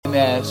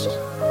as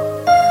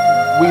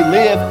we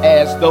live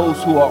as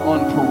those who are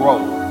on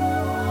parole.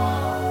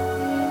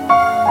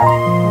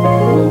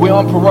 We're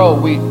on parole.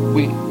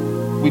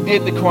 We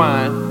did the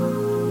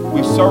crime.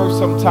 We served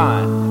some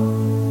time.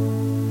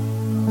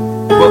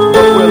 But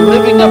we're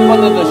living up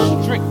under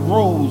the strict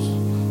rules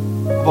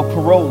of a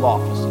parole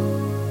officer.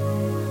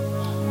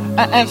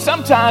 And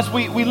sometimes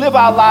we live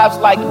our lives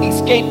like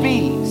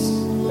escapees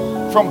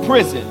from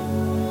prison,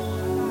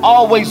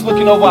 always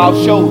looking over our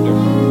shoulder,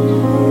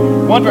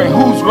 wondering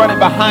who's running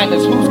behind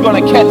us, who's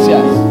going to catch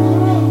us.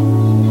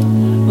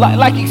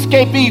 Like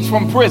escapees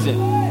from prison,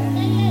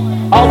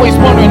 always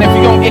wondering if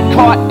you're going to get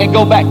caught and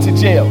go back to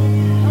jail.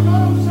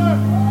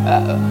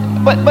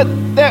 But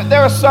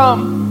there are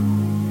some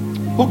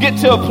who get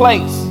to a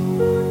place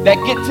that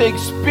get to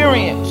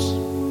experience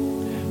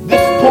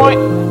this point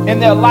in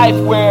their life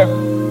where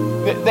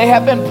they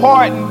have been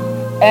pardoned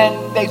and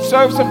they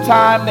served some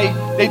time,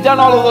 they've done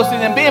all of those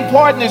things, and being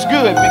pardoned is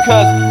good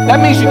because that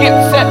means you get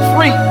set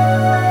free.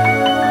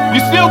 You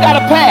still got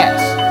a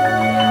pass,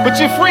 but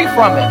you're free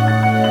from it,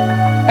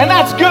 and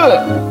that's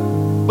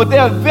good. But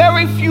there are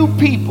very few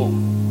people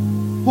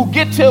who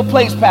get to a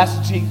place,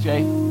 Pastor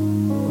TJ,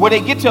 where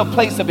they get to a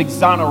place of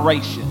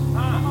exoneration.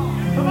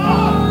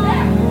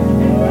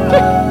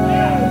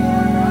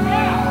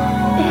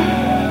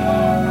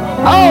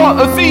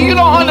 Oh, see, you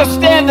don't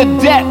understand the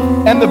depth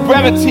and the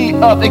brevity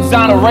of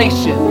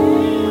exoneration.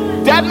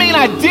 That means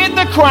I did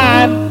the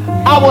crime,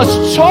 I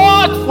was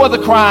charged for the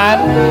crime,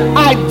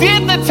 I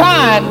did the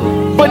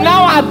time, but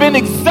now I've been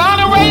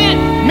exonerated.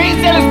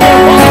 Means that it's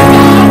been washed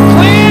out,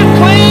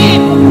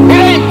 clean. It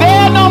ain't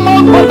there no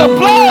more but the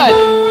blood.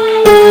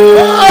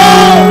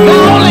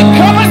 Not only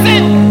covers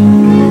it,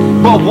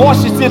 but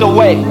washes it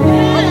away.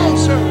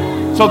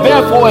 So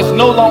therefore it's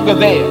no longer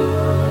there.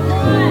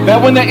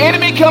 That when the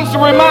enemy comes to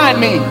remind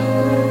me,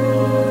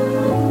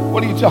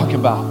 what are you talking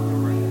about?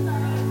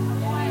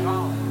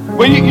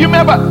 Well, you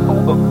remember,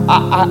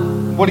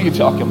 what are you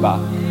talking about?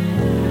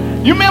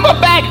 You remember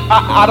back,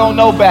 I don't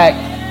know back.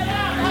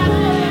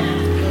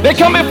 They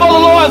come before the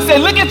Lord and say,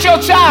 look at your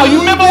child. You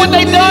remember what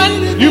they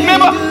done? You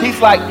remember? He's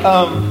like,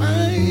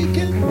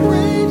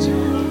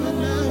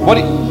 what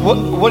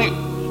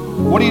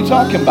are you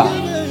talking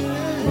about?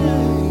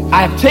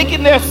 I have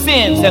taken their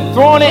sins and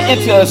thrown it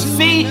into a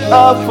sea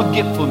of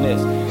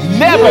forgetfulness,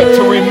 never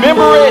to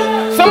remember it.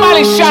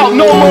 Somebody shout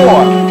no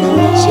more.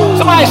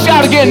 Somebody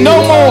shout again,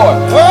 no more.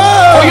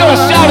 Or you're going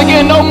to shout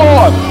again, no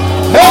more.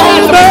 There's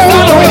some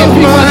exonerated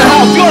people in the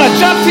house. You're going to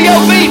jump to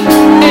your feet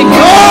and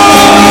go.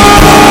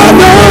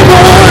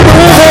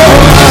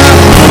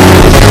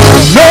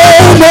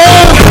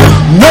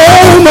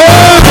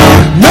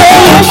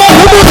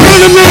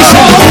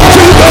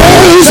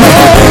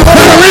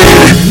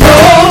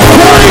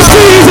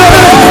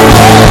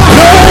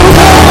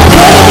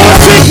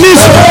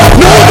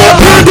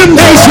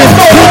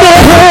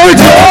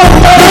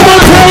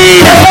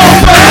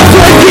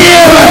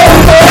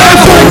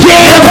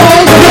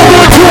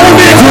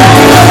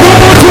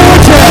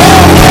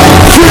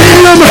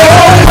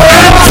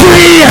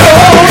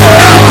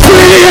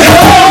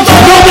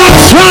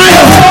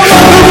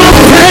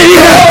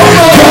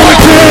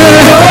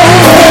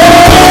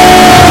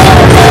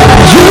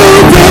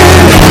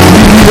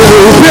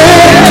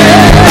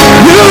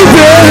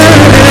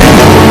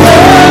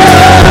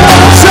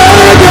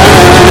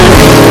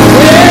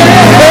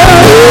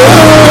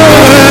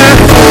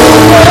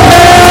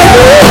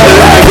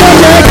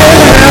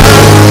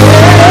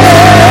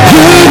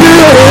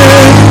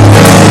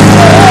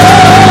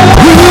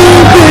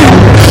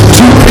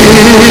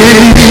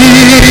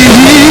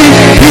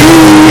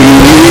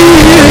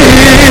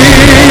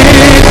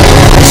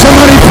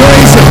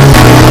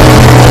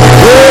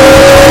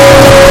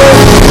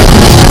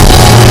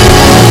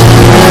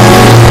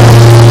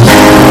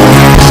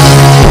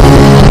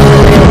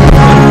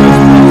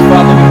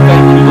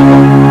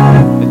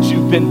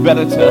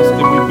 Better to us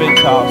than we've been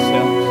to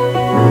ourselves.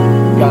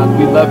 God,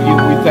 we love you,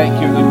 we thank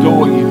you, and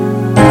adore you.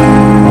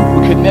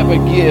 We could never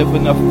give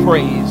enough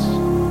praise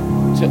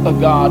to a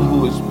God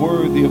who is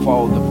worthy of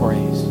all the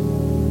praise.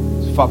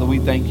 So, Father, we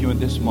thank you in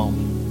this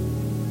moment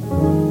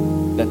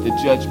that the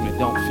judgment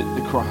don't fit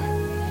the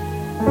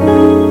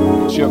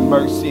crime. It's your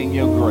mercy and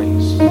your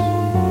grace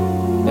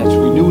that's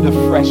renewed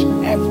afresh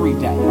every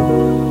day.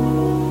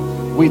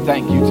 We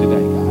thank you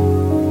today,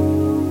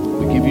 God.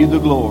 We give you the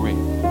glory.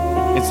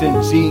 It's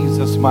in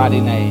Jesus' mighty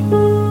name.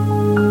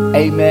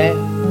 Amen.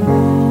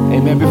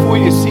 Amen. Before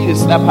you see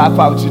this, slap high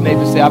five with your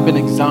neighbor. Say, I've been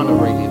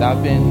exonerated.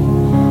 I've been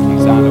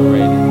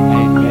exonerated.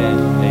 Amen.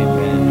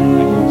 Amen.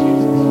 Thank you,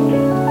 Jesus.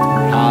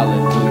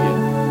 Hallelujah.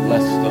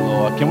 Bless the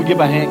Lord. Can we give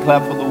a hand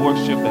clap for the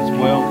worship as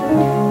well?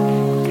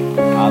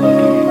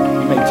 Hallelujah.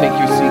 You may take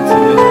your seats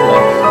in this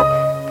place.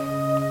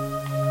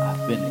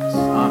 I've been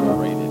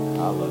exonerated.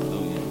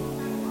 Hallelujah.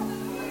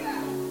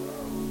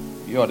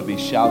 You ought to be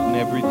shouting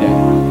every day.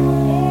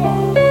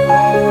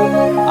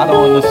 I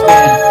don't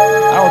understand.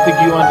 I don't think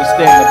you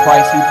understand the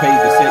price he paid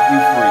to set you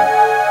free.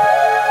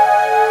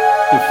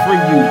 To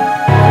free you.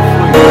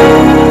 To free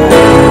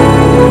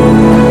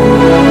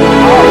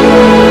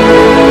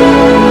you.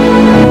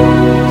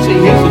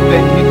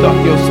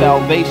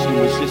 salvation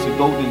was just a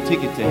golden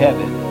ticket to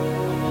heaven.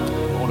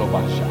 Hold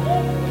on,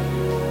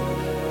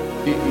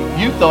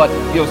 you thought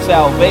your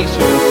salvation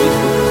was just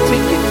a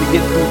ticket to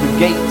get through the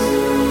gates.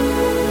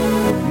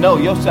 No,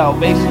 your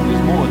salvation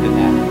is more than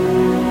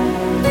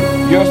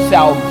that. Your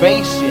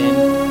salvation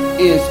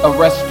is a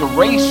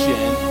restoration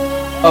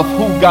of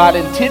who God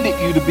intended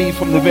you to be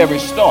from the very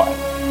start.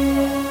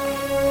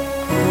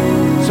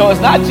 So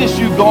it's not just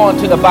you going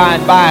to the by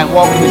and by and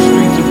walking the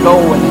streets of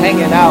gold and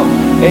hanging out,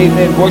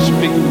 amen,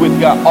 worshiping with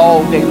God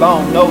all day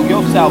long. No,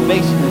 your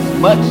salvation is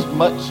much,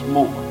 much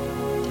more.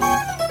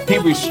 He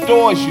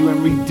restores you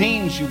and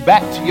redeems you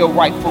back to your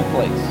rightful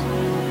place.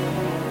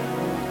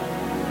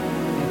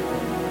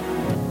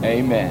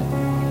 Amen.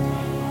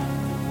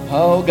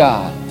 Oh,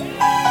 God.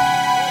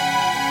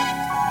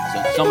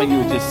 So some of you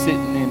are just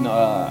sitting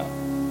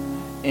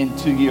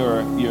into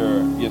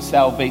your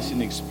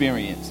salvation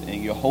experience,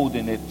 and you're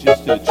holding it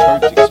just to a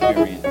church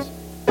experience.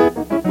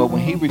 But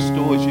when he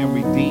restores you and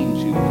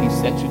redeems you, he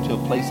sets you to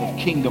a place of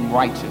kingdom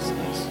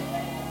righteousness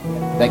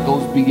that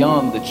goes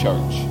beyond the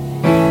church.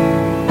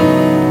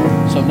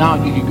 So now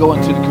you can go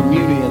into the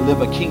community and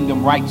live a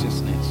kingdom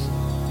righteousness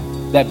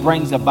that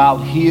brings about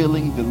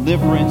healing,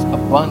 deliverance,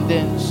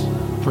 abundance,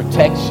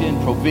 protection,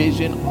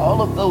 provision,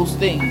 all of those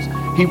things.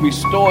 He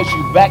restores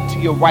you back to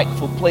your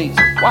rightful place.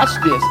 Watch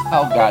this.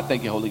 Oh, God,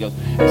 thank you, Holy Ghost.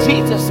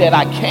 Jesus said,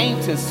 I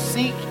came to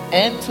seek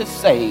and to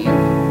save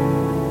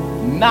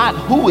not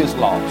who is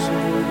lost,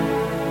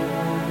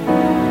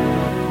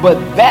 but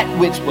that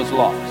which was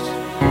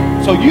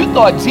lost. So you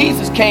thought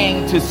Jesus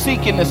came to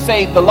seek and to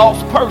save the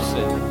lost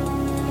person.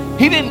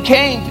 He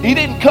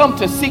didn't come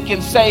to seek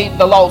and save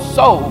the lost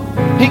soul.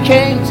 He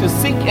came to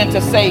seek and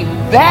to save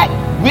that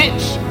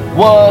which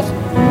was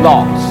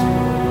lost.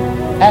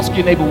 Ask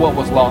your neighbor what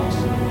was lost.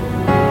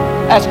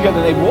 Ask your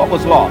other neighbor what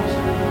was lost.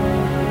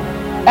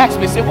 Ask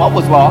me, say, what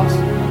was lost?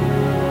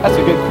 That's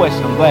a good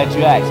question. I'm glad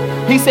you asked.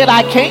 He said,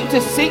 I came to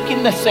seek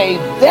and to save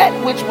that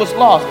which was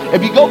lost.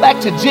 If you go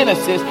back to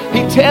Genesis,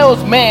 he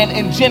tells man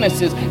in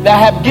Genesis that I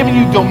have given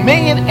you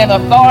dominion and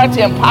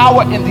authority and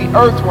power in the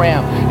earth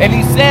realm. And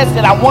he says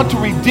that I want to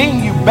redeem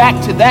you back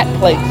to that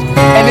place.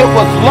 And it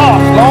was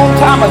lost a long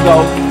time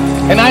ago.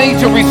 And I need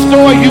to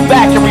restore you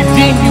back and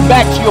redeem you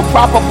back to your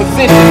proper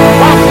position.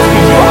 Watch this,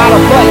 because you're out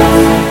of place.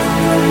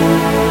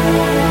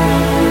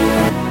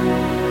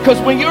 Because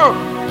when you're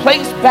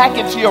placed back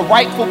into your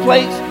rightful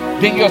place,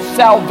 then your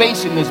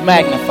salvation is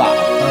magnified.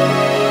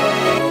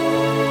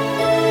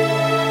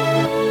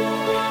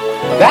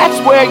 That's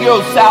where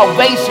your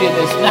salvation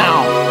is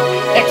now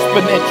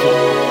exponential,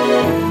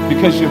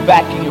 because you're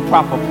back in your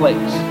proper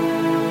place.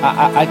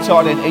 I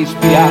taught in HBI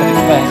this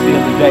class the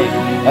other day.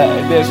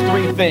 There's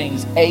three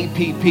things.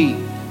 APP.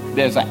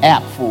 There's an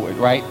app for it,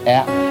 right?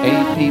 App.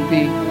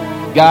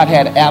 APP. God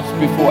had apps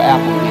before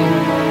Apple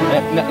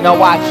did. Now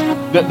watch.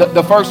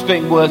 The first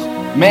thing was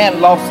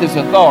man lost his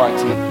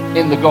authority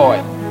in the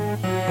garden.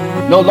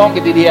 No longer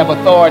did he have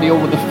authority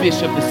over the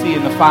fish of the sea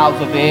and the fowls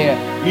of the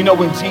air. You know,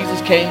 when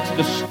Jesus came to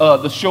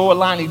the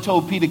shoreline, he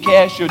told Peter,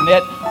 cast your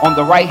net on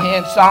the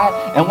right-hand side,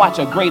 and watch,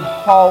 a great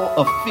haul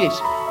of fish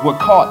were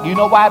caught. You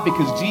know why?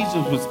 Because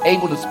Jesus was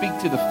able to speak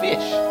to the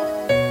fish.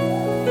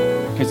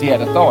 Because he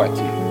had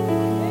authority.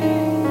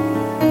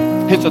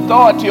 His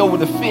authority over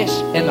the fish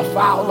and the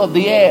fowl of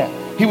the air.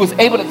 He was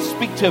able to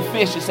speak to a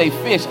fish and say,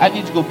 fish, I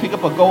need you to go pick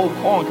up a gold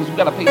coin because we've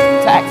got to pay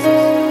some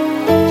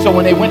taxes. So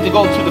when they went to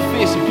go to the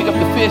fish and pick up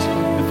the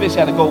fish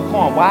had a gold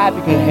coin. Why?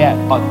 Because he had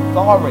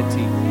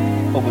authority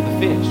over the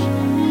fish.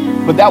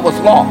 But that was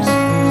lost.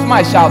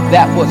 Somebody shout,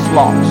 that was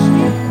lost.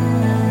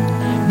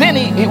 Then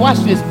he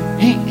watched this.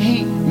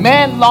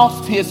 Man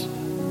lost his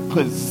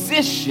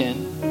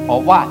position,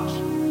 or watch,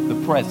 the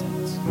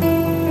presence.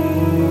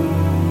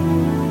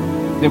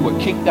 They were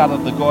kicked out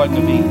of the Garden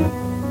of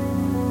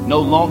Eden. No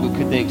longer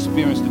could they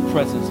experience the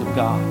presence of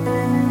God.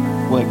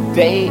 Where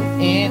day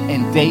in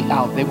and day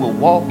out, they will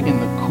walk in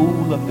the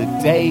cool of the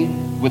day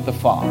with the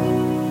Father.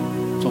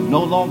 So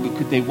no longer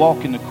could they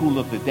walk in the cool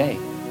of the day.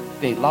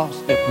 They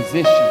lost their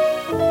position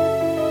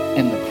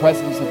in the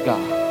presence of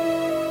God.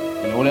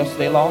 You know what else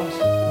they lost?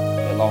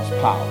 They lost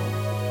power.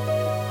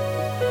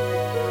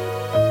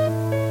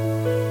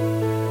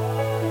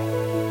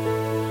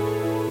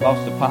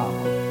 Lost the power.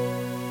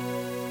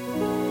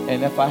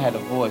 And if I had a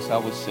voice, I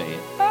would say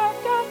it. I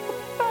got the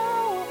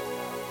power.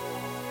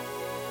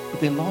 But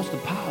they lost the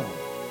power.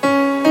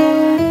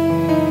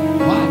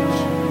 Watch.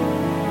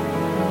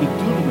 The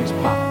dunamis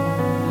power.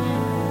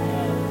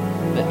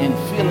 The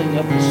infilling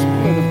of the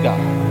Spirit of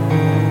God.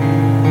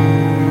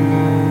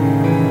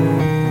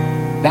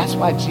 That's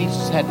why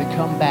Jesus had to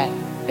come back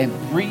and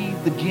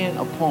breathe again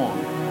upon,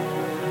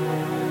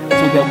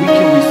 so that we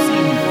can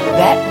receive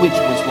that which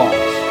was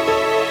lost.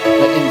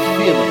 The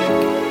infilling.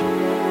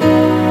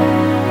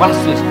 Watch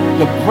this.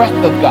 The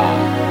breath of God.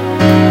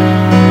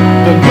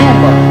 The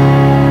pneuma.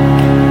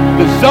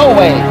 The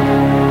zoe.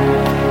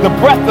 The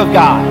breath of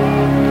God.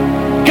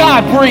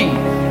 God breathed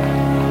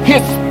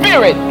his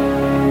Spirit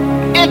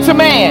into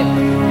man.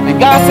 And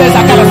God says,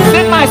 I got to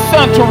send my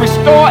son to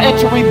restore and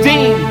to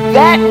redeem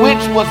that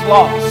which was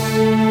lost.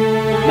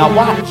 Now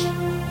watch.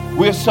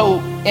 We're so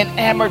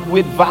enamored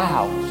with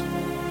vows.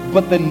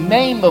 But the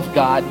name of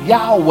God,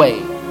 Yahweh,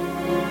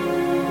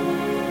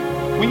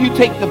 when you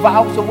take the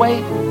vowels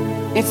away,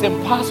 it's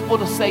impossible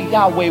to say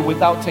Yahweh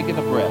without taking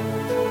a breath.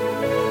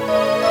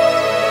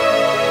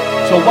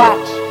 So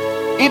watch.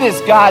 It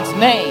is God's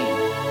name.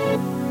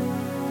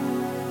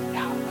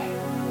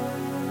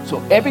 Yahweh.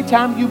 So every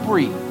time you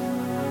breathe,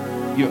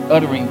 you're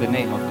uttering the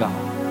name of God.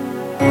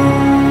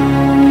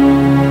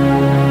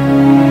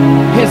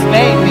 His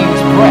name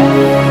means breath.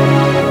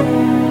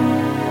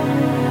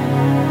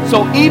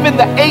 So even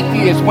the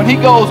atheist, when he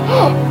goes,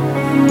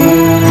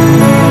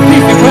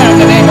 he's declaring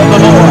the name of the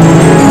Lord.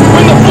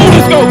 When the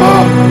Buddhists go,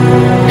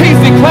 he's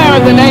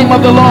declaring the name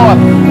of the Lord.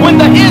 When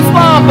the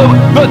Islam,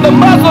 the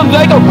Muslims,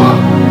 they go,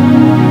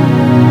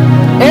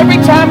 every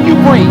time you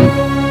breathe,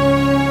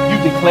 you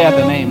declare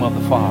the name of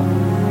the Father.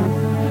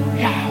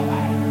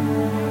 Yahweh.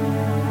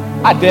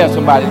 I dare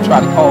somebody to try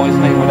to call his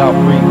name without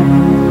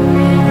breathing.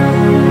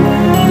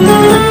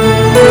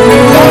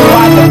 That's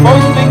why the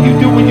first thing you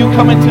do when you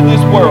come into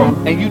this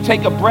world and you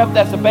take a breath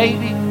as a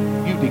baby,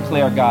 you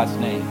declare God's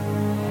name.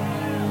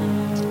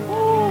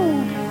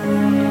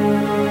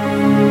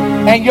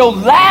 And your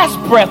last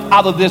breath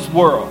out of this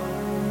world,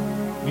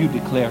 you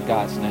declare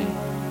God's name.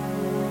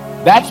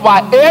 That's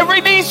why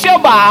every knee shall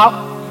bow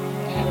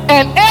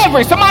and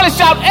somebody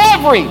shout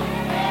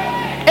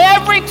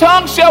every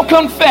tongue shall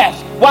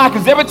confess. Why?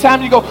 Because every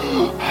time you go,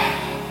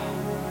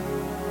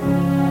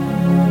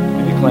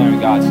 you're declaring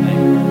God's name.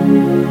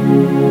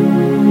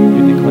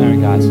 You're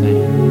declaring God's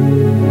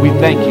name. We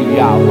thank you,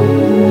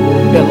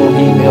 Yahweh,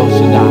 Elohim, El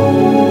Shaddai.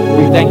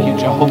 We thank you,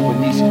 Jehovah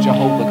Nisi,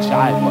 Jehovah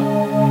Jireh.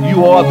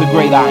 You are the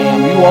great I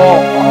am. You are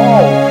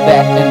all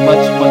that and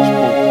much, much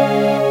more.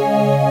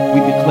 We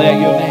declare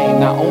your name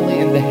not only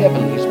in the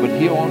heavenlies, but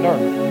here on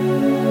earth.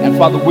 And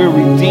Father, we're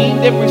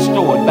redeemed and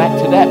restored back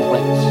to that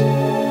place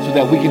so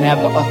that we can have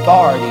the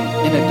authority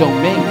and the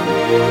dominion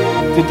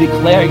to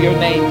declare your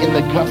name in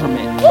the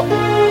government,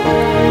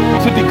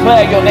 to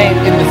declare your name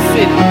in the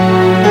city,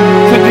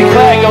 to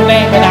declare your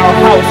name in our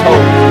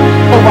household,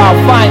 over our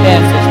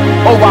finances,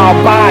 over our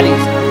bodies,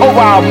 over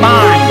our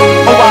minds,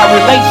 over our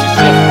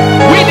relationships.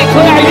 We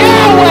declare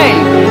Yahweh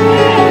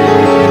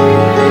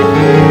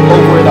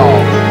over it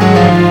all.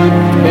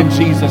 In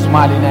Jesus'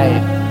 mighty name.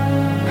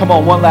 Come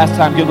on, one last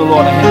time. Give the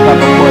Lord a hand clap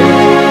of praise.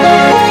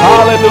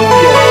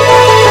 Hallelujah.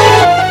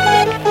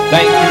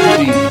 Thank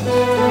you, Jesus.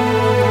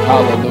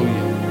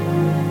 Hallelujah.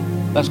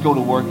 Let's go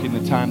to work in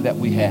the time that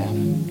we have.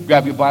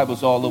 Grab your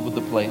Bibles all over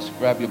the place.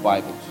 Grab your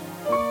Bibles.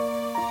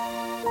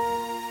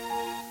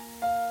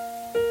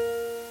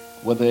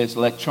 Whether it's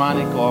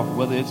electronic or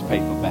whether it's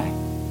paperback.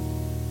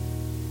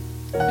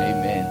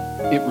 Amen.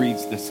 It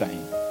reads the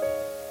same.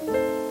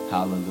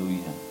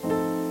 Hallelujah.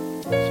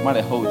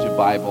 Somebody hold your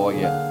Bible or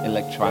your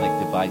electronic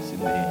device in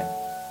the air.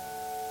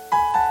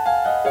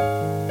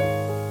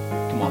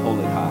 Come on, hold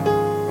it high.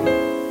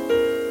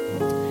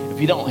 If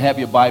you don't have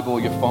your Bible or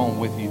your phone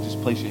with you,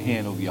 just place your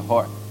hand over your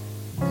heart.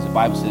 Because the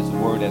Bible says the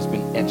word has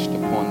been etched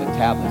upon the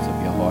tablets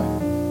of your heart.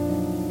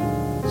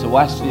 So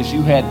watch this.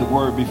 You had the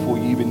word before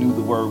you even knew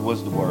the word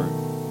was the word.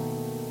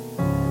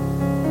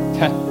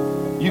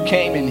 You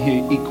came in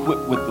here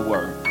equipped with the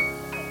word.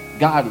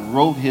 God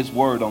wrote his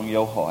word on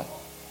your heart.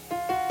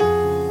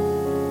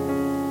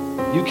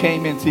 You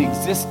came into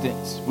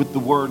existence with the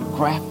word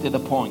grafted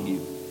upon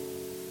you.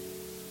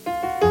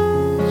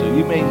 So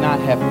you may not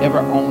have ever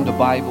owned a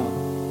Bible.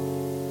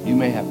 You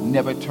may have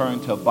never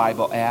turned to a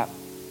Bible app.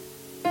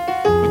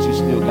 But you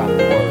still got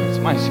the word.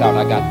 Somebody shout,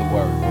 I got the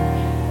word.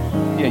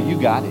 Yeah, you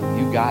got it.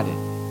 You got it.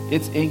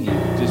 It's in you.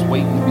 Just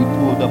waiting to be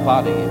pulled up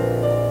out of you.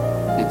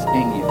 It's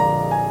in you.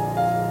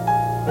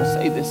 Now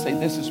say this. Say,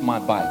 this is my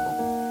Bible.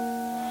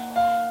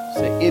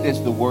 Say, it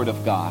is the word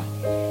of God.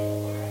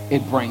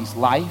 It brings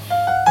life,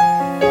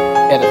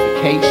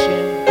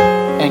 edification,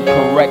 and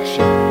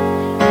correction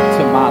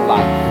to my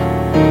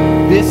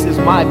life. This is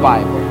my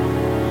Bible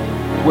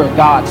where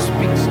God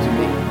speaks to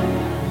me.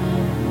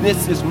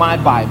 This is my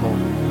Bible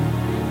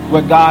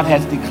where God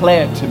has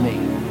declared to me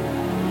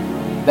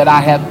that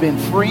I have been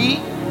free,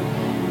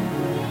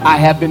 I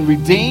have been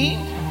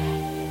redeemed,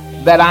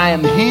 that I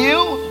am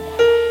healed,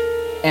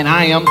 and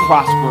I am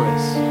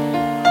prosperous.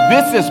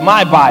 This is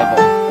my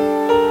Bible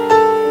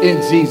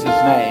in Jesus'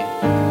 name.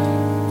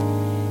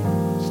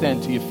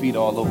 Stand to your feet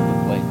all over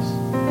the place.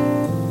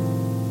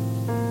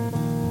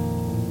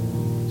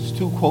 There's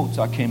two quotes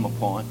I came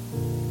upon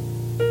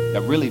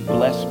that really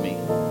blessed me.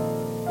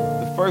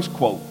 The first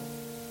quote,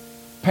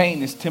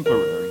 pain is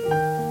temporary,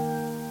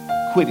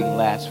 quitting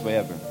lasts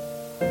forever.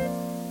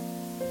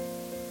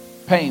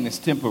 Pain is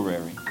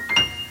temporary,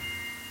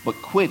 but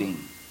quitting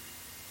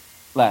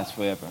lasts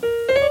forever.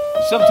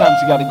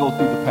 Sometimes you got to go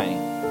through the pain.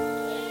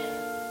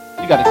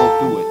 You got to go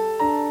through it.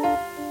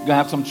 You're going to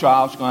have some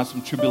trials, you're going to have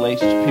some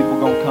tribulations. People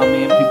going to come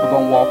in, people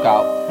going to walk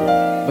out.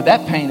 But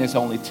that pain is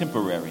only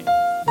temporary.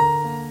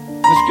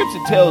 The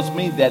scripture tells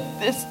me that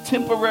this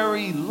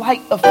temporary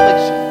light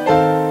affliction,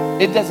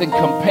 it doesn't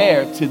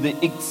compare to the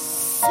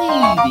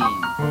exceeding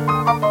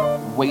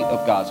weight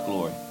of God's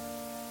glory.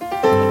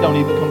 don't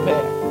even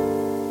compare.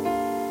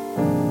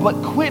 But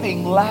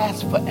quitting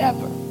lasts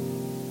forever.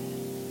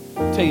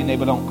 Tell your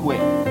neighbor, don't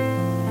quit.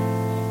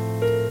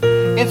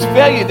 It's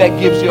failure that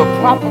gives you a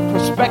proper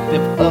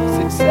perspective of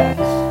success.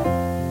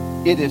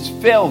 It is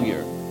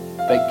failure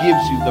that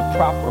gives you the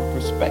proper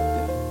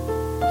perspective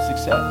of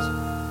success.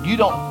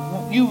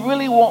 You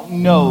really won't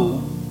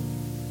know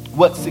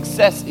what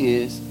success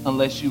is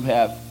unless you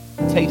have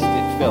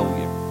tasted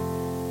failure.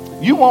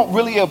 You won't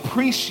really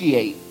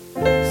appreciate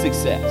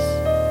success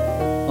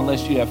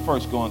unless you have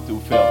first gone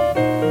through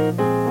failure.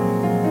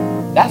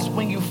 That's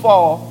when you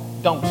fall,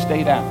 don't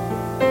stay down.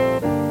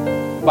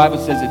 The Bible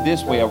says it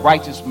this way: a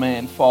righteous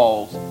man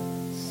falls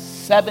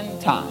 7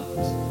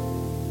 times.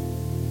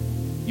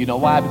 You know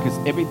why? Because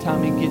every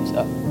time he gets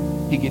up,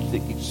 he gets to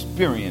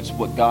experience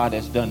what God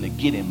has done to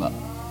get him up.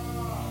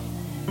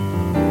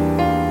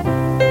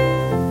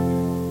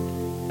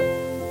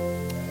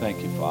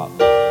 Thank you,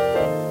 Father.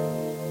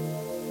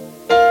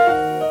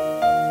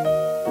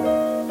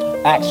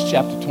 Acts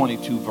chapter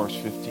 22, verse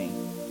 15.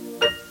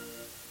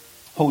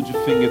 Hold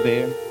your finger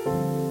there.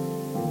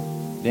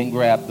 Then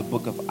grab the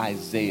book of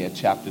Isaiah,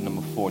 chapter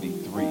number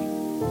 43.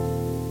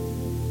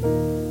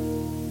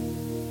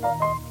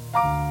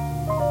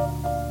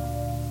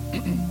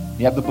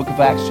 You have the book of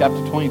Acts, chapter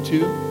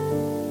 22,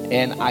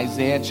 and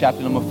Isaiah,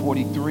 chapter number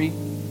 43.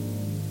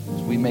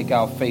 As we make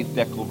our faith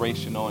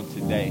declaration on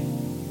today,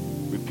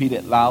 repeat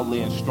it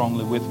loudly and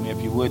strongly with me,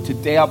 if you would.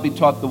 Today I'll be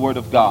taught the word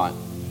of God.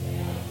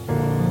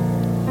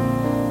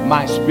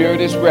 My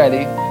spirit is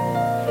ready,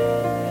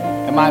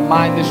 and my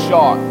mind is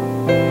sharp.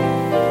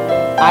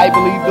 I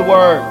believe the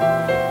word.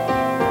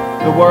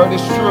 The word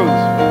is truth.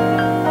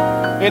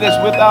 It is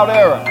without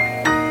error.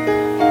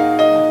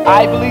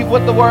 I believe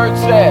what the word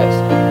says.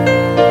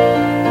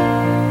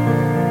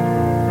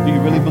 Do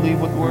you really believe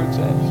what the word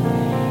says?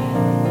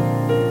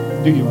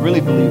 Do you really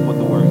believe what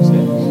the word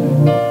says?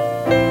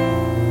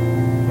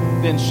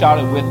 Then shout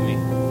it with me.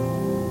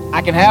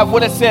 I can have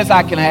what it says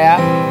I can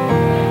have.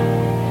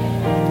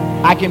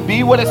 I can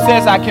be what it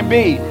says I can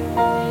be.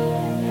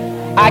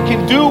 I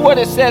can do what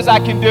it says I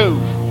can do.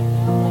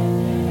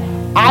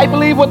 I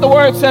believe what the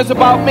word says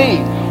about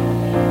me.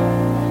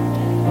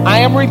 I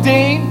am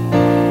redeemed.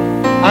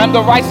 I am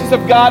the righteousness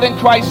of God in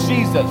Christ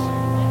Jesus.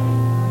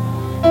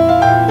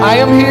 I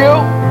am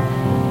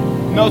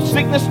healed. No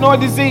sickness nor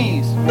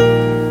disease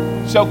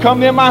shall come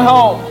near my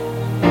home.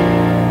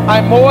 I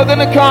am more than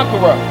a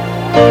conqueror.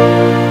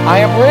 I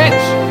am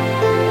rich.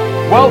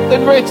 Wealth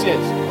and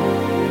riches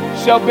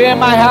shall be in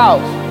my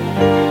house.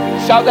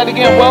 Shout that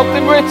again. Wealth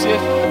and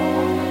riches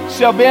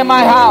shall be in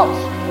my house.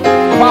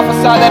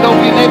 Prophesy that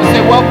over your neighbor.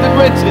 Say, wealth and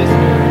riches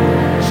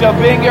shall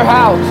be in your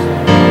house.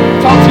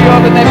 Talk to your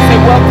other neighbor. Say,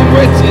 wealth and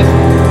riches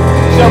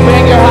shall be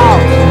in your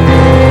house.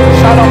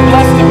 Shout, I'm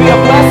blessed to be a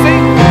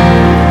blessing.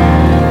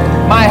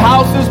 My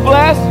house is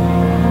blessed.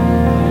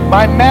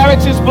 My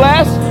marriage is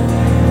blessed.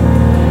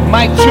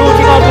 My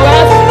children are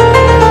blessed.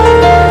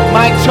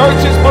 My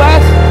church is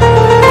blessed.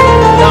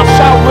 Now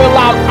shout real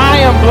loud, I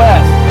am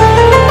blessed.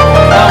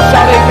 Now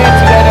shout amen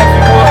to that if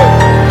you would.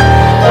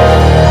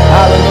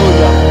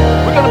 Hallelujah.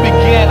 We're going to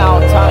begin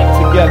our time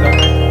together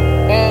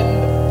in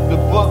the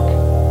book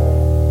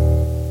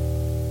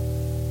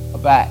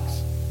of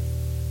Acts.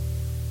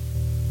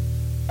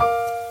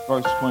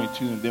 Verse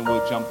 22, and then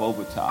we'll jump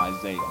over to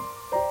Isaiah.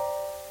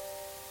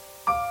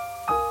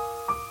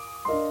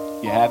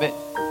 You have it?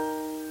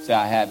 Say,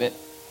 I have it.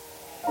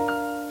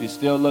 If you're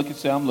still looking,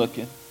 say, I'm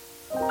looking.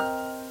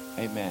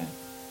 Amen.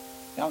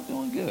 Y'all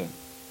doing good.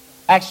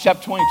 Acts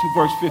chapter 22,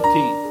 verse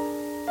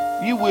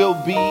 15. You will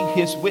be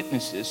his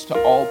witnesses to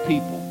all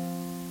people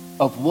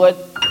of what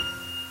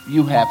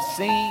you have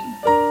seen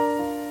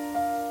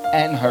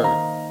and heard.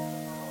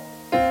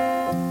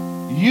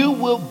 You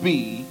will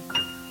be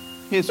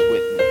his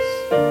witness.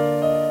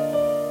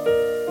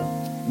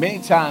 Many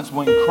times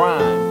when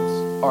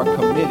crimes are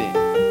committed,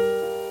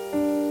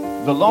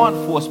 the law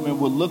enforcement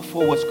will look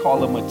for what's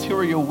called a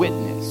material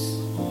witness.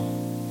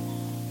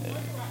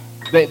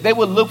 They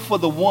would look for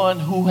the one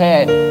who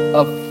had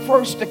a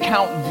first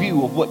account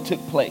view of what took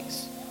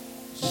place.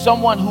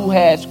 Someone who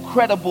has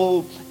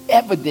credible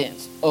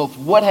evidence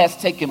of what has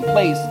taken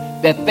place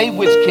that they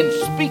which can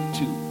speak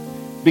to,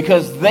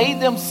 because they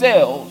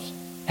themselves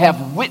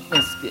have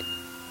witnessed it.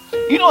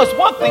 You know, it's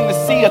one thing to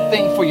see a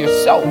thing for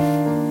yourself.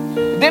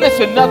 Then it's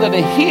another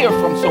to hear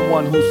from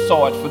someone who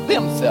saw it for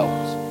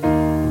themselves.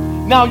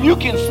 Now, you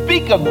can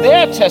speak of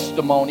their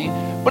testimony,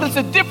 but it's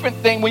a different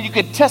thing when you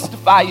can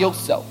testify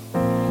yourself.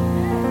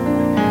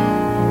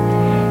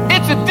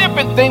 It's a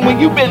different thing when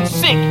you've been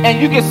sick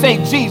and you can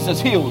say, Jesus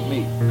healed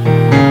me.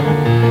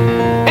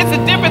 It's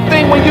a different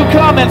thing when you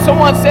come and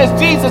someone says,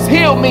 Jesus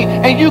healed me,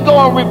 and you go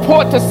and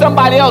report to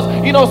somebody else.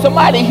 You know,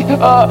 somebody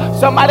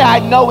I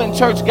know in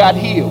church got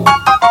healed.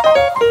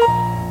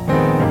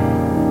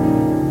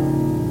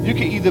 You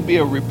can either be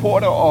a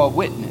reporter or a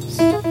witness.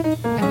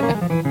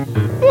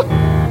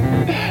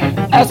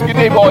 Ask your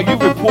neighbor, are you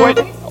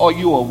reporting or are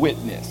you a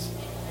witness?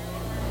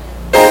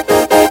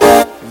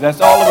 Because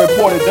that's all a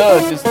reporter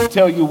does, is to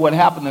tell you what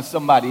happened to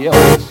somebody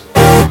else.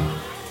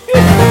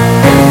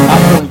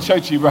 feeling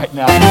churchy right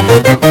now.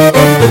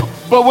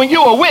 But when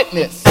you're a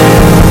witness,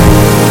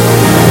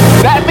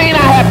 that means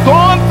I have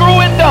gone through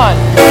and done.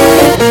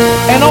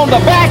 And on the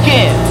back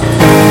end,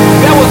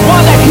 there was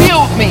one that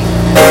healed me.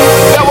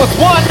 There was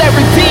one that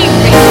redeemed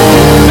me.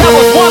 There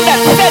was one that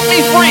set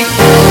me free.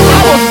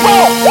 I was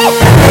broke,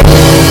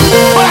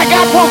 but I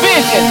got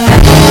provision.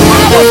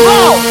 I was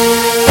lost,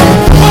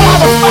 but I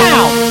was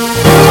found.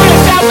 Somebody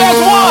shout,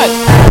 there's one.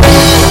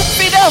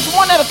 See, there's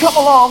one that'll come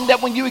along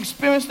that when you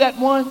experience that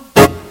one,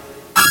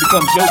 it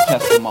becomes your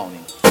testimony.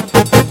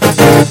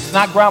 It's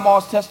not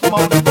grandma's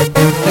testimony.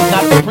 It's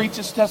not the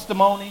preacher's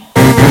testimony.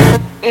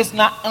 It's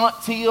not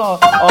auntie or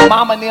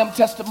mama and them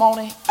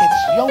testimony.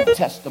 It's your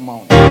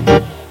testimony.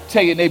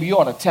 Tell your neighbor, you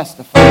ought to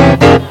testify.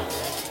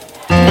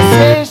 It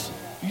says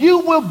you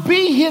will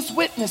be his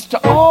witness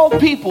to all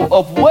people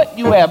of what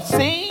you have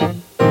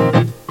seen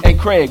and,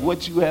 Craig,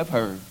 what you have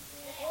heard.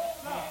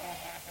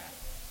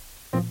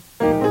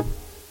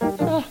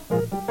 I'm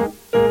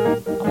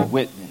a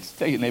witness.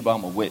 Tell your neighbor,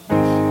 I'm a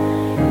witness.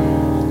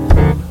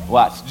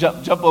 Watch.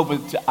 Jump over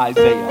to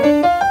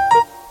Isaiah.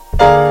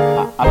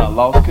 I done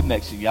lost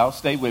connection. Y'all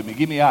stay with me.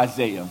 Give me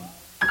Isaiah.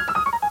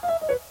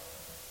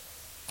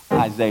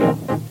 Isaiah.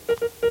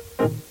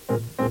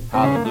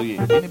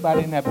 Hallelujah.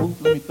 Anybody in that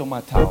booth? Let me throw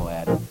my towel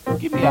at him.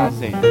 Give me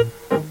Isaiah.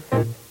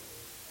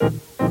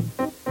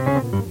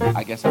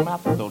 I guess I'm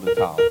out to throw the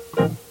towel.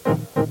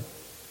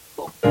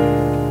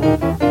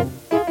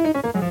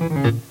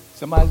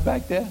 Somebody's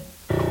back there?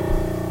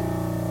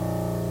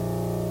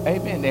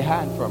 Amen. They're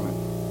hiding from him.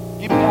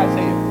 Give me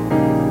Isaiah.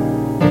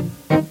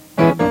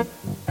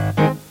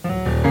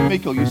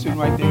 Miko, you sitting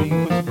right there. You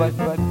can push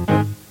the button.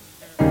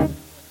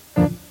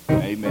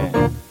 Amen.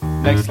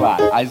 Next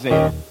slide.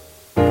 Isaiah.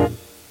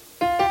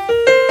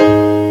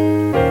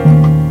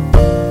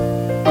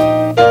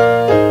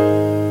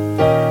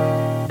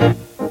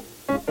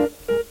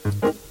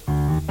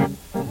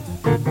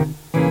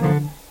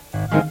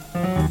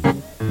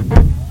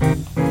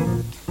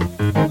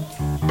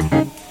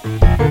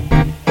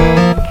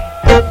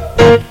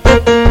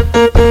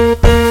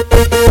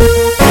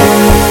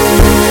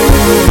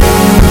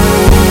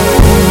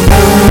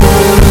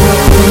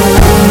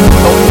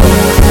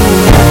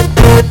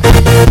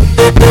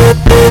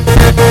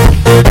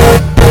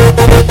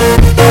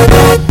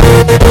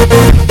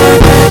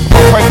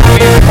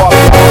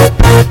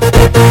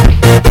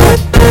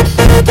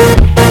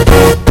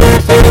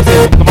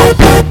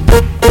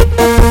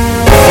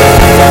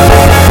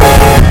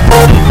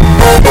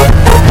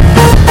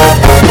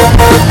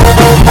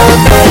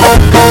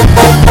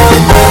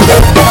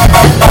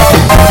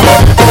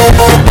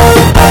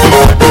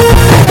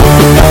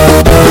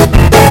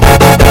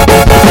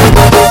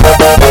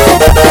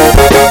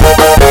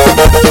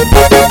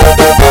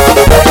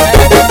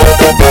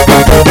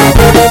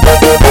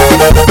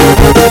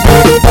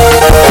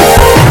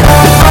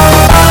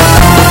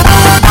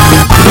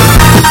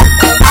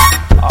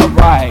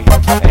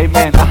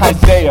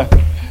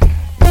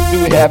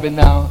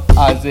 Now,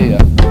 Isaiah.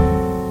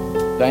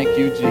 Thank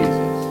you,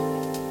 Jesus.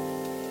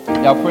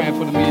 Y'all praying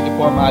for the media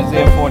department.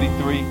 Isaiah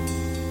 43.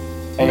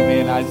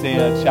 Amen.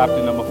 Isaiah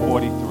chapter number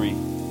 43.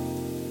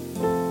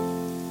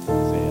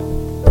 Isaiah.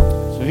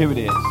 So here it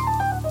is.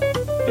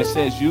 It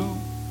says, you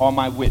are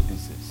my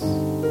witnesses,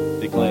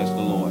 declares the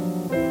Lord,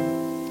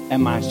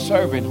 and my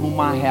servant whom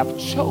I have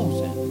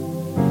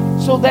chosen,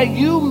 so that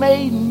you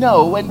may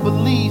know and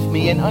believe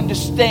me and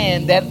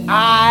understand that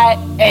I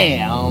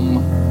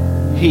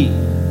am he.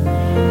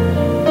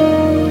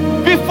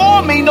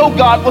 Before me no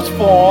God was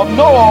formed,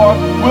 nor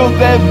will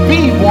there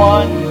be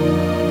one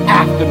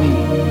after me.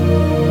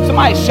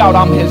 Somebody shout,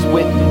 I'm his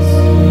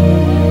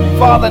witness.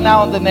 Father,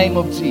 now in the name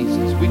of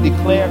Jesus, we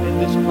declare in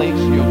this place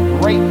your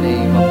great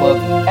name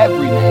above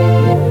every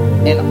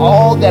name, and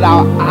all that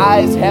our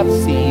eyes have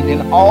seen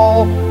and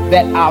all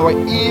that our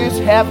ears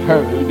have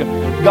heard.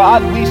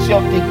 God, we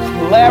shall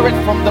declare it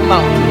from the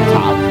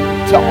mountaintop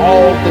to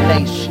all the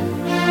nations.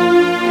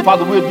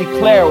 Father, we'll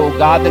declare, oh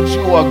God, that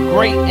you are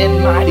great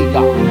and mighty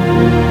God,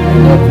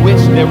 of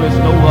which there is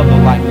no other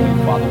like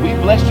you, Father. We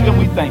bless you and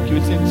we thank you.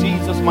 It's in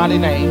Jesus' mighty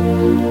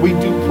name we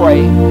do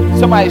pray.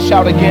 Somebody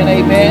shout again,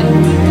 amen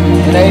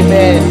and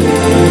amen.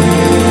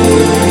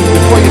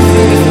 Before you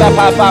see this, stop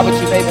high five with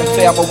your neighbor and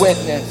say, I'm a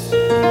witness.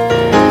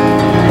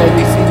 May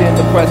we see you in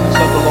the presence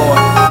of the Lord.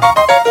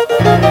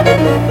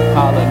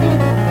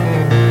 Hallelujah.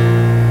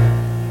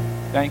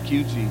 Thank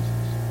you, Jesus.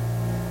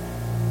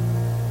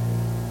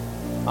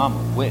 I'm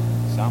a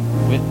witness. I'm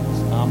a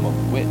witness. I'm a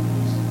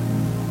witness.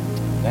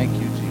 Thank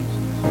you,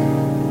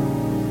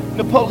 Jesus.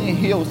 Napoleon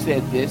Hill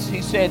said this.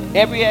 He said,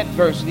 every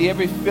adversity,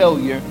 every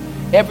failure,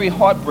 every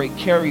heartbreak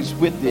carries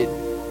with it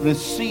the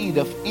seed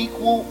of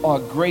equal or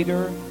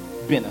greater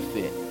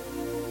benefit.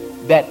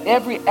 That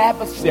every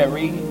adverse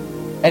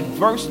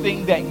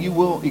thing that you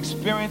will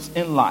experience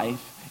in life,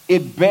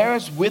 it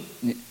bears with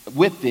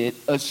it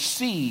a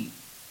seed,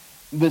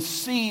 the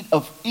seed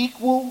of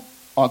equal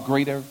or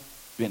greater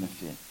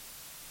benefit.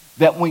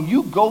 That when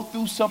you go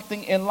through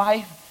something in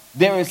life,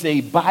 there is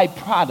a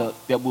byproduct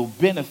that will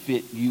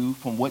benefit you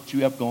from what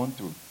you have gone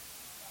through.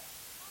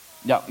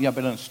 Y'all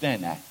better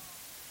understand that.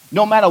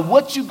 No matter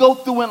what you go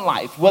through in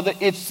life, whether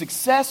it's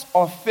success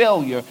or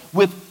failure,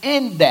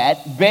 within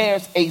that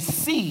bears a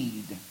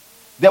seed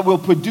that will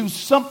produce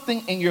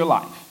something in your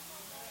life.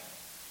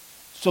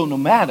 So no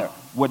matter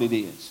what it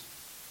is,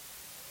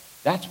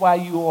 that's why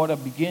you ought to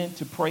begin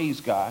to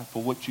praise God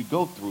for what you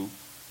go through,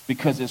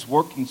 because it's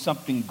working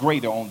something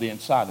greater on the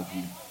inside of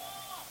you.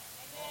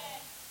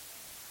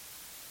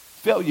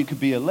 Failure could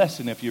be a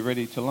lesson if you're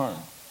ready to learn.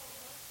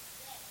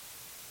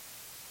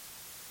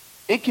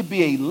 It could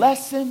be a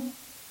lesson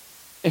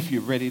if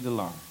you're ready to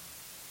learn.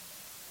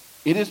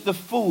 It is the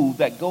fool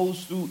that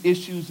goes through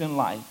issues in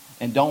life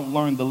and don't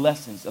learn the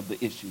lessons of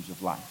the issues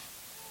of life.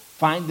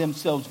 Find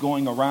themselves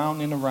going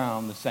around and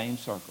around the same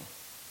circle.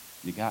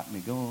 You got me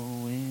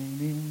going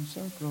in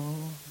circles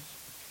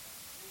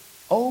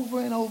over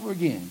and over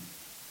again.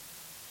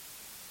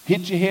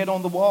 Hit your head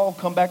on the wall,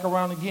 come back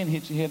around again,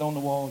 hit your head on the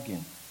wall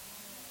again.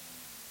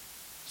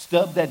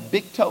 Stub that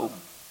big toe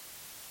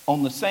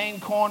on the same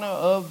corner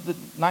of the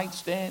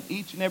nightstand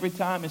each and every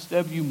time.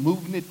 Instead of you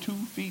moving it 2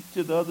 feet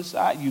to the other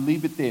side, you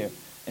leave it there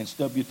and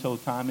stub your toe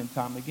time and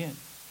time again.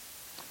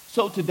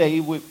 So today,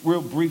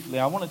 real briefly,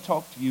 I want to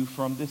talk to you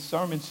from this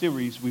sermon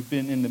series we've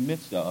been in the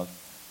midst of,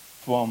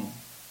 from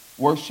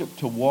worship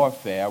to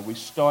warfare. We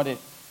started,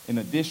 in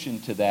addition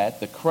to that,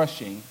 the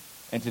crushing.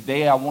 And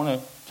today I want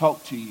to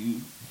talk to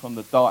you from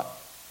the thought,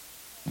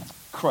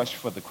 crush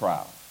for the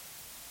crowd.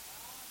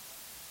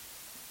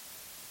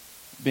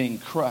 Being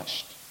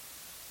crushed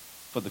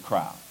for the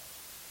crowd.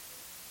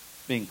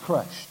 Being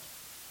crushed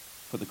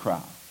for the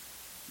crowd.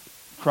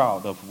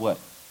 Crowd of what?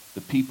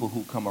 The people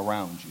who come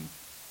around you.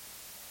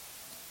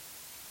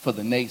 For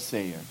the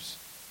naysayers.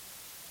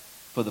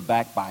 For the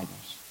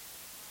backbiters.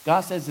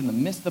 God says in the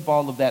midst of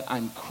all of that,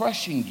 I'm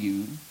crushing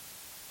you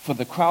for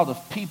the crowd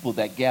of people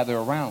that gather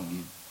around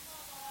you.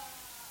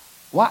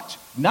 Watch,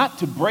 not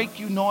to break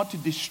you nor to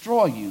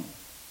destroy you,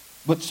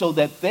 but so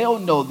that they'll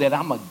know that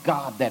I'm a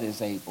God that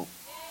is able.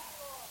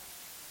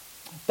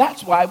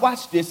 That's why,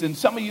 watch this, and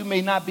some of you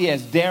may not be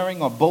as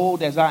daring or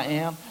bold as I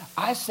am.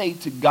 I say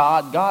to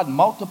God, God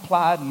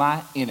multiplied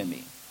my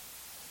enemy.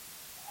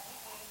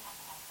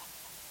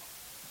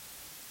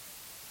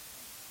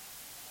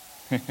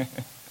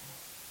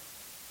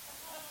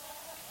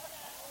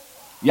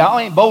 Y'all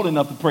ain't bold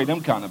enough to pray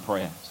them kind of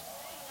prayers.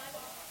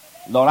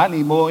 Lord, I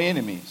need more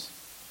enemies.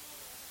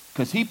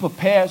 Because he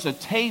prepares a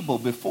table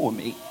before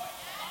me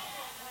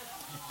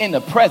in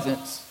the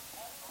presence.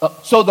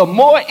 So the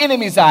more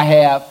enemies I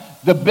have,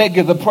 the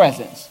bigger the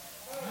presence.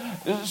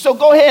 So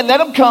go ahead, let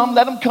them come,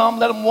 let them come,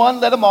 let them one,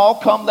 let them all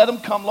come, let them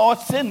come. Lord,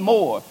 send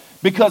more.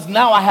 Because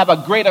now I have a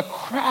greater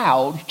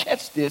crowd,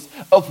 catch this,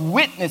 of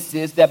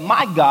witnesses that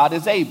my God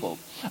is able.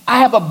 I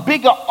have a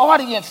bigger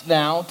audience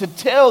now to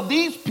tell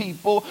these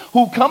people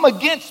who come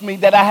against me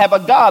that I have a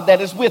God that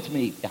is with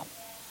me.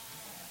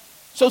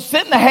 So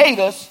send the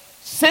haters,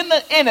 send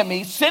the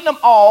enemies, send them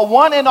all,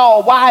 one and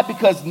all. Why?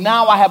 Because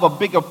now I have a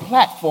bigger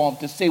platform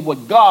to say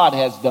what God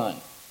has done.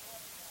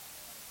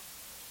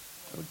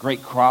 A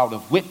great crowd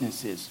of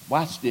witnesses,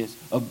 watch this,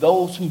 of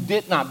those who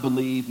did not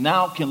believe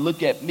now can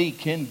look at me,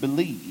 can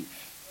believe.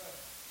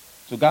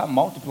 So God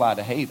multiplied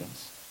the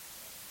haters.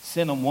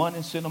 Send them one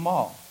and send them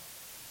all.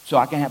 So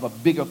I can have a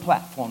bigger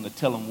platform to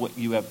tell them what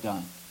you have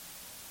done.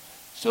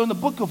 So in the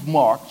book of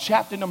Mark,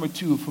 chapter number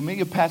 2, a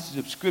familiar passage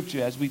of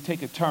scripture as we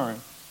take a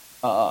turn,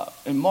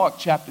 in Mark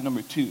chapter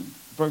number 2,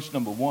 verse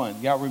number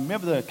 1, y'all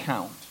remember the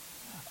account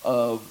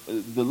of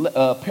the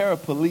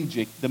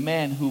paraplegic, the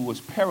man who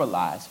was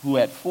paralyzed, who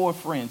had 4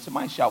 friends.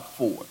 Somebody shout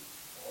 4.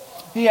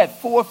 He had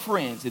 4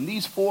 friends, and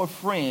these 4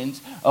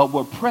 friends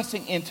were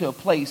pressing into a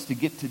place to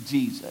get to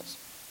Jesus.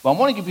 But I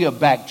want to give you a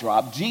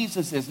backdrop.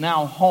 Jesus is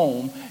now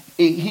home.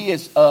 He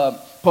has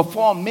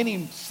performed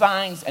many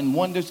signs and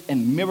wonders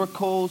and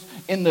miracles.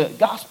 In the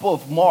Gospel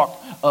of Mark,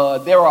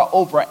 there are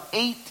over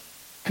 8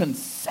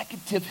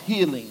 consecutive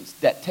healings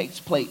that takes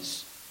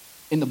place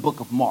in the book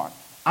of Mark.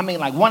 I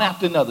mean, like one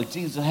after another,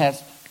 Jesus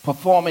has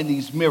performing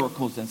these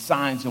miracles and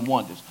signs and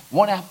wonders,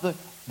 one after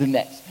the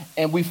next.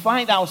 And we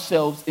find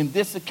ourselves in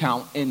this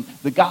account in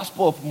the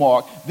Gospel of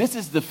Mark. This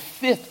is the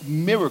 5th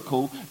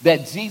miracle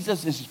that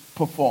Jesus is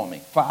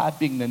performing, 5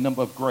 being the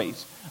number of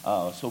grace.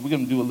 So we're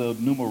going to do a little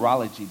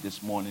numerology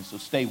this morning, so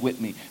stay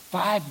with me.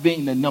 5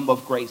 being the number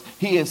of grace.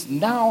 He is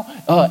now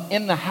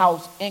in the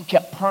house in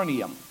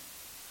Capernaum.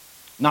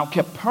 Now,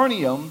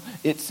 Capernaum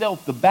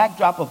itself, the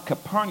backdrop of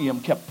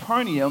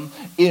Capernaum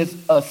is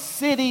a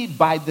city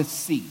by the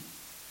sea.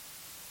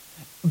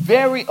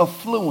 Very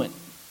affluent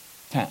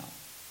town.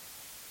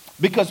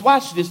 Because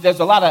watch this,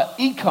 there's a lot of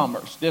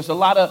e-commerce. There's a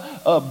lot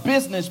of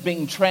business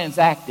being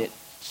transacted.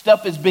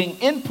 Stuff is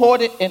being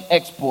imported and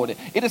exported.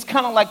 It is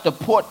kind of like the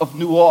port of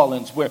New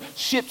Orleans where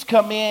ships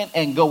come in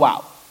and go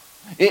out.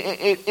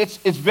 It's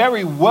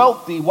very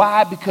wealthy.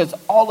 Why? Because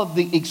all of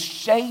the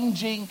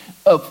exchanging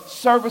of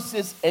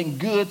services and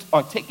goods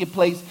are taking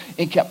place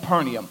in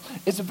Capernaum.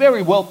 It's a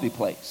very wealthy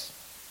place.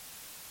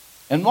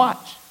 And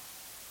watch,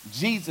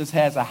 Jesus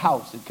has a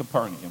house in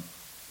Capernaum.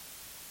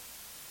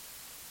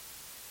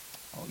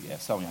 Oh yeah,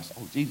 some of y'all say,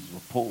 oh, Jesus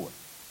was poor.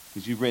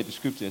 Because you read the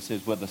scripture that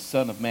says, where the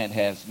Son of Man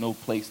has no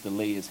place to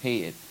lay his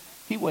head.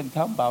 He wasn't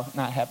talking about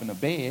not having a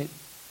bed.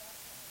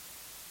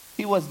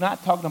 He was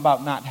not talking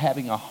about not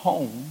having a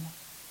home.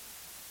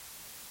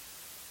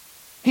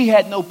 He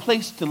had no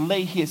place to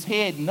lay his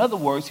head. In other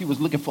words, he was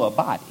looking for a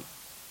body.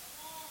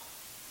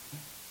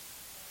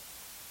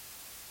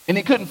 And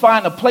he couldn't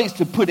find a place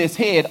to put his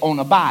head on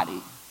a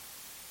body.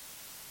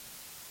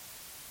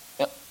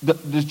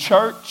 The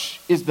church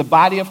is the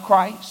body of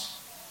Christ.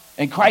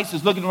 And Christ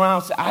is looking around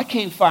and saying, I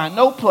can't find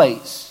no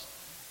place.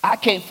 I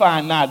can't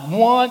find not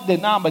one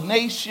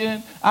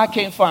denomination. I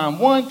can't find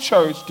one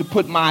church to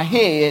put my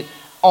head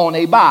on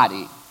a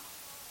body.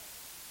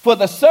 For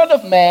the Son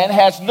of Man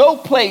has no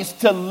place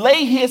to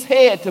lay his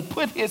head, to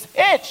put his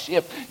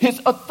headship,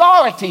 his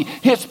authority,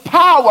 his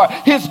power,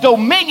 his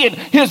dominion,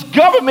 his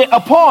government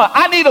upon.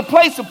 I need a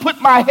place to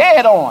put my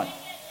head on.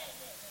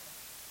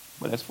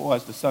 But as far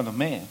as the Son of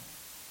Man,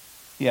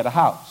 he had a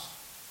house.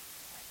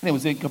 And it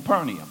was in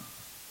Capernaum.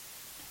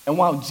 And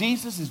while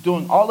Jesus is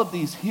doing all of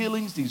these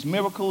healings, these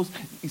miracles,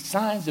 these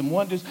signs and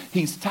wonders,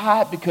 he's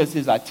tired because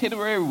his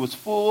itinerary was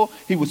full.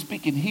 He was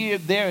speaking here,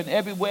 there, and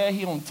everywhere.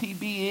 He on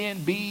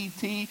TBN,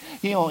 BET,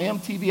 he on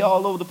MTV,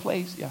 all over the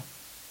place. Yeah.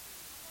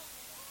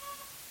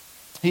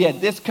 He had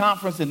this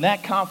conference and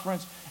that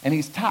conference, and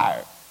he's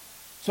tired.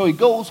 So he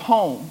goes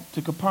home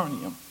to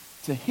Capernaum,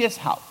 to his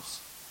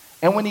house.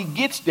 And when he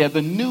gets there,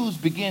 the news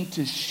began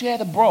to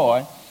shed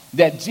abroad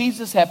that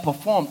Jesus had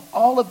performed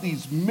all of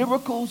these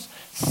miracles,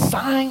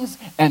 signs,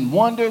 and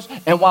wonders.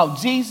 And while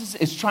Jesus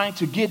is trying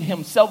to get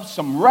himself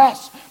some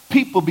rest,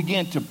 people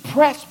began to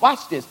press,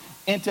 watch this,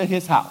 into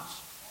his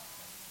house.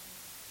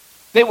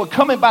 They were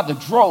coming by the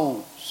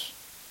droves.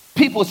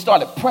 People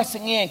started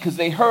pressing in because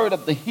they heard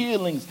of the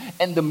healings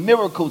and the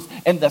miracles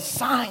and the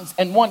signs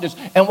and wonders.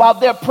 And while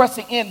they're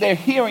pressing in, they're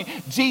hearing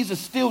Jesus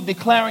still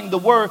declaring the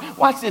word.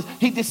 Watch this.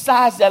 He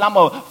decides that I'm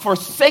going to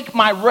forsake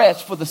my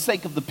rest for the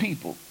sake of the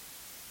people.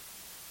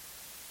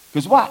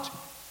 Because watch,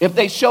 if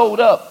they showed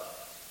up,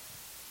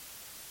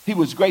 he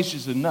was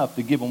gracious enough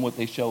to give them what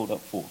they showed up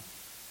for.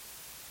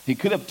 He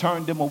could have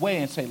turned them away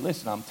and say,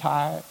 listen, I'm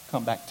tired,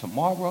 come back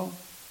tomorrow.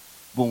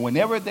 But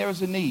whenever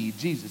there's a need,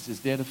 Jesus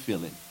is there to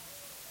fill it.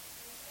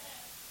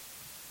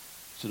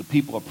 So the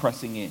people are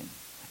pressing in.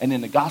 And in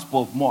the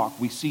Gospel of Mark,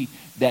 we see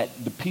that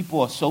the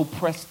people are so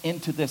pressed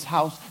into this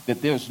house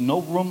that there's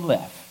no room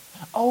left.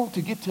 Oh,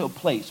 to get to a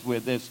place where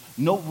there's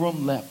no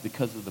room left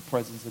because of the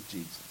presence of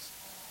Jesus.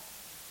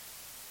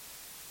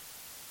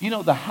 You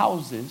know, the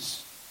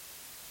houses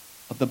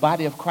of the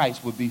body of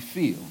Christ would be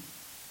filled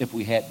if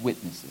we had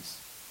witnesses.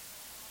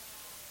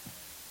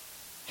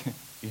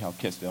 Y'all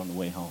catch that on the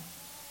way home.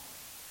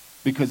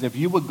 Because if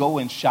you would go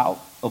and shout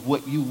of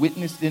what you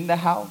witnessed in the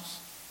house,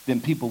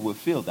 then people would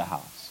fill the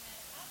house.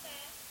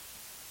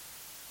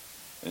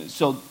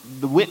 So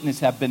the witness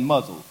have been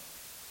muzzled.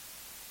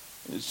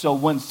 So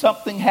when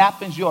something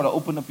happens, you ought to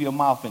open up your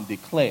mouth and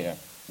declare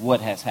what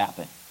has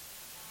happened.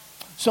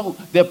 So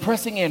they're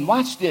pressing in.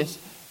 Watch this.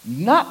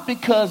 Not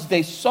because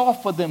they saw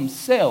for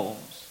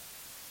themselves,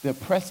 they're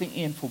pressing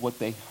in for what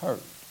they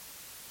heard.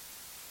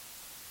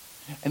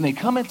 And they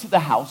come into the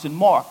house in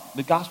Mark,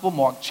 the Gospel of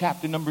Mark,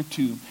 chapter number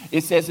 2.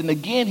 It says, and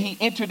again he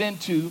entered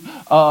into,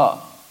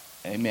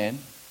 amen,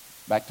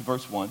 back to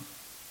verse 1.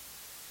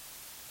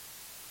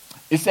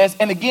 It says,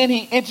 and again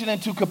he entered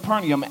into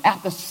Capernaum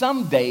after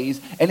some days,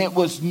 and it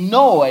was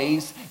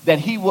noise that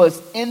he was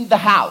in the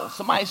house.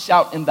 Somebody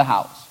shout, in the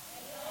house.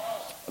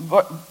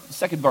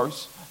 Second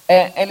verse.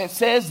 And it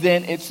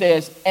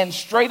says, and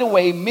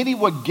straightway many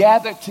were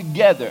gathered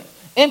together,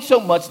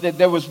 insomuch that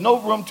there was no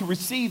room to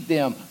receive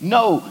them.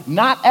 No,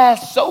 not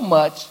as so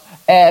much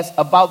as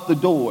about the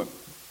door.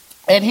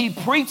 And he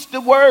preached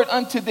the word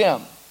unto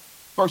them.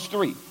 Verse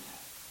 3.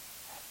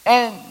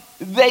 And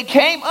they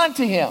came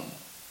unto him,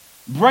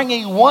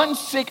 bringing one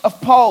sick of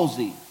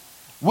palsy,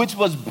 which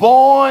was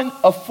born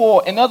of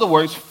four. In other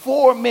words,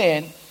 4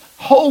 men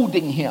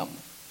holding him,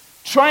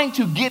 trying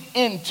to get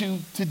into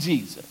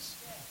Jesus.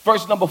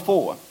 Verse number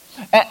 4.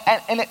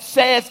 And it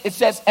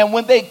says, and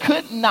when they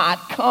could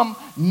not come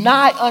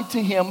nigh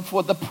unto him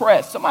for the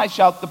press. Somebody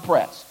shout the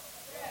press.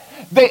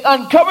 They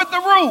uncovered the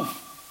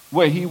roof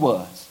where he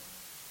was.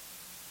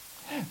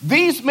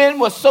 These men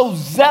were so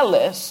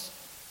zealous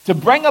to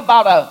bring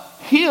about a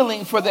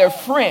healing for their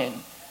friend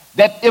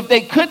that if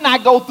they could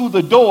not go through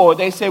the door,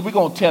 they said, we're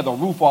going to tear the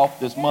roof off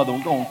this mother.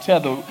 We're going to tear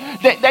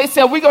they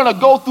said, we're going to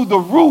go through the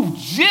roof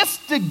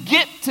just to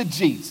get to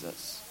Jesus.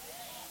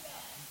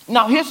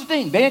 Now, here's the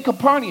thing. They're in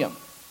Capernaum,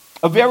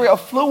 a very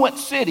affluent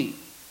city.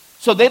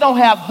 So they don't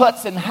have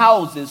huts and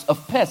houses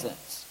of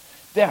peasants.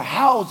 Their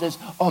houses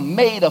are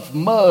made of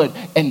mud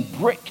and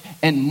brick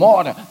and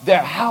mortar.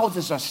 Their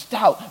houses are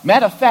stout.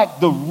 Matter of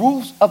fact, the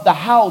roofs of the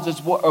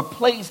houses were a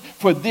place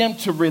for them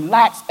to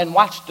relax and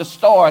watch the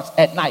stars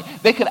at night.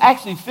 They could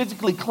actually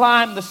physically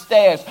climb the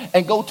stairs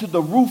and go to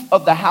the roof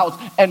of the house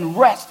and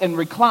rest and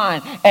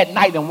recline at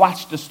night and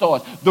watch the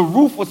stars. The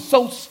roof was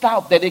so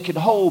stout that it could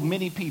hold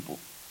many people.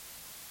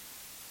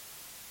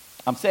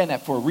 I'm saying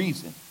that for a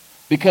reason.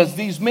 Because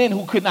these men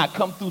who could not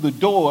come through the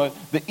door,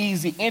 the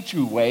easy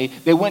entryway,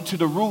 they went to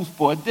the roof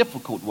for a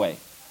difficult way.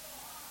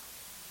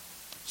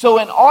 So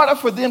in order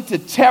for them to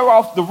tear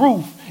off the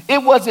roof,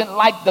 it wasn't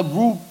like the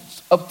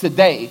roofs of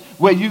today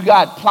where you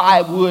got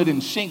plywood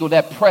and shingle,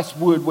 that pressed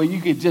wood where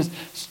you could just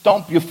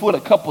stomp your foot a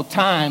couple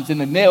times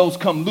and the nails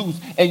come loose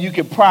and you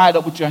can pry it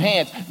up with your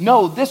hands.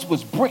 No, this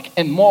was brick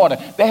and mortar.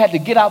 They had to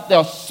get out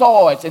their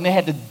swords and they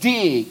had to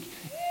dig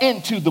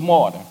into the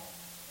mortar.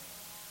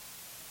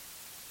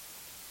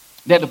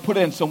 They had to put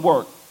in some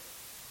work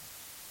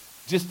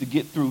just to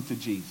get through to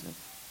Jesus.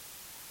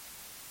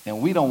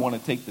 And we don't want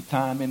to take the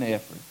time and the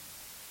effort.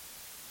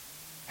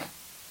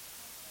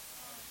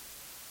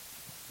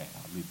 Okay,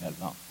 I'll leave that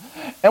alone.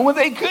 And when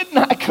they could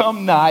not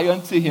come nigh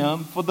unto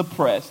him for the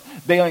press,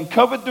 they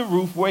uncovered the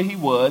roof where he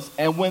was,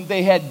 and when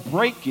they had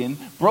broken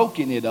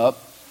it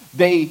up,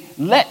 they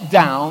let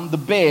down the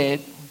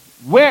bed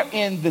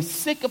wherein the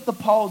sick of the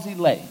palsy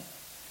lay.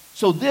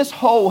 So this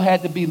hole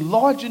had to be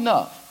large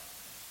enough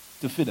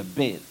to fit a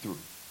bed through.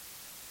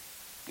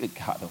 Good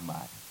God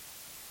Almighty.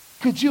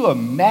 Could you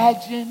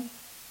imagine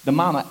the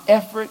amount of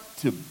effort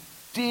to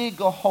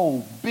dig a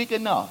hole big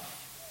enough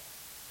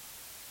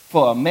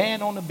for a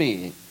man on a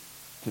bed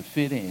to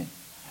fit in?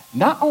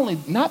 Not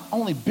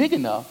only big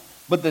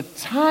enough, but the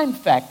time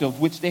factor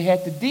of which they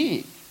had to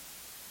dig.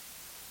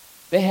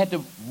 They had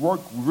to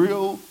work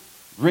real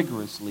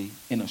rigorously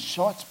in a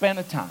short span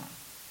of time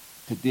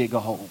to dig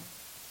a hole.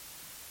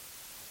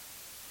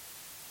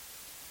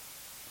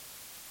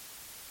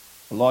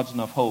 A large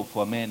enough hole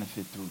for a man to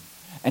fit through.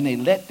 And they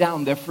let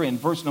down their friend.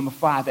 Verse number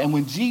 5. And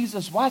when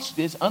Jesus, watch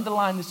this,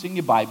 underline this in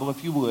your Bible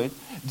if you would.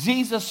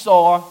 Jesus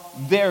saw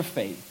their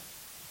faith.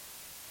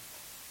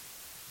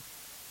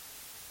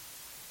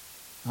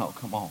 Oh,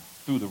 come on.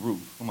 Through the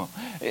roof. Come on.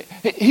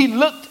 He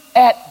looked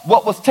at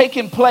what was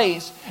taking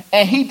place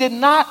and he did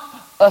not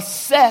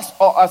assess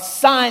or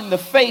assign the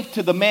faith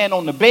to the man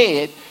on the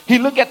bed. He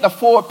looked at the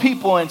 4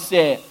 people and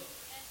said,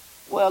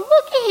 well,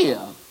 look at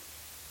here.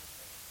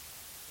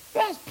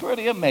 That's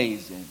pretty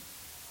amazing.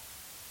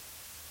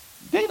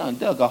 They done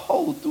dug a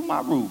hole through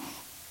my roof.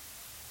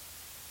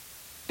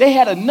 They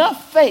had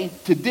enough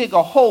faith to dig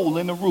a hole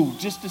in the roof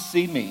just to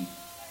see me.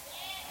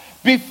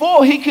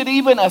 Before he could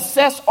even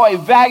assess or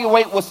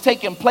evaluate what's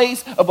taking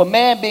place of a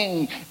man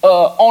being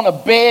on a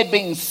bed,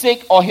 being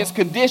sick, or his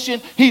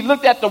condition, he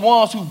looked at the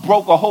ones who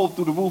broke a hole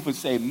through the roof and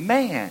said,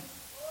 man,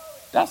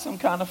 that's some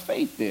kind of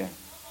faith there.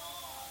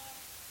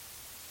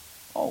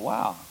 Oh,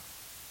 wow.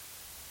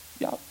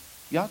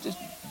 Y'all just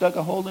dug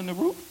a hole in the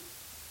roof?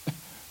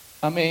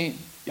 I mean,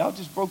 y'all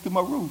just broke through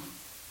my roof.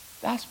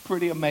 That's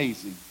pretty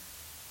amazing.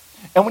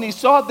 And when he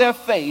saw their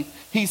faith,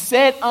 he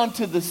said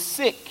unto the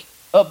sick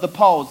of the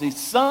palsy,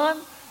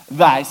 son,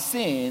 thy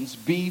sins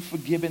be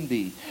forgiven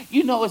thee.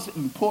 You know it's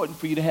important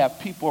for you to have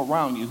people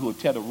around you who will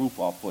tear the roof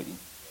off for you.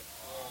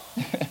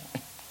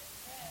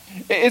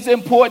 It's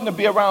important to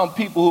be around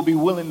people who will be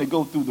willing to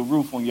go through the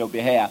roof on your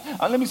behalf.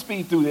 Let me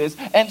speed through this.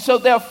 And so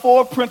there are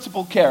 4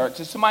 principal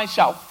characters. Somebody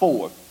shout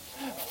 4.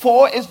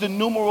 4 is the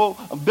numeral,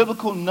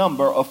 biblical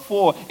number of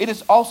 4. It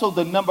is also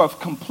the number of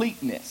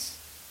completeness.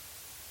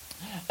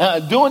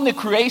 During the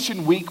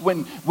creation week,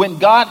 when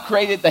God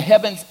created the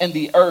heavens and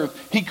the earth,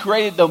 he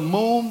created the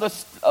moon, the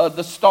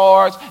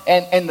stars,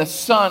 and the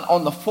sun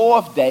on the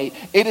 4th day.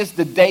 It is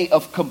the day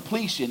of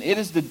completion. It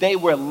is the day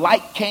where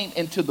light came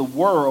into the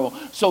world,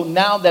 so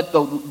now that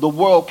the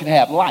world can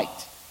have light.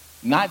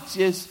 Not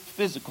just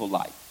physical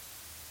light,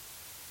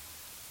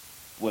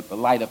 with the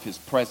light of his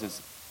presence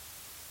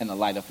and the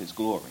light of his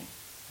glory.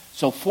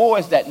 So 4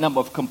 is that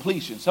number of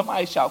completion.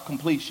 Somebody shout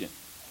completion.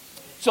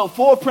 So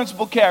 4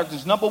 principal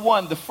characters. Number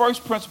 1, the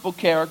first principal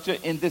character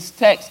in this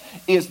text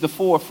is the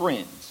 4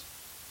 friends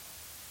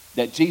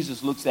that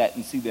Jesus looks at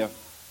and see their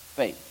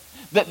faith.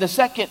 The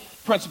second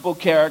principal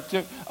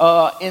character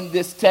in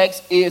this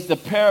text is the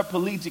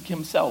paraplegic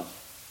himself.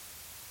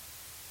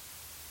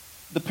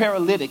 The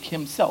paralytic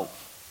himself.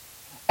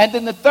 And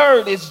then the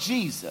third is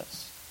Jesus.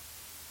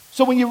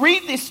 So when you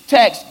read this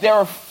text, there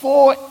are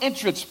 4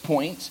 entrance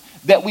points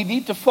that we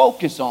need to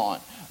focus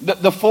on.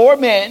 The 4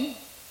 men,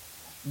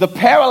 the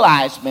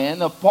paralyzed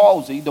man of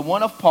palsy, the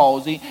one of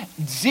palsy,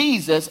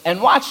 Jesus,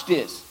 and watch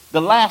this,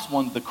 the last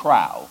one, the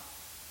crowd.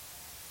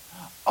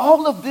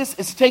 All of this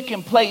is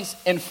taking place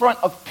in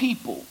front of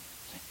people.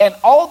 And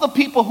all the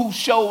people who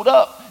showed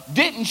up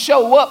didn't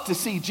show up to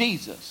see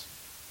Jesus.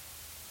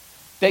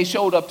 They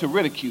showed up to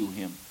ridicule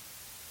him.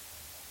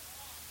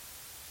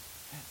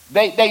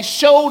 They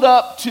showed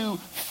up to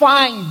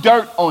find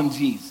dirt on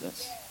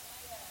Jesus.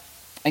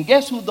 And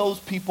guess who those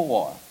people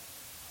are?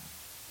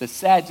 The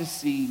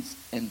Sadducees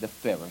and the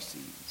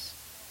Pharisees.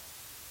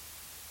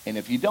 And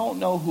if you don't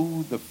know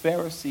who the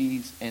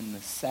Pharisees and the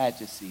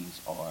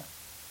Sadducees are,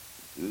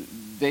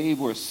 they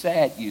were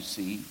sad, you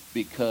see,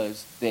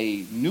 because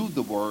they knew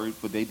the word,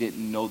 but they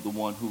didn't know the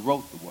one who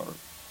wrote the word.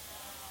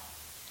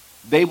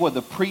 They were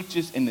the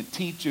preachers and the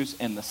teachers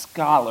and the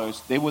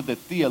scholars. They were the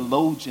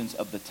theologians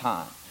of the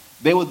time.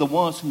 They were the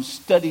ones who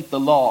studied the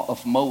law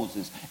of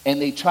Moses, and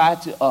they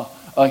tried to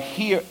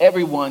adhere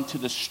everyone to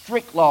the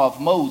strict law of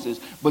Moses,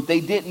 but they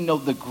didn't know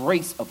the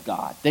grace of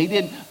God. They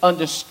didn't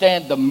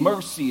understand the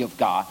mercy of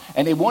God,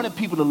 and they wanted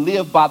people to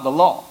live by the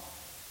law.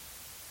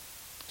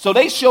 So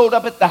they showed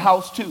up at the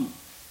house too.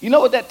 You know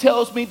what that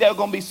tells me? There are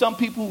going to be some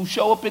people who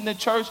show up in the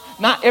church.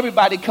 Not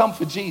everybody come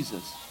for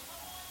Jesus.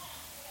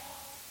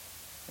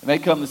 And they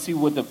come to see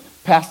what the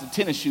pastor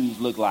tennis shoes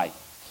look like.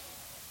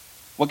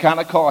 What kind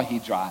of car he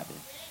driving.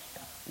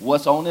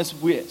 What's on his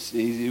wrist?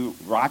 Is he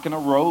rocking a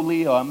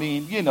Rollie? Or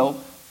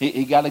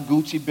he got a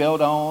Gucci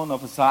belt on or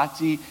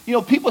Versace.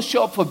 People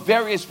show up for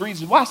various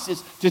reasons. Watch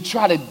this. To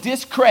try to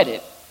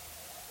discredit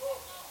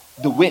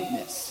the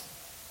witness.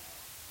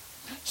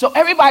 So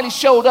everybody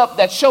showed up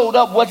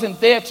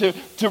wasn't there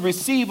to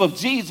receive of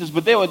Jesus,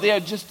 but they were there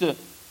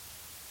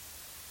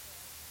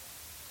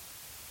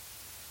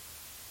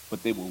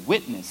but they were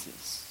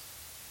witnesses,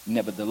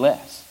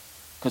 nevertheless.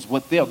 Because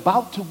what they're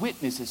about to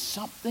witness is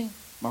something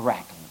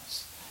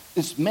miraculous.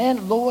 This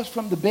man lowers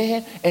from the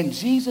bed, and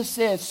Jesus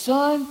says,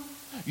 son,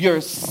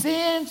 your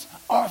sins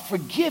are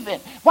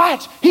forgiven.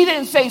 Watch, he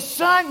didn't say,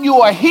 son,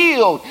 you are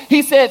healed.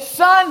 He said,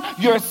 son,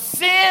 your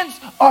sins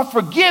are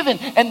forgiven.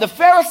 And the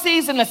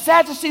Pharisees and the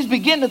Sadducees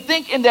begin to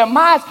think in their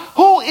minds,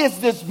 who is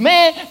this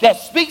man that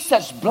speaks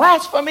such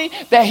blasphemy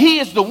that he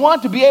is the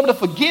one to be able to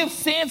forgive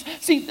sins?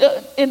 See,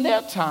 in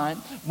their time,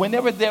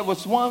 whenever there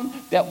was one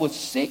that was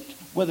sick,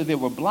 whether they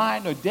were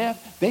blind or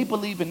deaf, they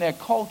believed in their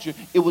culture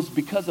it was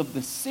because of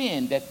the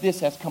sin that this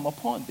has come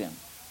upon them.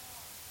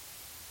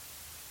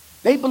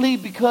 They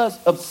believe because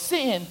of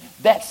sin,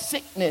 that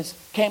sickness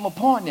came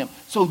upon them.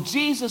 So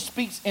Jesus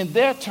speaks in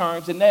their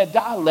terms, in their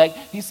dialect.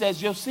 He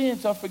says, your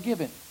sins are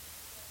forgiven.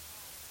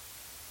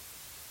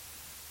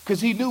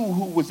 Because he knew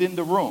who was in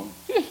the room.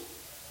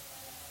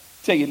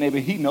 Tell your neighbor,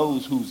 he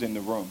knows who's in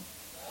the room.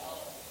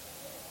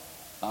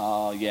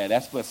 Oh, yeah,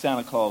 that's where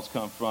Santa Claus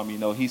comes from.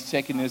 He's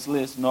checking his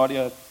list,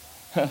 naughty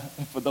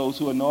for those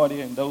who are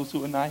naughty and those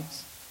who are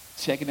nice.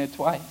 Checking it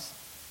twice.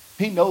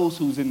 He knows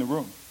who's in the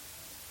room.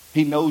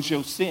 He knows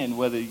your sin,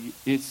 whether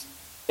it's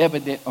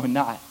evident or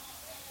not.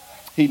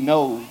 He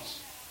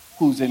knows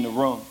who's in the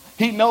room.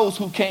 He knows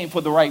who came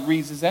for the right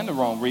reasons and the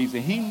wrong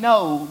reason. He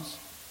knows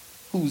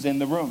who's in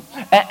the room.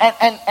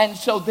 And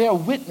so they're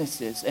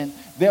witnesses, and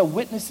they're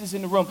witnesses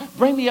in the room.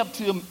 Bring me up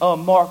to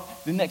Mark,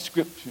 the next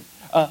scripture.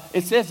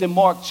 It says in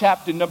Mark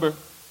chapter 2,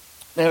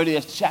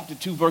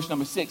 verse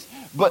number 6.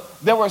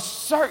 But there were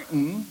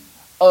certain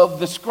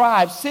of the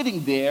scribes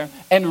sitting there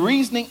and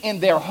reasoning in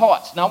their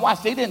hearts. Now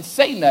watch, they didn't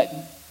say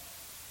nothing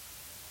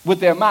with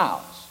their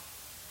mouths,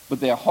 but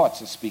their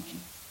hearts are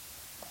speaking.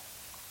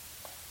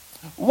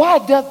 Why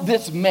doth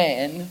this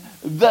man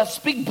thus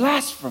speak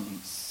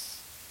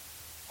blasphemies?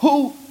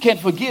 Who can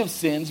forgive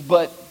sins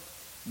but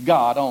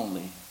God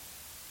only?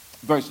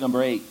 Verse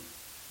number 8.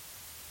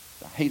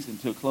 I hasten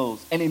to a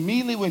close. And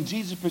immediately when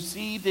Jesus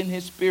perceived in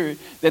his spirit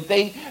that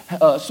they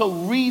so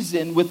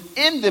reasoned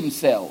within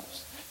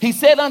themselves, he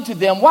said unto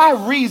them, why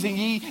reason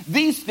ye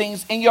these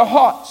things in your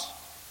hearts?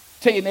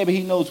 Tell your neighbor,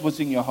 he knows what's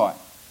in your heart.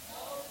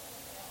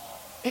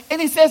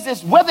 And he says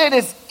this, whether it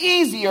is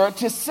easier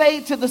to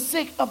say to the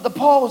sick of the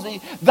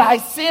palsy, thy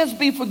sins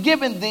be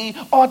forgiven thee,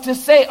 or to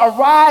say,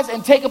 arise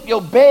and take up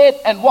your bed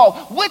and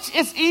walk. Which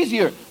is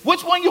easier?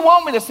 Which one you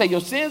want me to say?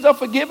 Your sins are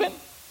forgiven?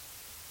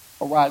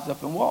 Or rise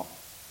up and walk?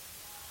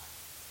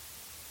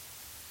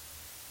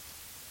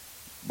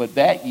 But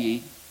that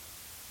ye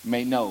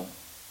may know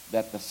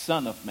that the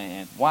Son of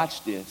Man,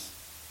 watch this,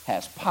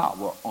 has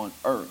power on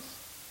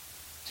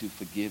earth to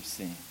forgive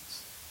sins.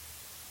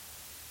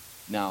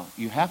 Now,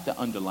 you have to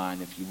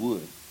underline, if you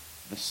would,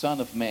 the Son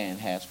of Man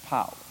has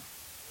power.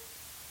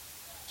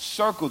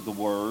 Circle the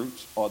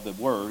words, or the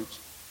words,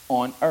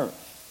 on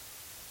earth.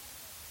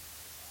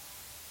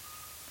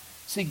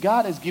 See,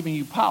 God has given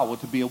you power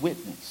to be a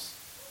witness.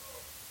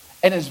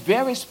 And it's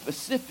very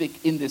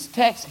specific in this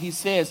text. He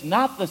says,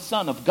 not the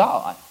Son of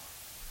God,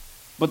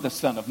 but the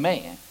Son of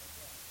Man.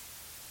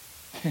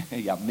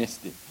 Y'all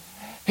missed it.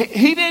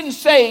 He didn't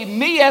say,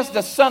 me as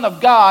the Son of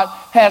God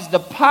has the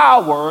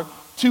power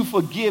to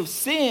forgive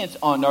sins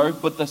on earth,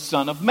 but the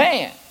Son of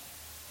Man.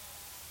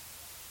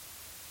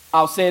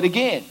 I'll say it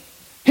again.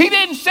 He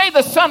didn't say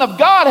the Son of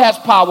God has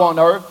power on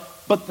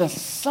earth, but the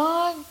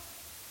Son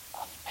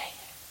of Man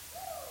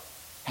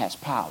has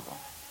power.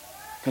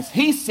 Because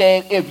he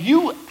said, if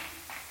you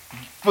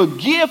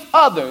forgive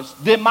others,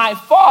 then my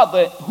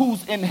Father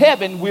who's in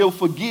heaven will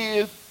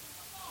forgive.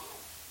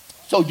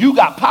 So you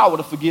got power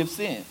to forgive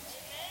sins.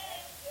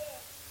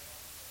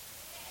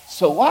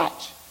 So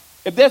watch.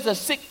 If there's a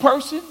sick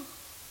person,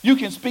 you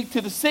can speak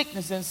to the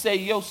sickness and say,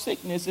 your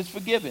sickness is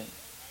forgiven.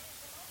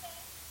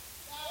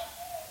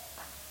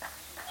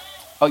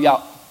 Oh,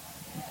 y'all.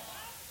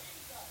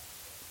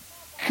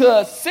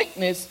 Because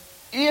sickness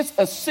is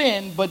a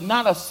sin, but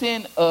not a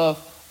sin of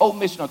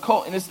omission or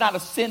commission. And it's not a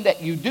sin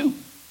that you do.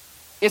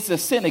 It's a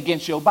sin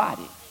against your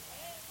body.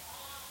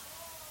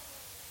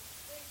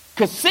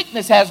 Because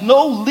sickness has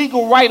no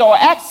legal right or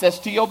access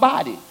to your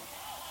body.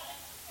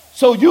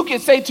 So you can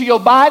say to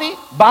your body,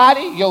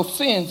 your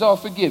sins are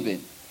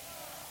forgiven.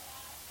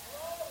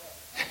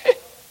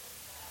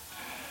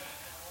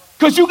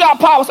 Because you got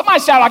power. Somebody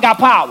shout, I got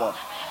power.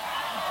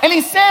 And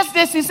he says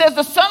this, he says,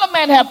 the Son of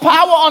Man had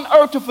power on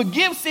earth to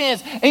forgive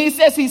sins. And he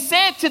says, he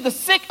said to the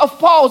sick of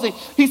palsy,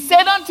 he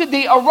said unto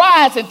thee,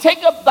 arise and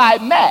take up thy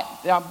mat,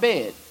 thy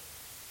bed.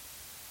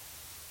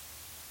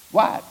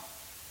 Why?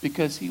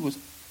 Because he was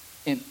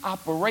in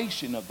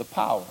operation of the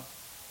power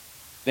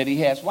that he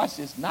has. Watch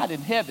this, not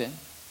in heaven,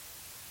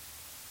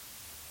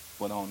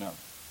 but on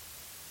earth.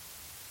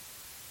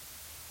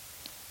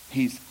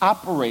 He's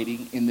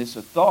operating in this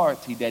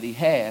authority that he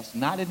has,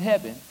 not in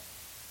heaven,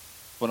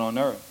 but on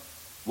earth.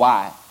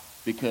 Why?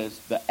 Because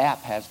the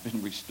app has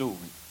been restored.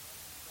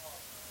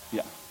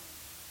 Yeah.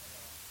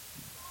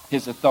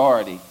 His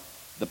authority,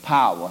 the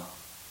power,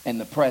 and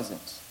the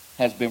presence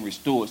has been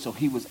restored. So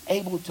he was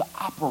able to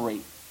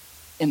operate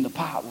in the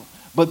power.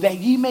 But that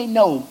ye may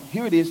know,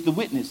 here it is, the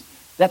witness,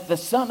 that the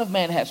Son of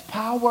Man has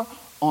power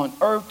on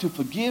earth to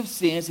forgive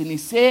sins. And he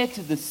said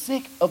to the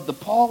sick of the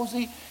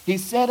palsy, he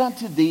said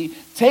unto thee,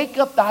 take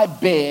up thy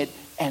bed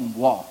and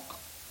walk.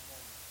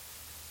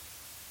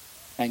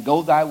 And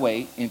go thy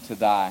way into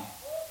thy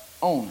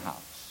own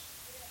house.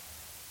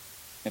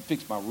 And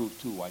fix my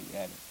roof too while you're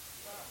at it.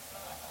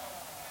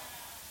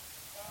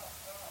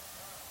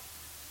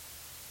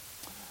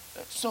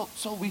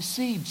 So we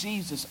see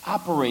Jesus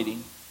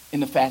operating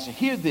in the fashion.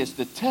 Hear this,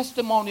 the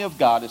testimony of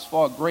God is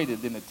far greater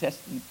than the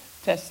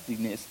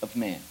testiness of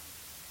man.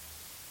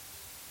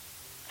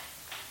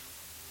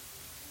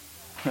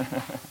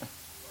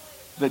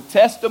 The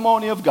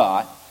testimony of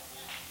God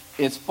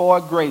is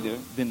far greater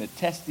than the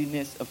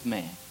testiness of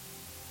man.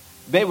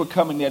 They were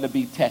coming there to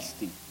be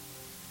testy,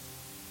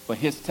 but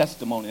his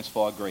testimony is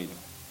far greater.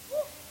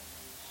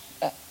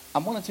 I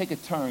want to take a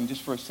turn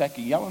just for a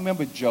second. Y'all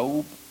remember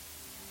Job?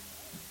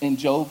 In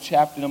Job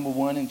chapter number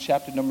 1 and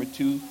chapter number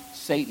 2,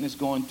 Satan is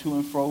going to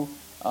and fro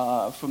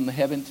from the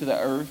heaven to the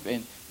earth,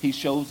 and he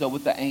shows up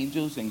with the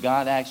angels, and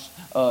God asks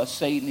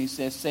Satan, he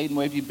says, Satan,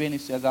 where have you been? He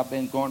says, I've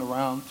been going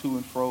around to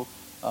and fro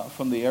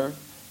from the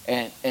earth.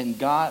 And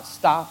God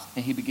stops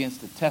and he begins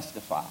to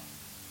testify.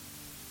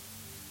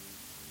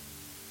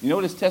 You know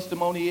what his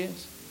testimony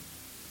is?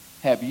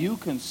 Have you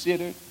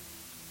considered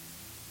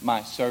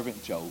my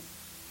servant Job?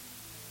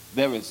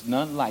 There is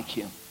none like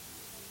him.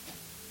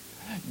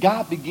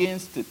 God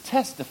begins to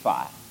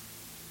testify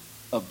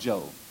of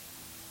Job.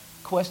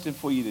 Question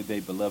for you today,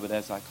 beloved,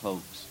 as I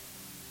close.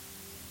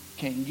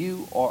 Can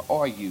you or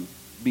are you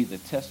be the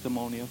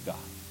testimony of God?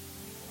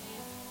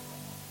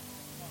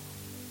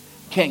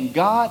 Can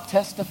God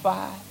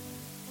testify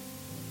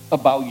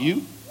about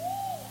you?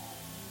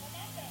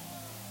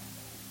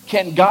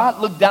 Can God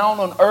look down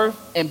on earth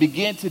and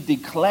begin to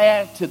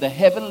declare to the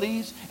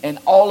heavenlies and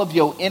all of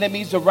your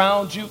enemies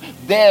around you,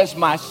 there's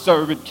my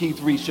servant Keith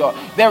Reshaw.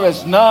 There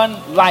is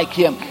none like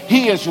him.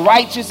 He is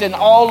righteous in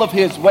all of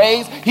his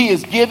ways. He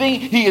is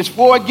giving. He is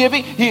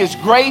forgiving. He is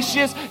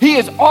gracious. He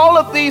is all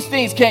of these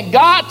things. Can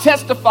God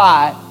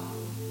testify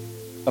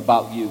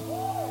about you?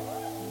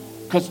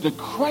 Because the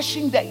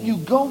crushing that you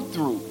go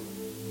through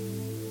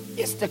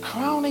is the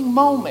crowning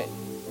moment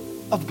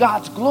of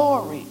God's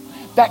glory.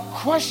 That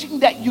crushing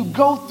that you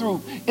go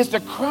through is the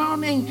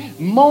crowning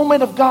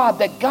moment of God,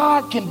 that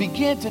God can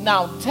begin to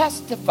now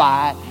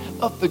testify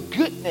of the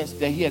goodness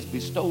that he has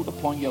bestowed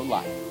upon your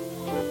life.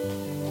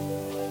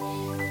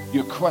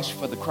 You're crushed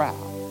for the crowd.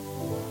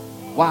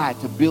 Why?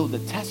 To build a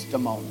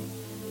testimony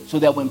so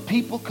that when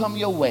people come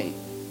your way,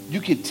 you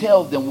can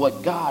tell them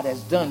what God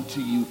has done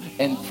to you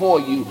and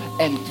for you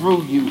and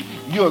through you.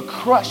 You're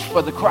crushed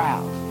for the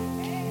crowd.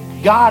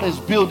 God is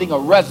building a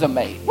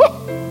resume. Woo!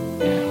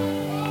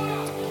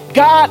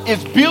 God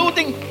is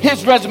building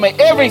his resume.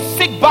 Every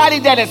sick body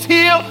that is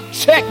healed,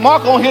 check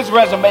mark on his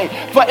resume.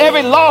 For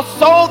every lost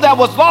soul that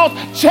was lost,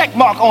 check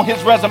mark on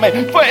his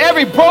resume. For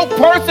every broke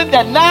person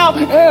that now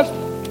has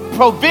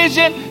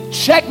provision,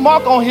 check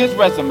mark on his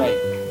resume.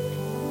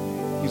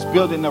 He's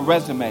building a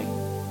resume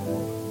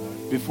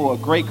before a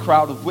great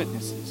crowd of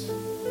witnesses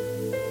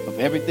of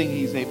everything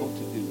he's able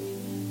to do.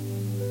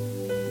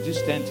 Would you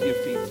stand to your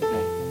feet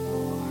today?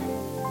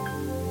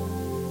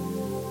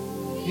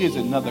 Here's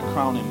another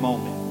crowning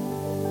moment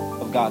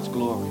of God's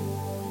glory,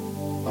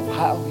 of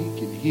how he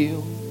can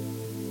heal,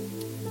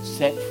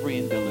 set free,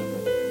 and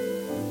deliver.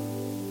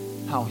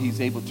 How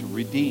he's able to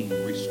redeem,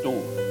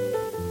 restore,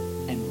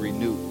 and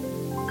renew.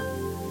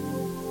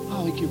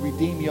 How he can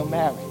redeem your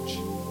marriage.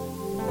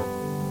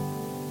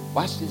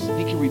 Watch this.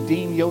 He can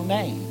redeem your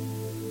name.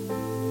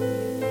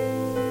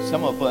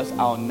 Some of us,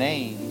 our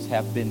names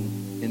have been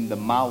in the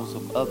mouths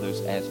of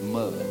others as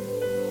mud.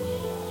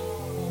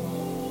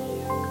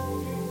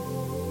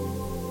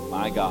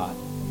 My God.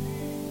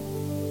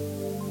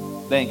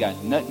 They ain't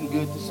got nothing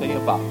good to say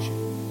about you.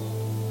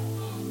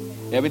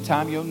 Every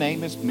time your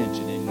name is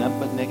mentioned, ain't nothing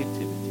but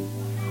negativity.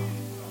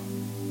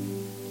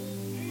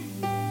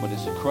 But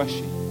it's a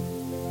crushing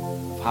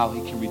of how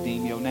he can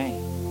redeem your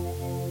name.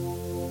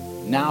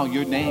 Now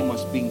your name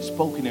is being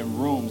spoken in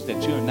rooms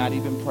that you're not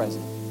even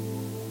present.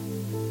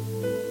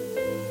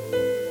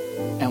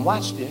 And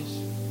watch this.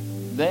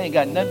 They ain't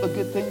got nothing but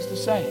good things to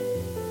say.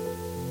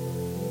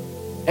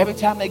 Every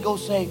time they go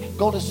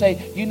to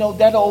say, you know,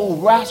 that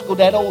old rascal,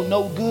 that old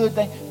no good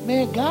thing.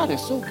 Man, God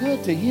is so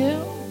good to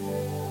him.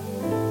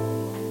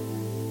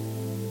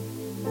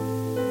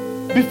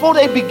 Before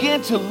they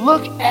begin to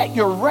look at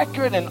your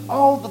record and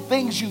all the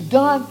things you've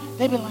done,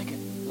 they be like,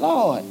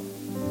 Lord,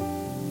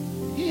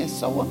 he is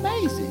so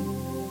amazing.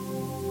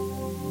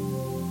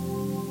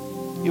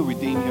 He'll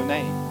redeem your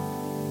name.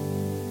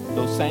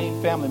 Those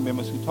same family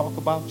members who talk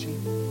about you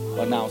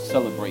are now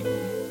celebrating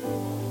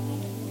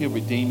you. He'll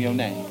redeem your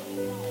name.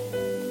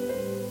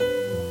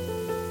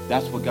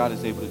 That's what God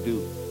is able to do.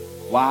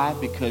 Why?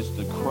 Because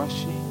the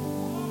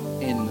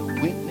crushing and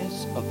the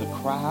witness of the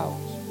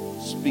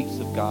crowds speaks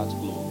of God's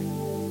glory.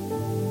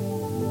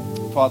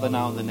 Father,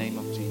 now in the name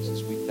of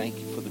Jesus, we thank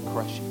you for the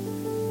crushing,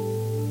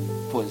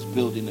 for it's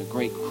building a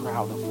great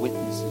crowd of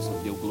witnesses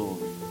of your glory.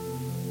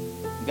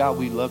 God,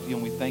 we love you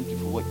and we thank you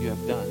for what you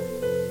have done.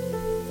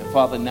 And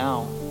Father,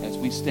 now as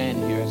we stand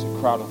here as a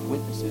crowd of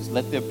witnesses,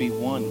 let there be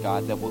one,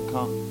 God, that will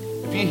come.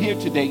 If you're here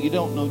today, you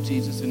don't know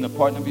Jesus in the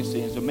pardon of your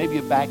sins, or maybe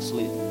you're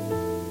backslidden,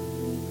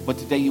 but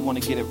today you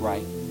want to get it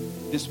right.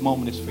 This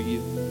moment is for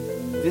you.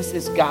 This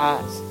is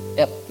God's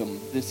Eptham.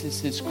 This is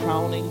his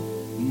crowning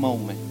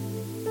moment.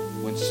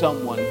 When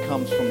someone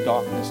comes from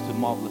darkness to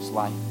marvelous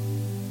light,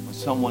 when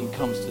someone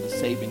comes to the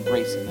saving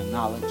grace and the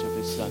knowledge of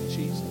his son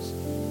Jesus.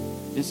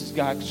 This is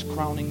God's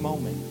crowning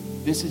moment.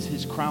 This is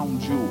his crown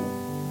jewel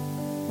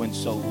when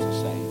souls are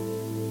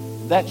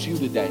saved. If that's you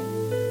today,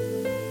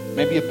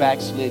 maybe you're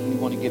backslidden and you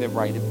want to get it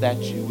right. If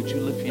that's you, would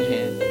you lift your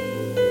hand?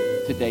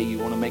 Today you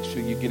want to make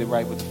sure you get it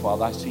right with the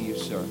Father. I see you,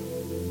 sir.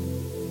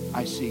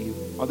 I see you.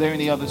 Are there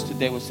any others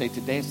today who would say,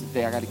 today is the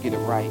day I got to get it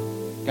right?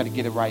 Got to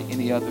get it right.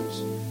 Any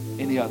others?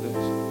 Any others?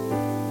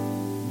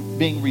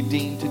 Being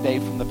redeemed today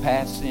from the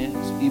past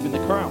sins, even the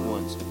current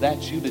ones. If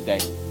that's you today,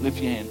 lift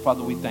your hand.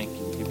 Father, we thank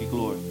you. We give you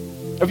glory.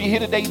 If you're here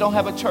today, you don't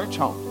have a church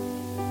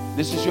home.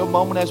 This is your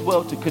moment as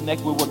well to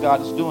connect with what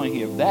God is doing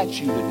here. If that's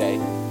you today,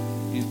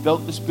 you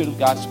felt the Spirit of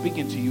God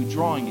speaking to you,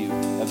 drawing you.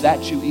 If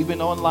that's you,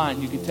 even online,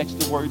 you can text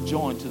the word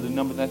join to the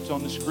number that's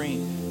on the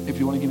screen. If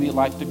you want to give your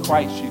life to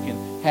Christ, you can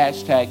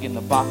hashtag in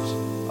the box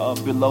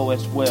below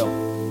as well.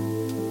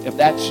 If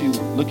that's you,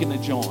 looking to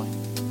join.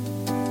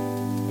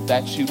 If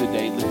that's you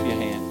today, lift your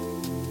hand.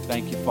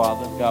 Thank you,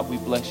 Father. God, we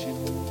bless you.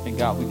 And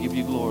God, we give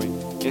you glory.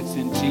 It's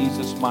in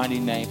Jesus' mighty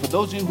name. For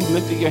those of you who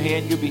lifted your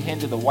hand, you'll be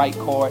handed a white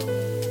card.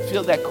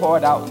 Fill that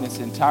card out in its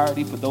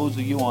entirety. For those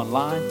of you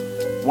online,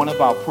 one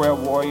of our prayer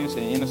warriors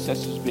and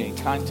intercessors will be in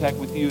contact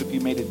with you if you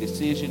made a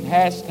decision.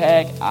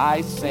 Hashtag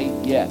I say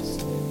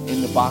yes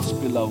in the box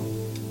below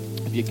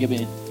if you're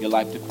giving your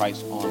life to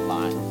Christ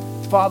online.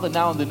 Father,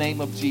 now in the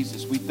name of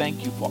Jesus, we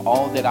thank you for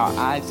all that our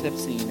eyes have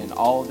seen and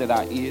all that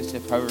our ears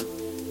have heard.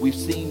 We've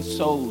seen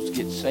souls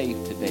get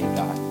saved today,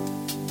 God.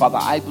 Father,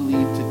 I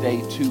believe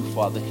today too,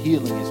 Father,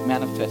 healing is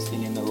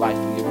manifesting in the life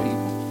of your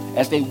people.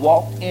 As they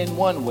walked in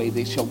one way,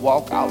 they shall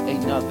walk out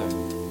another.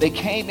 They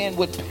came in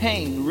with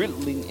pain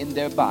riddling in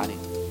their body.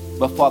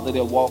 But Father,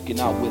 they're walking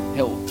out with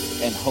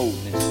health and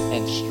wholeness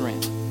and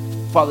strength.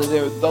 Father,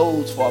 there are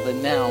those, Father,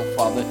 now,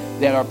 Father,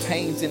 that are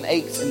pains and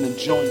aches in the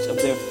joints of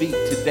their feet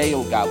today,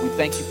 oh God. We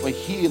thank you for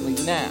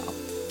healing now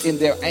in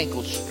their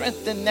ankles.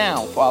 Strengthen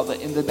now, Father,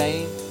 in the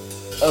name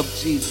of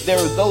Jesus. There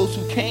are those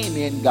who came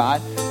in,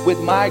 God, with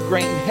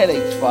migraine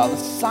headaches, Father,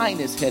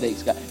 sinus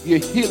headaches, God. You're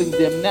healing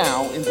them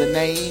now in the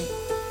name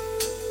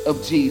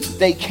of Jesus.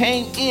 They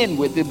came in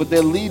with it, but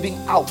they're leaving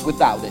out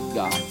without it,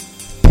 God.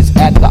 It's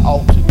at the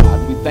altar,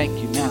 God. We thank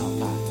you now,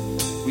 God.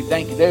 We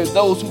thank you. There are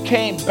those who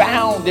came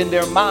bound in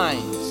their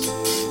minds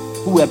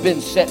who have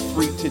been set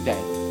free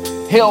today.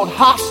 Held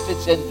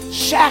hostage and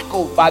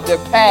shackled by their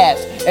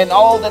past and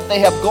all that they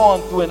have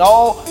gone through and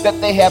all that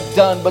they have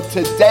done. But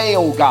today,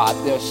 oh God,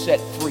 they're set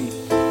free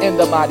in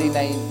the mighty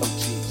name of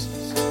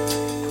Jesus.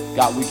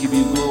 God, we give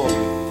you glory.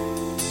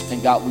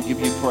 And God, we give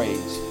you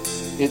praise.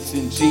 It's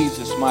in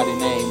Jesus' mighty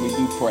name we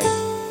do pray.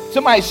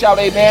 Somebody shout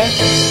amen.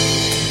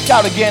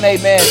 Shout again,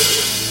 amen.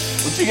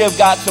 Would you give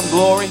God some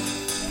glory?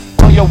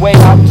 On your way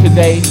out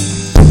today,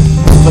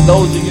 for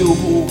those of you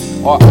who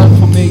are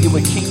unfamiliar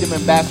with Kingdom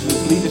Ambassadors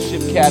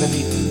Leadership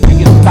Academy, you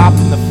can stop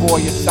in the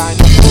foyer, sign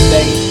up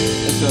today.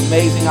 It's an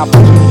amazing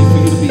opportunity for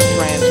you to be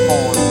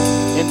transformed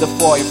in the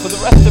foyer. For the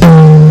rest of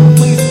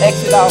you, please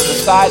exit out the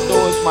side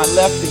doors, my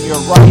left and your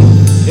right,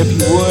 if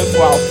you would,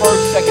 for our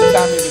first, second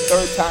time, maybe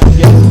third time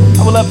guests.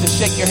 I would love to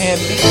shake your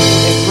hand, meet you,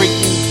 and greet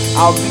you.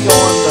 I'll be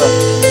on the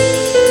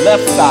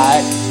left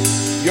side,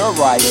 your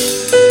right,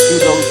 through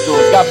those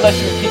doors. God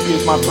bless you and keep you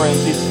is my prayer in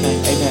Jesus'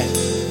 name. Amen.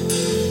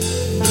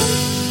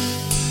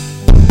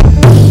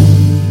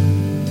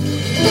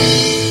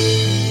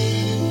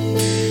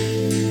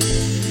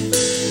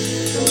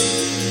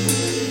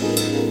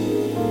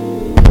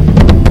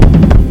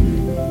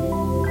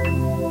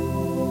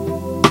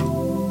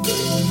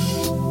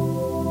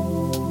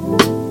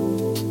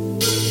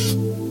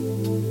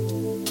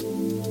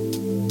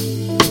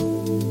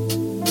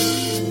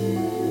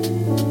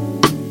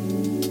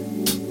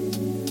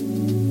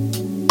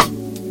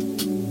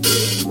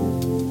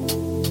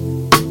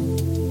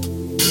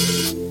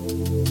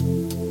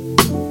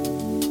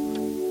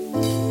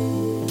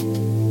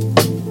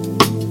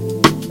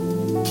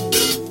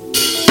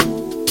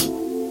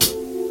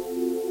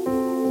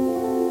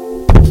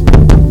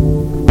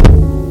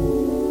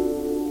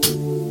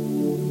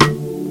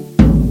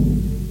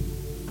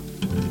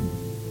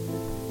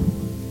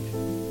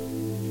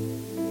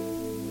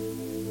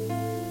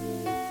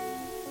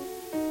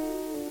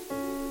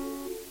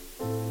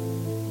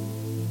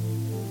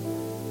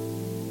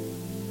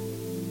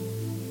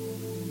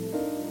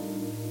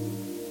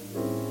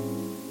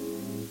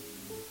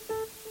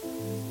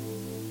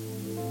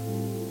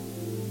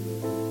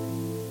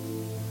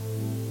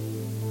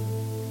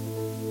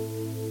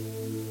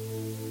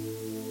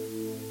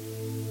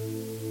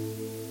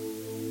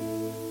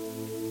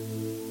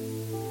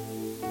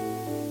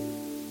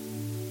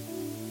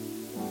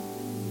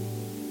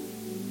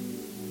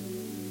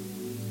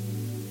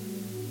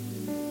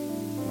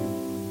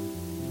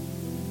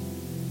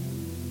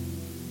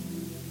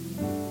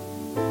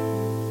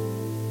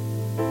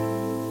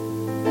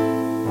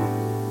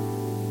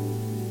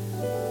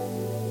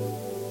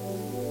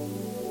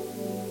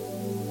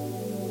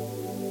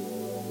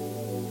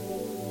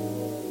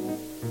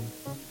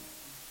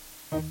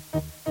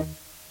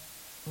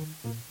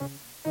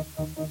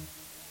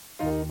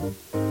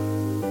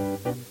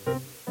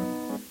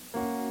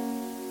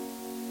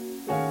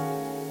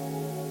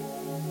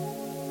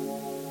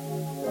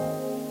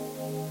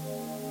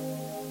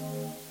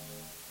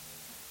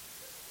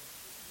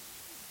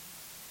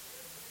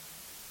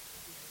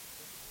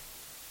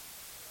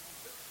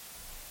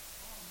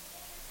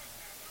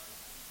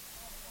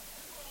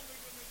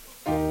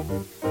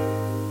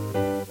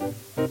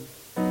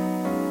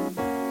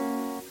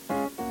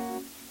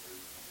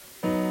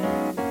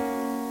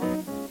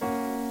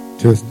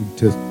 Testing,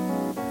 testing.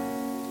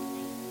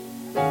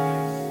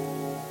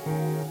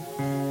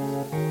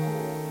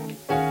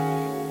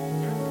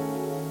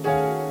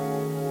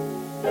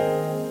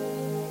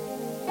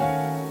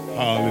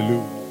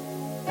 Hallelujah.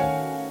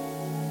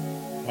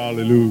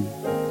 Hallelujah.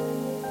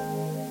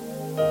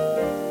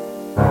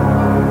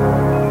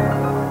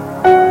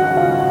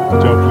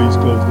 Could y'all please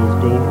close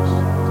those doors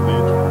to the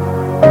entrance?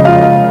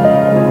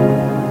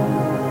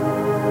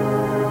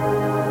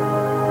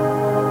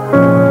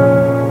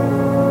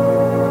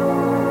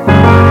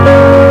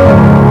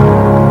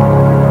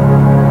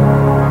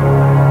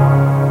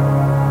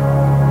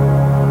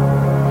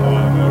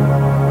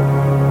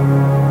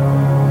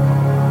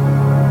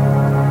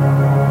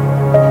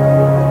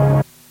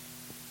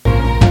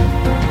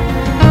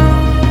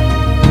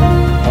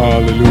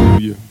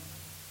 Hallelujah.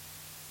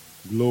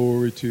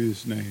 Glory to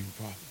his name,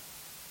 Father.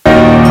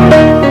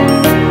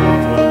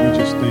 Lord, we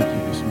just thank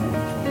you this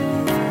morning, Father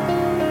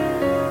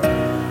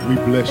God. We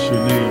bless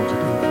your name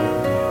today,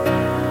 Father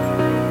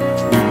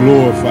God. We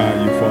glorify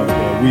you, Father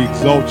God. We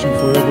exalt you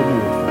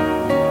forevermore, Father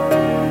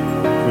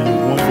God, for your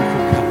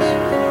wonderful counsel.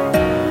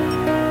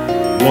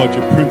 Lord,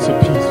 your Prince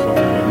of Peace,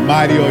 Father God.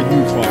 Mighty are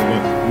you, Father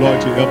God.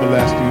 Lord, your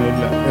everlasting,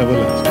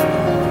 everlasting.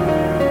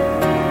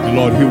 And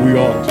Lord, here we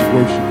are to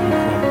worship you,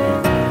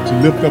 Father God, to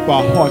lift up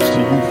our hearts to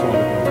you, Father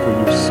God, for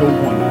you're so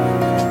wonderful.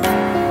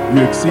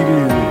 You're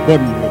exceedingly and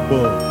abundantly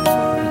above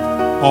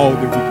all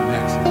that we can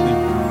ask and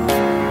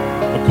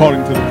think,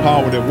 according to the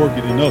power that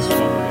worketh in us,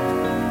 Father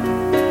God.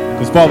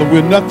 Because, Father,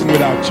 we're nothing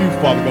without you,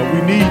 Father God.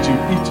 We need you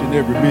each and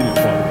every minute,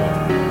 Father God.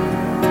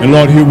 And,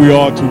 Lord, here we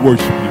are to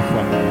worship you,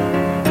 Father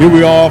God. Here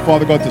we are,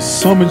 Father God, to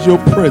summons your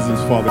presence,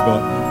 Father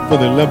God, for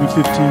the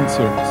 11:15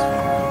 service,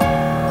 Father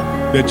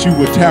God. That you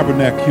will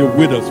tabernacle here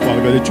with us,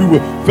 Father God. That you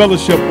will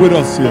fellowship with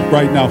us here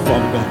right now,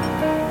 Father God.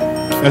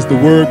 As the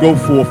word go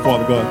forth,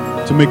 Father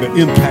God, to make an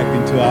impact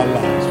into our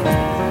lives, Father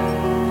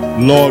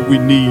God. Lord, we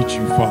need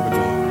you, Father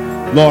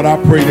God. Lord, I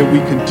pray that we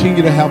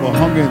continue to have a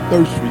hunger and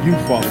thirst for you,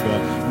 Father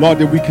God. Lord,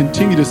 that we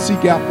continue to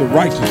seek out the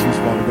righteousness,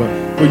 Father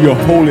God, for you're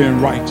holy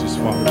and righteous,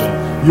 Father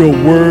God.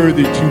 You're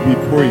worthy to be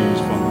praised,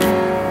 Father God.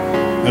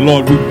 And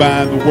Lord, we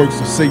bind the works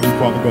of Satan,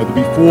 Father God, to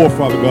be forth,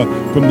 Father God,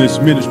 from this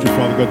ministry,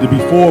 Father God, to be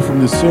forth from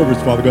this service,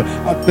 Father God.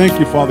 I thank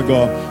you, Father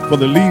God, for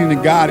the leading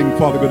and guiding,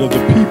 Father God, of the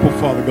people,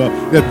 Father God.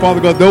 That,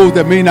 Father God, those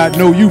that may not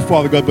know you,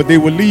 Father God, but they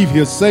will leave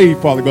here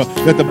saved, Father God.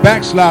 That the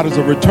backsliders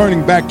are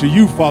returning back to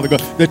you, Father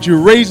God. That you're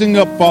raising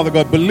up, Father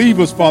God,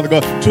 believers, Father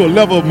God, to a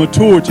level of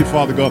maturity,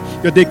 Father God.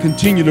 That they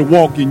continue to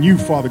walk in you,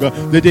 Father God.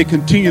 That they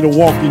continue to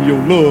walk in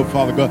your love,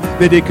 Father God.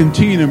 That they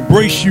continue to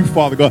embrace you,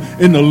 Father God,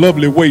 in a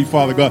lovely way,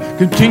 Father God.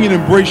 Continue to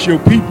embrace your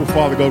people,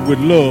 Father God, with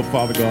love,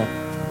 Father God.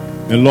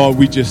 And Lord,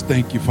 we just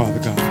thank you, Father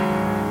God.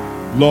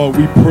 Lord,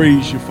 we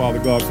praise you, Father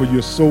God, for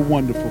you're so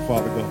wonderful,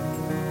 Father God.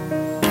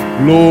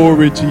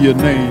 Glory to your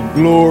name.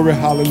 Glory,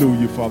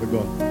 hallelujah, Father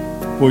God.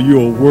 For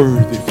you're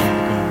worthy,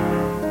 Father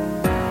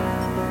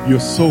God. You're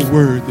so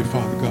worthy,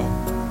 Father God.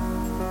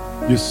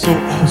 You're so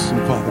awesome,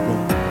 Father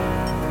God.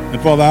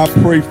 And Father, I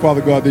pray,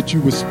 Father God, that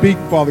you would speak,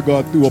 Father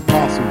God, through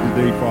Apostle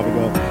today, Father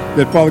God.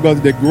 That, Father God,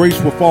 that grace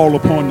will fall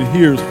upon the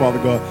hearers, Father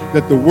God.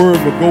 That the word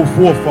will go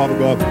forth, Father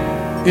God,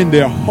 in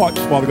their hearts,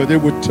 Father God. They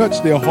would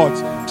touch their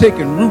hearts,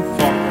 taking root,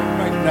 Father God,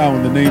 right now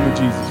in the name of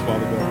Jesus,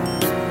 Father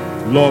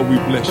God. Lord, we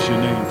bless your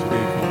name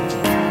today, Father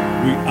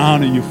God. We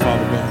honor you,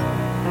 Father God.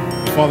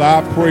 And Father,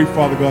 I pray,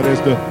 Father God, as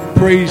the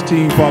praise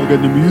team, Father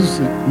God, the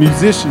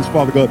musicians,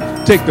 Father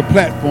God, take the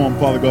platform,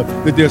 Father God,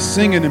 that they're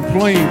singing and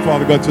playing,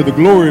 Father God, to the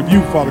glory of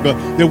you, Father God,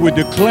 that we're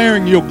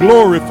declaring your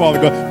glory,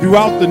 Father God,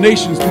 throughout the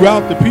nations,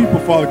 throughout the people,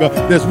 Father God,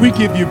 as we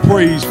give you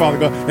praise, Father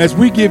God, as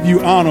we give you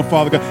honor,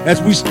 Father God,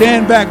 as we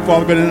stand back,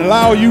 Father God, and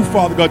allow you,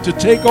 Father God, to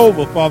take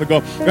over, Father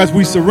God, as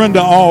we surrender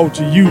all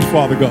to you,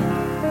 Father God.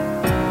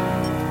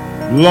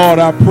 Lord,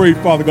 I pray,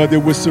 Father God, that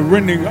we're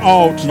surrendering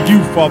all to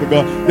you, Father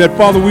God, that,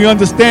 Father, we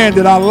understand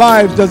that our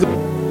lives doesn't...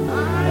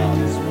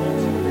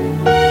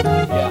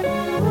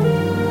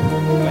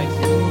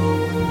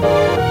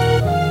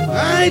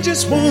 I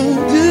just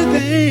want to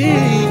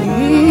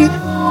thank.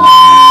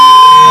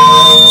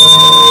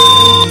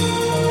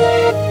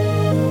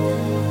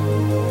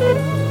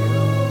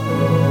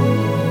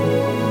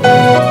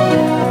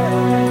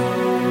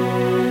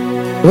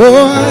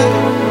 Oh,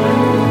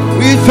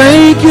 we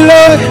thank you,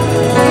 Lord.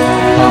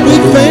 We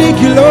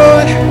thank you,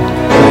 Lord.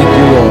 Thank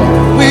you,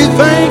 Lord. We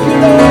thank you,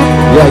 Lord.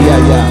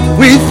 Yeah.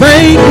 We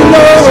thank you,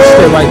 Lord. So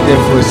stay right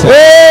there for a second.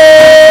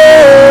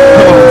 Oh,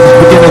 Come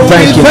on, begin to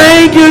thank we you.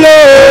 thank you,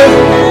 Lord.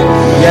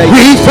 Yeah.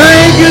 We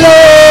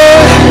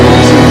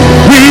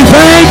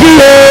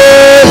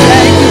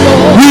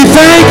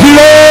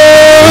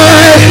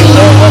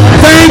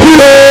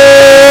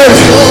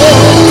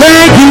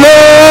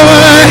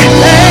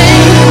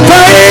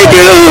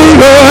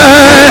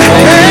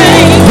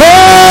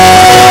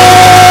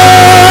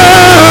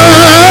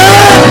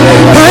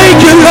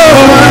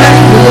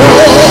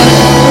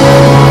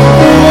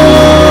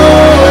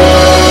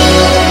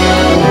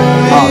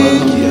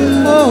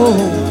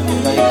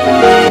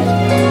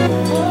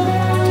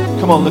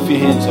on, lift your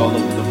hands all over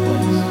the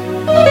place.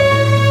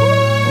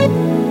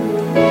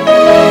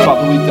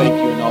 Father, we thank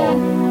you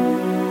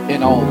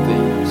in all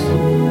things.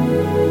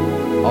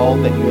 All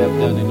that you have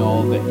done and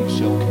all that you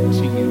shall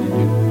continue to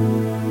do.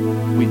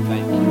 We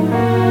thank you.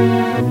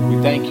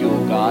 We thank you,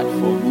 oh God,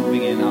 for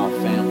moving in our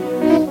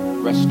families,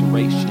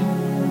 restoration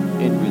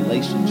in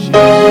relationships.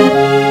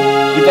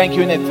 We thank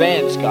you in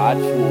advance, God,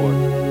 for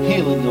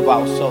healing of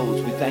our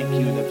souls. We thank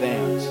you in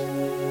advance.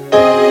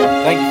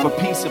 Thank you for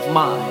peace of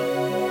mind.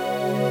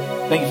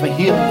 Thank you for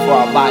healing for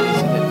our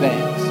bodies in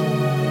advance.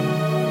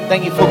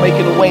 Thank you for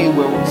making a way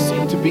where there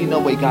seemed to be no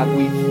way, God.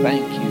 We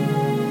thank you.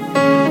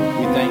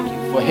 We thank you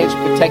for hedge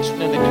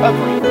protection and the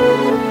covering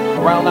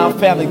around our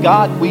family.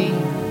 God, we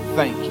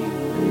thank you.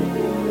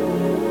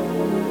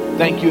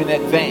 Thank you in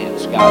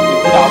advance, God. We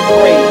put our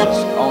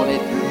praise on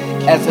it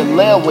as a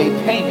layaway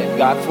payment,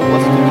 God, for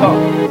what's to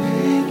come.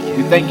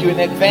 We thank you in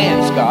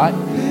advance, God.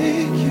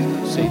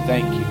 Say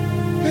thank you.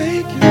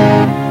 Thank you,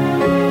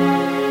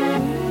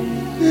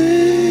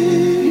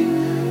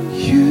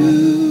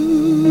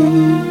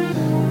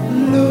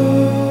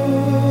 Lord.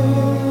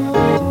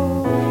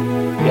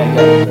 Yeah.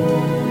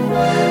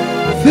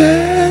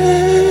 Thank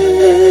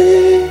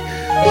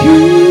you,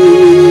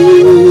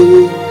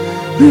 Lord.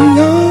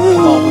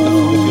 Come on, with the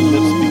fruit of your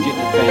lips, begin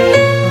to thank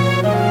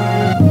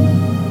you.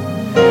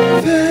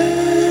 Thank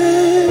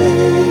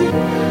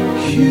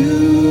you,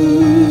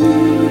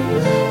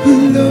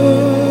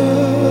 Lord.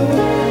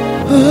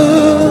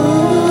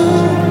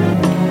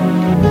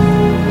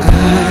 I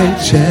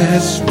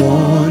just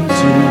want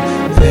to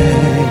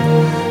thank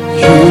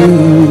you,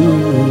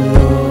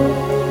 Lord.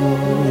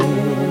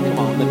 Come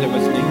on, let that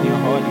resonate in your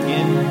heart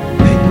again.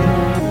 Thank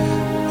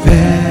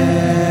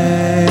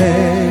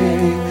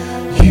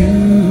you,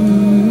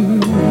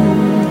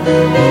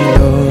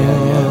 Lord.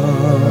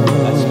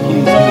 That's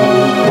pleasing.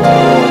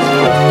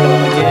 Tell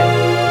them again.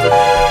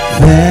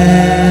 Thank you,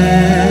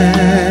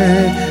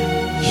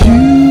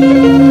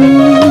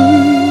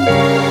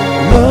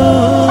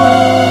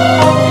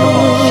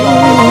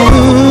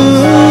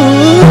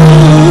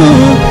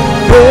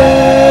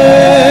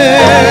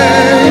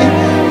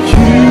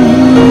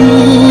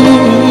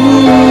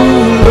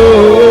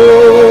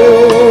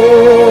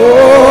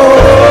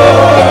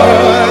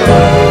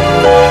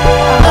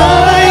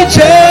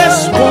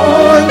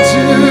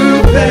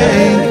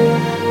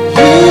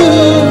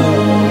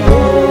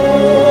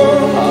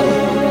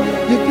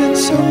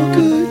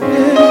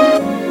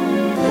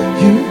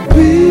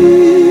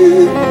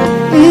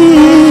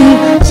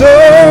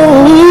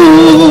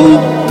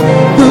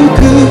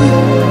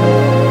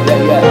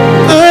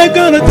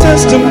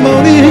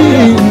 testimony,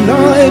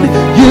 Lord,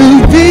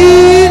 you've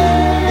been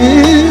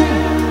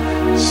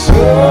so.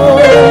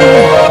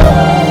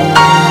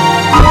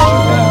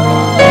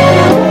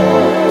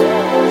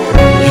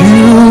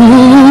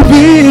 You've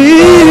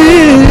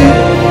been,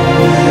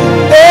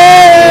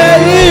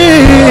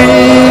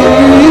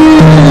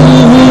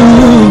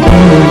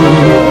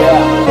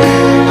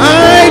 I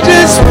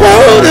just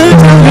want to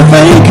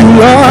thank you,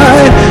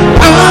 Lord.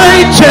 I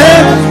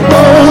just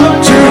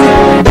want to.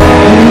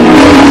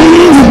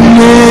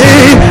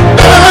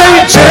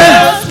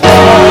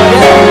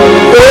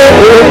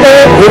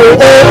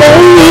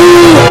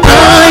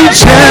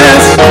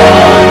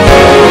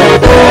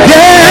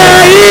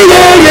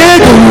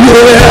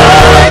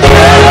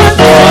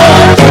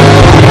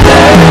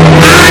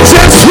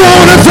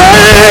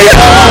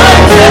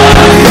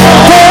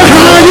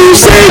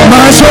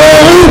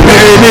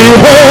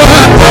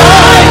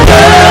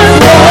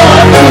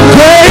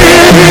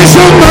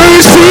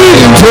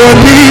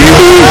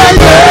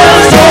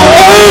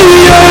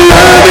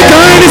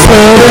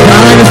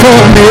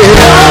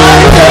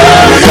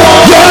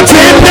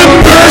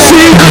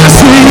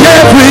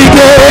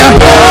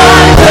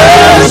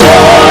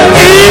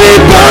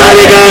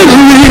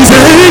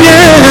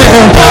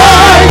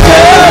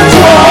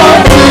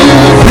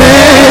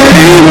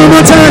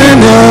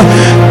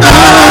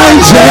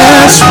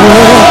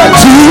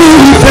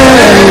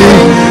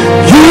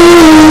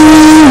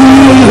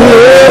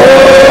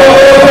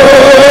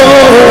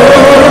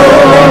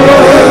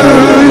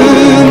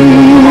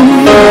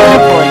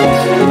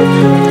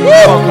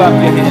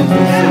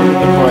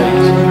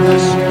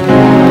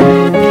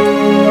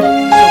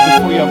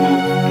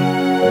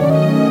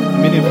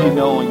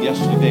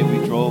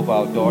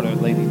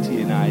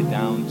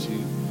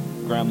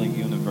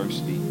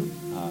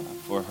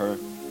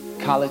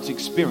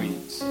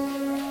 Experience.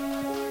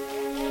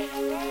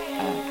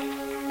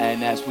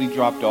 And as we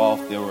dropped off,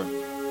 there were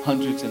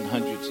hundreds and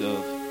hundreds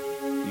of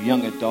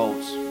young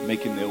adults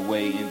making their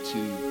way into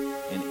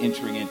and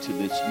entering into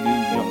this new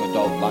young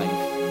adult life.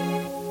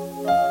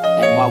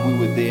 And while we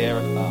were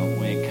there,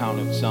 we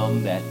encountered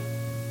some that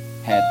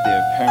had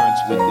their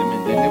parents with them,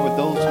 and then there were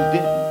those who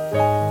didn't,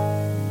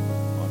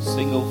 or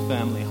single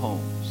family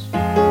homes.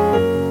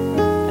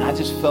 And I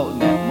just felt in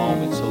that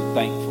moment so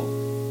thankful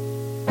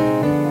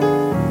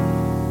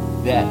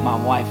that my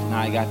wife and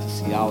I got to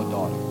see our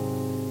daughter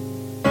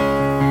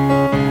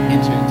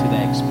enter into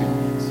that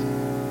experience.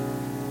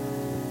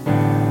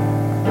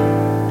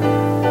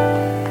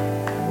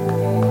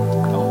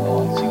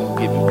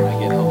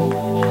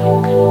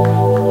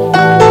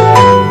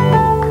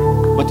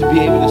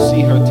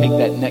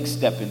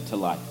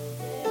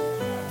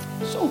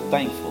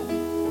 thankful.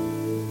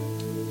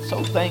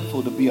 So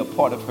thankful to be a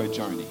part of her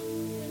journey.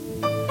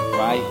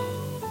 Right?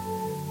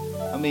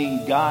 I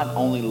mean, God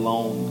only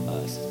loaned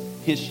us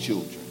his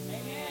children.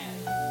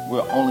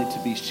 We're only to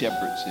be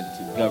shepherds and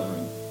to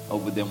govern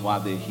over them while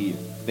they're here.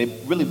 They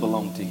really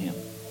belong to him.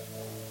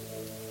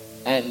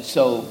 And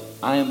so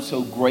I am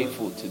so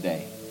grateful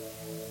today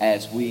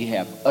as we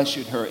have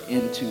ushered her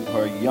into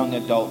her young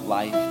adult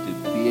life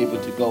to be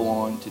able to go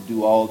on to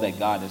do all that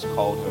God has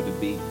called her to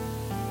be.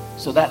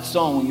 So that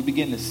song, when you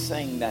begin to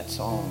sing that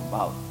song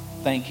about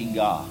thanking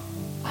God,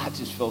 I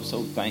just felt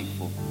so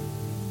thankful.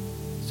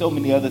 So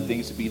many other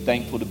things to be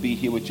thankful to be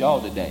here with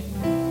y'all today,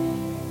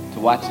 to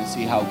watch and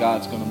see how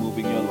God's going to move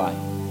in your life.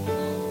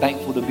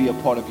 Thankful to be a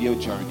part of your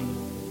journey,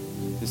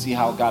 to see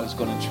how God is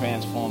going to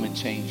transform and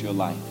change your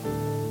life.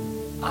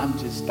 I'm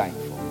just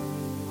thankful.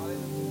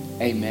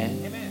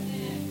 Amen.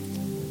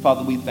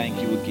 Father, we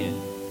thank you again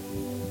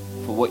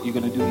for what you're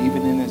going to do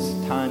even in this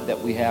time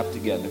that we have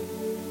together.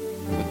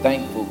 We're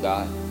thankful,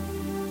 God,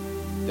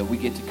 that we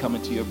get to come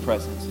into your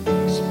presence and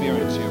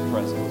experience your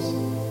presence.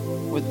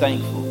 We're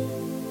thankful.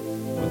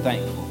 We're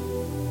thankful.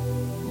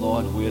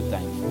 Lord, we're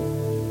thankful.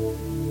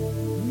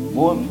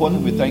 More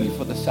importantly, we're thankful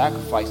for the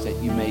sacrifice that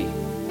you made,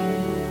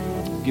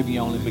 giving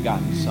your only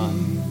begotten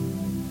Son,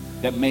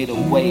 that made a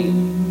way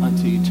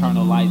unto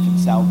eternal life and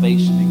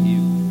salvation in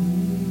you.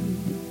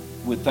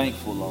 We're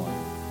thankful, Lord.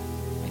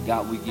 And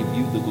God, we give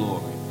you the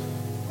glory,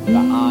 the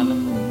honor,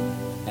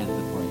 and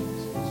the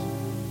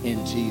praise.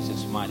 In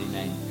Jesus' mighty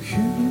name.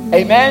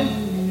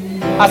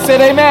 Amen. I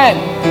said amen.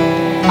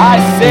 I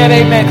said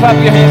amen. Clap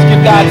your hands.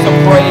 Give God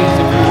some praise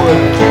if you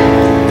would.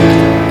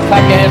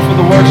 Clap your hands for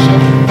the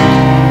worship.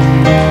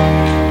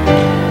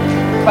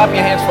 Clap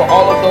your hands for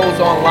all of those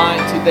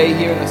online today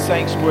here in the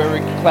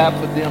sanctuary. Clap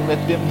for them.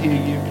 Let them hear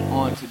you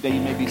on today.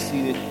 You may be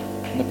seated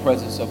in the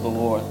presence of the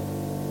Lord.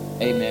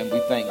 Amen. We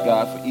thank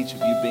God for each of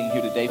you being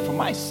here today. For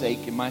my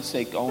sake and my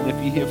sake only,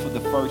 if you're here for the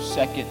first,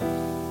 second,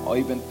 or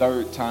even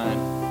third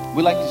time,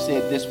 we like to say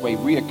it this way,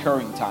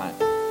 reoccurring time.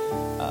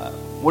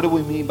 What do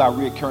we mean by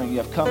reoccurring? You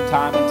have come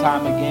time and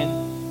time again,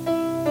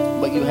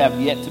 but you have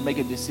yet to make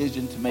a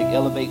decision to make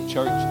Elevate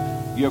Church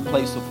your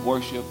place of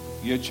worship,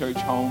 your church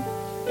home.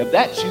 If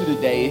that's you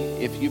today,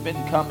 if you've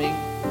been coming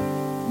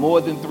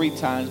more than 3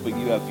 times, but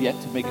you have yet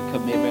to make a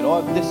commitment, or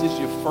if this is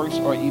your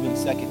first or even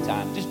second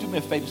time, just do me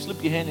a favor,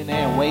 slip your hand in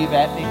there and wave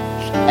at me.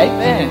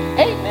 Amen.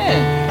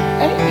 Amen.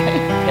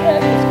 Amen. Yeah,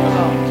 what's going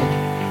on?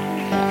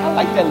 I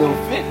like that little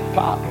fit,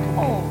 Pop. Come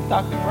on,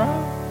 Dr.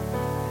 Brown.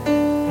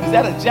 Is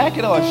that a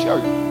jacket or a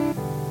shirt?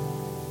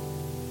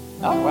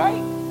 All right.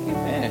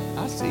 Amen.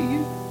 I see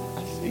you.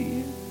 I see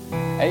you.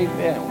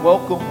 Amen.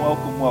 Welcome,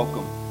 welcome,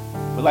 welcome.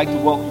 We'd like to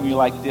welcome you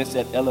like this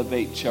at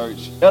Elevate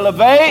Church.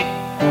 Elevate!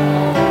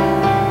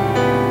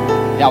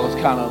 That was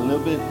kind of a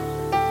little bit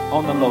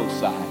on the low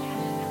side.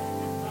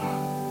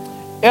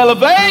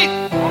 Elevate!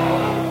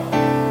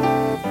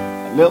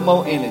 A little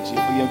more energy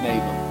for your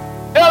neighbor.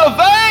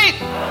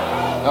 Elevate!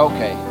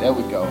 Okay, there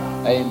we go.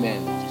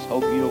 Amen. Just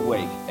hope you're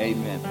awake.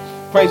 Amen.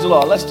 Praise the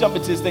Lord. Let's jump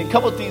into this thing. A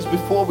couple of things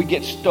before we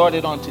get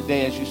started on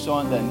today. As you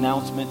saw in the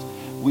announcement,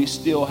 we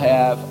still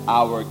have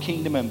our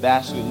Kingdom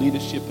Ambassador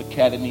Leadership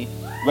Academy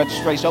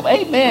registration open.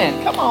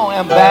 Amen. Come on,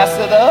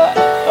 Ambassador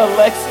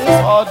Alexis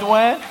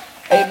Aldwin.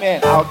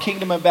 Amen. Our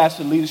Kingdom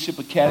Ambassador Leadership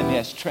Academy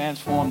has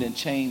transformed and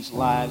changed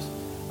lives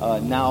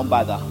now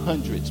by the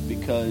hundreds,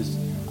 because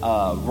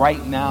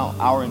right now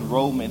our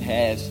enrollment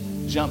has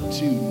jumped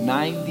to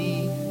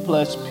 90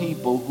 plus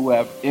people who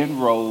have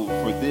enrolled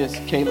for this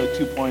Kayla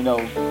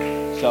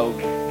 2.0. So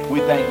we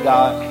thank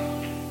God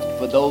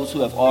for those who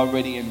have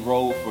already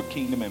enrolled for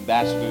Kingdom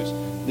Ambassadors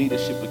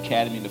Leadership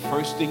Academy. The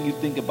first thing you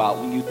think about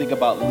when you think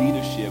about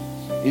leadership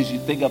is you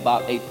think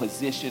about a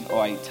position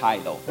or a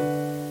title.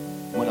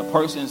 When a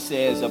person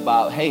says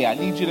about, hey, I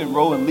need you to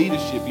enroll in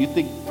leadership, you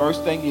think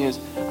first thing is,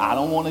 I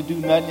don't want to do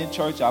nothing in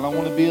church. I don't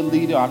want to be a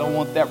leader. I don't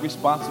want that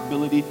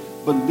responsibility.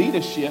 But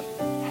leadership,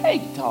 hey,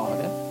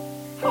 daughter,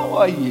 how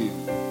are you?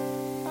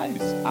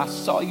 I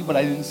saw you, but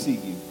I didn't see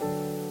you.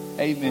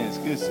 Amen. It's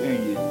good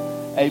seeing you.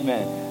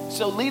 Amen.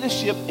 So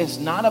leadership is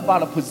not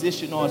about a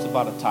position or it's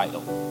about a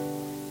title,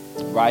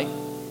 right?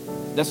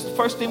 That's the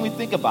first thing we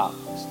think about.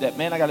 Is that,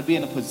 man, I got to be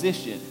in a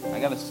position. I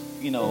got to,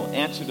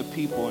 answer to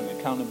people and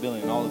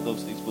accountability and all of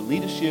those things. But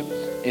leadership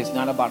is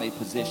not about a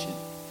position.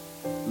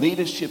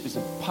 Leadership is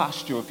a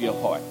posture of your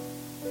heart.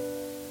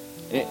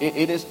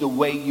 It is the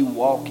way you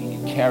walk and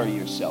you carry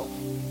yourself.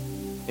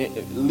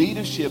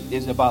 Leadership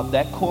is about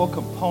that core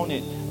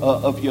component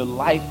of your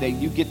life that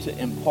you get to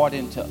impart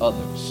into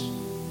others.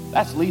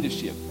 That's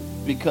leadership.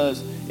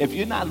 Because if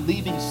you're not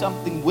leaving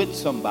something with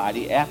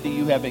somebody after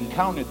you have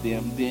encountered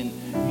them, then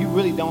you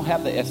really don't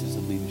have the essence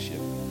of leadership.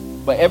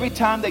 But every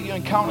time that you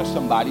encounter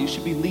somebody, you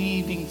should be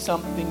leaving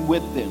something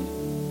with them.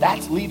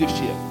 That's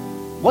leadership.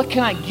 What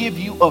can I give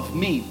you of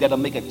me that'll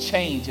make a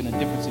change and a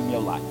difference in your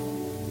life?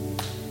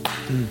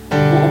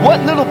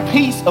 What little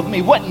piece of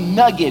me, what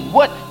nugget,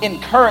 what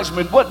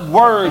encouragement, what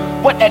word,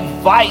 what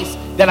advice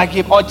that I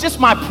give, or just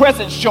my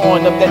presence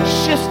showing up that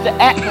shifts the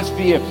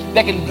atmosphere,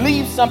 that can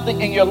leave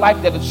something in your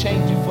life that'll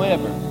change you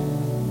forever.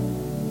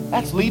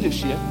 That's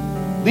leadership.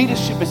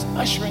 Leadership is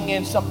ushering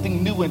in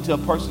something new into a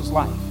person's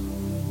life.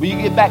 When you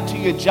get back to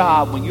your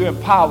job, when you're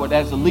empowered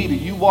as a leader,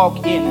 you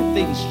walk in and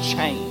things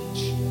change.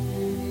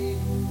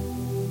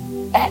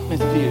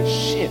 Atmospheres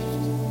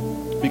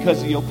shift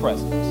because of your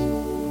presence.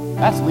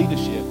 That's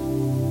leadership.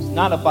 It's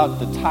not about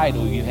the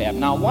title you have.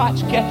 Now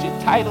watch, catch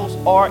it. Titles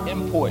are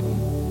important.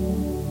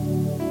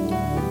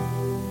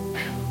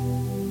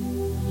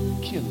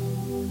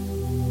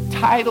 Killer.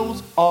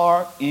 Titles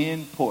are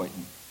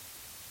important.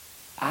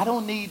 I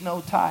don't need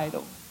no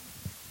title.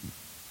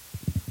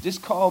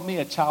 Just call me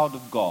a child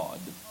of God.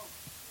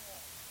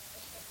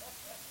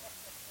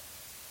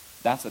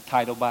 That's a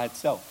title by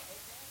itself.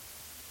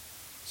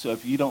 So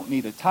if you don't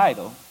need a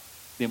title,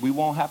 then we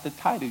won't have to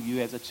title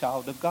you as a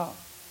child of God.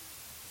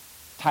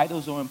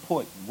 Titles are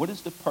important. What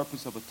is the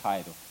purpose of a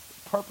title?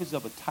 The purpose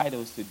of a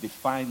title is to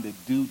define the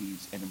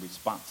duties and the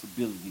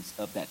responsibilities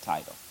of that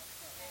title.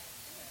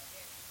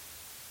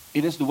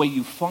 It is the way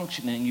you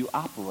function and you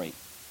operate.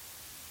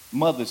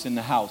 Mothers in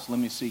the house, let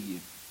me see you.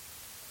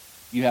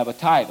 You have a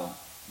title,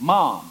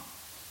 Mom.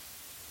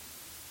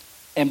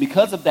 And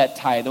because of that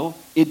title,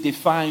 it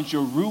defines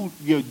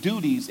your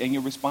duties and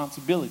your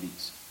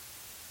responsibilities.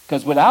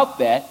 Because without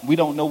that, we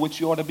don't know what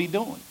you ought to be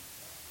doing.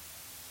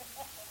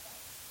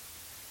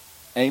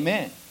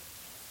 Amen.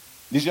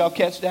 Did y'all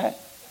catch that?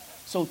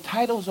 So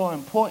titles are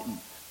important,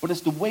 but it's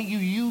the way you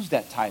use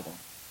that title.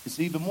 It's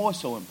even more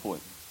so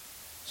important.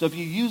 So if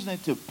you're using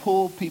it to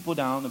pull people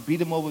down and beat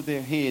them over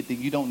their head,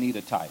 then you don't need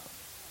a title.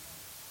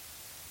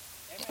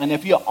 And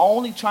if you're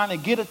only trying to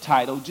get a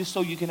title just so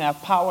you can have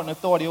power and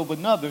authority over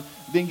another,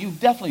 then you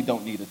definitely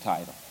don't need a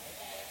title.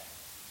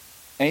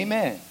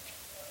 Amen.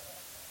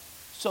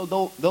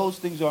 So those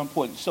things are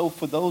important. So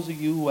for those of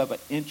you who have an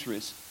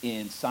interest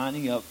in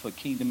signing up for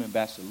Kingdom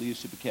Ambassador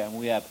Leadership Academy,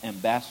 we have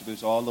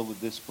ambassadors all over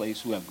this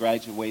place who have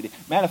graduated.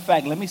 Matter of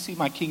fact, let me see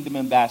my Kingdom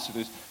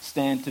ambassadors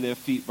stand to their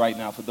feet right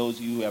now for those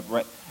of you who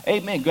have,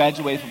 amen,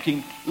 graduated from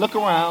Kingdom. Look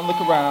around,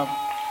 look around.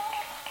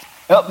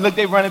 Oh, look,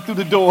 they're running through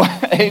the door.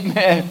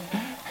 Amen.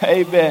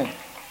 Amen.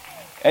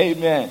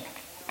 Amen.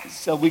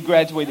 So we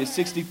graduated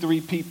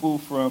 63 people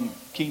from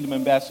Kingdom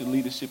Ambassador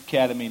Leadership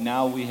Academy.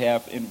 Now we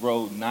have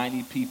enrolled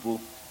 90 people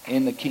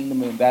in the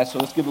Kingdom Ambassador.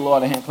 Let's give the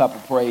Lord a hand clap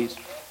of praise.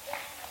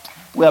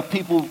 We have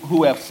people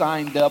who have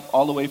signed up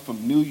all the way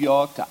from New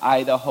York to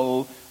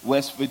Idaho,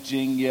 West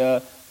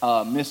Virginia,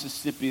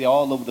 Mississippi,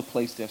 all over the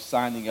place. They're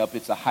signing up.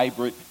 It's a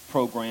hybrid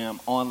program,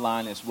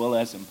 online as well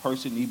as in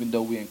person, even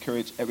though we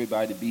encourage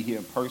everybody to be here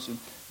in person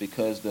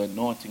because the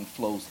anointing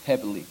flows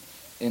heavily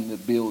in the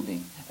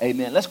building.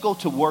 Amen. Let's go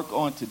to work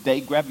on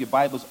today. Grab your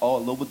Bibles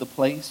all over the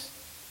place.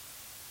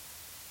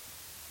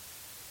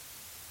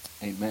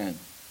 Amen.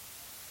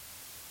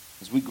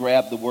 As we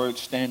grab the word,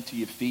 stand to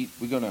your feet.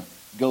 We're going to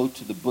go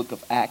to the book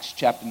of Acts,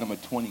 chapter number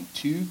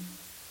 22,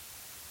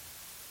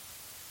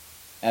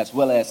 as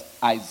well as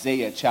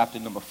Isaiah, chapter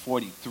number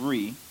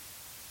 43.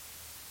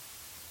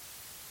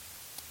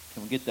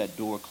 Can we get that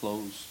door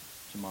closed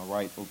to my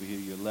right over here,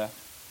 your left?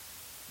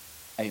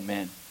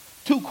 Amen.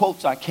 Two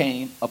quotes I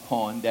came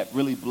upon that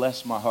really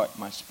blessed my heart,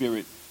 my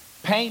spirit.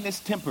 Pain is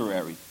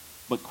temporary,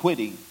 but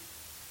quitting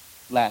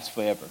lasts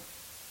forever.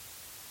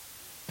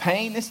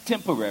 Pain is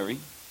temporary,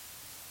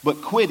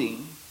 but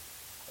quitting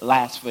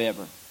lasts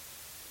forever.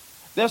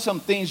 There's some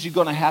things you're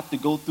going to have to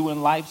go through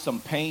in life, some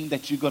pain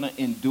that you're going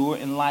to endure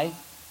in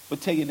life,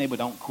 but tell your neighbor,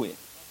 don't quit.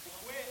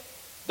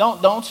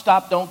 Don't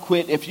stop, don't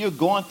quit. If you're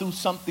going through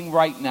something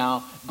right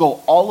now,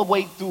 go all the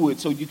way through it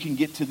so you can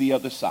get to the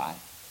other side.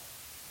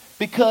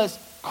 Because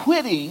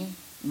quitting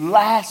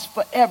lasts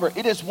forever.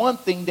 It is one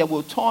thing that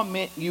will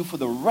torment you for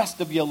the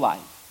rest of your life.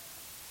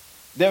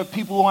 There are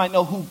people who I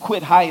know who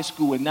quit high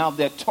school and now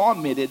they're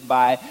tormented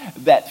by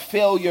that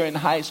failure in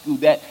high school,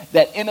 that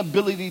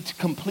inability to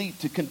complete,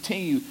 to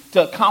continue,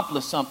 to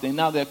accomplish something.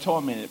 Now they're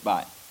tormented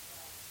by it.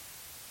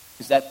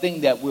 It's that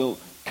thing that will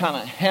kind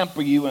of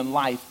hamper you in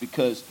life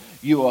because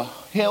you are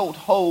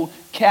held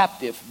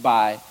captive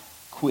by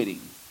quitting.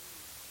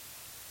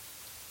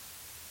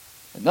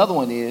 Another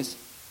one is,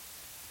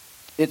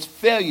 it's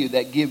failure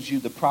that gives you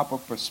the proper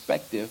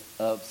perspective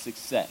of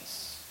success.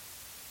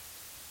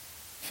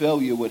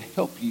 Failure would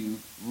help you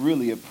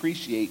really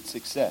appreciate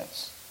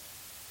success.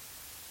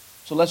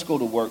 So let's go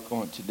to work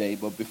on today.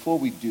 But before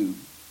we do,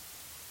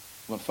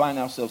 we're going to find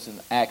ourselves in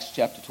Acts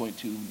chapter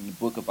 22, in the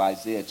book of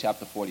Isaiah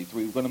chapter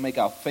 43. We're going to make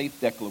our faith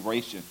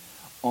declaration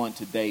on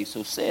today.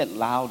 So say it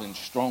loud and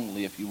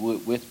strongly if you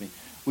would with me.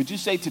 Would you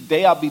say,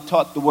 today I'll be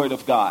taught the word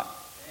of God?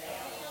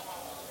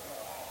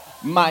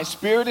 My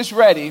spirit is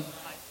ready.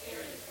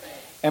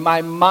 And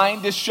my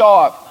mind is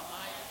sharp.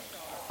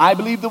 I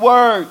believe the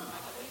word.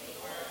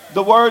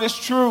 The word is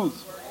truth.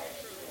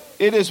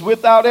 It is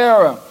without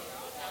error.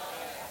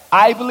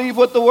 I believe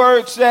what the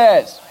word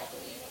says.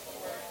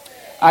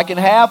 I can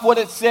have what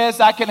it says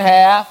I can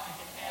have.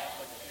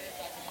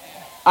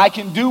 I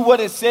can do what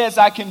it says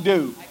I can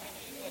do.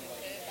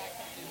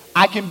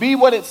 I can be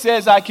what it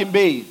says I can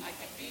be.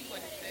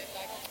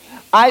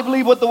 I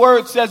believe what the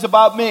word says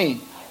about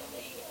me.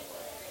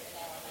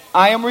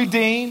 I am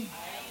redeemed.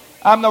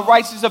 I'm the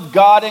righteousness of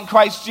God in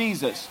Christ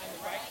Jesus.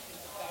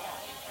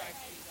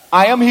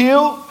 I am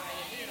healed.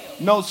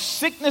 No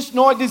sickness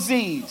nor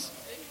disease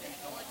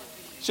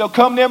shall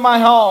come near my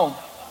home.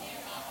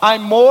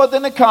 I'm more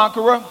than a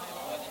conqueror.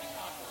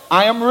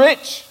 I am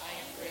rich.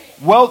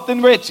 Wealth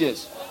and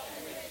riches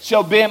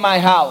shall be in my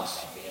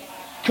house.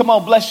 Come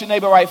on, bless your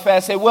neighbor right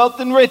fast. Say, wealth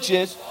and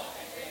riches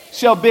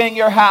shall be in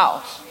your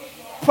house.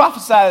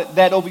 Prophesy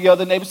that over your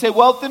other neighbor. Say,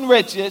 wealth and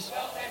riches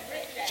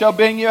shall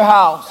be in your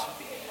house.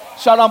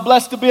 Shout, I'm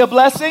blessed to be a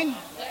blessing.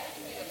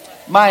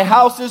 My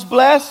house is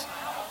blessed.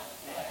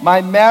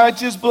 My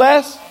marriage is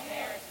blessed.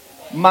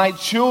 My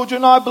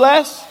children are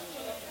blessed.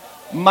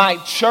 My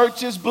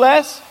church is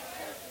blessed.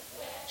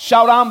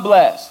 Shout, I'm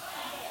blessed.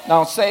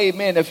 Now say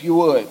amen if you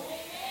would.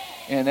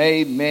 And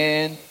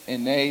amen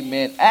and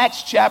amen.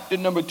 Acts chapter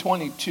number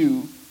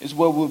 22 is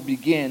where we'll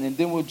begin. And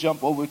then we'll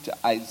jump over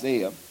to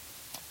Isaiah.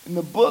 In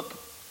the book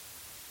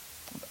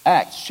of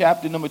Acts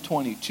chapter number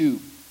 22,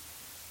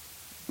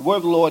 the word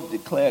of the Lord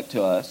declared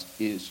to us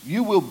is,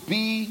 you will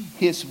be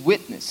his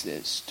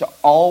witnesses to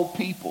all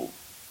people.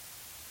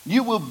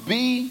 You will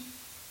be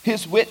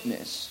his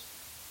witness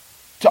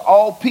to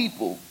all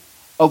people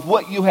of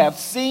what you have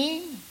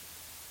seen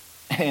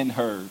and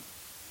heard.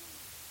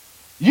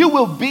 You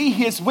will be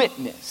his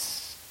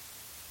witness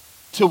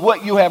to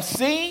what you have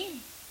seen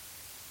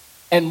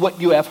and what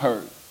you have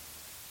heard.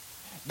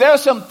 There are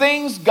some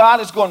things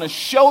God is going to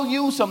show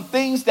you, some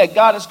things that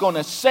God is going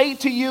to say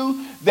to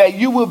you, that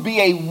you will be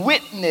a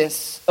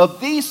witness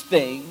of these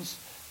things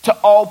to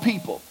all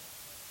people.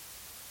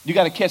 You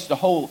got to catch a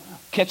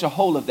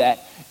hold of that.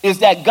 Is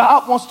that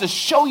God wants to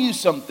show you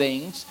some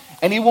things,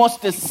 and he wants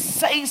to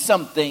say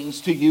some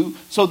things to you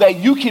so that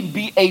you can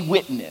be a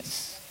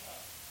witness.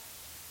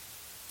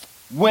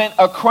 When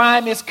a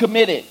crime is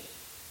committed,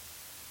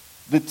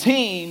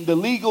 the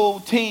legal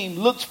team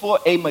looks for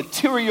a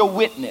material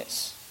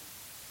witness.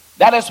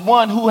 That is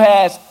one who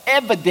has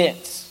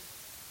evidence,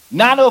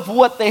 not of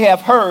what they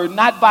have heard,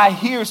 not by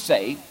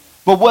hearsay,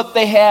 but what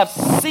they have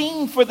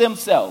seen for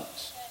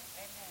themselves.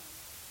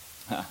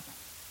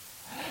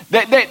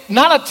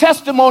 Not a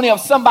testimony of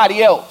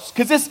somebody else,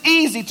 because it's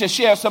easy to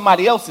share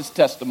somebody else's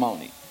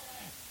testimony.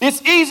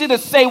 It's easy to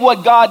say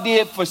what God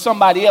did for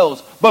somebody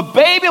else. But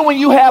baby, when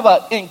you have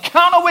an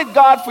encounter with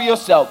God for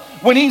yourself,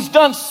 when he's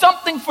done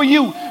something for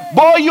you,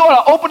 boy, you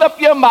ought to open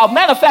up your mouth.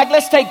 Matter of fact,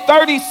 let's take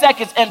 30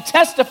 seconds and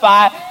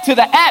testify to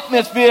the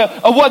atmosphere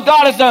of what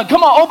God has done.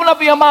 Come on, open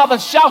up your mouth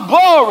and shout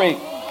glory.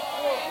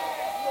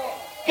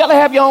 You got to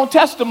have your own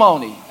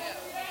testimony.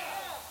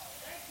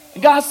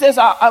 And God says,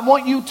 I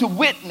want you to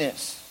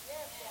witness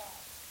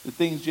the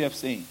things you have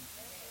seen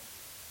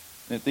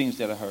and the things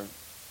that are heard.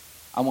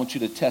 I want you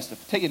to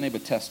testify. Take your neighbor,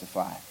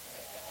 testify.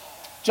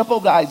 Jump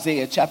over to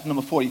Isaiah chapter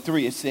number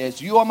 43. It says,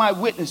 you are my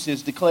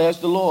witnesses, declares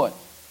the Lord,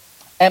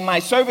 and my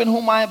servant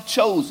whom I have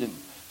chosen,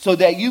 so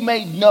that you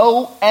may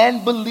know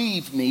and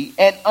believe me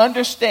and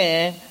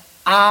understand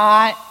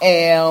I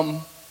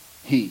am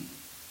he.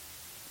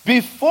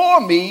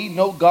 Before me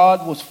no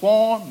God was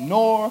formed,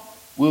 nor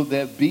will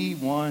there be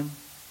one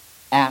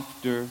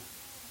after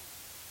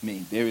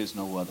me. There is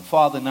no other.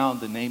 Father, now in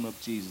the name of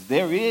Jesus,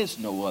 there is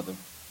no other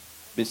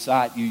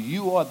beside you.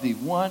 You are the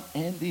one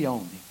and the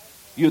only.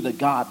 You're the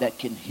God that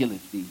can heal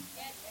thee.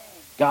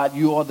 God,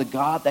 you are the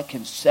God that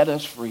can set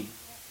us free.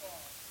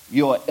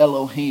 You are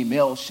Elohim,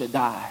 El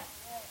Shaddai.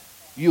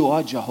 You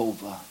are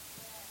Jehovah.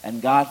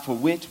 And God, for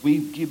which we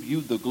give you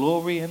the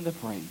glory and the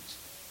praise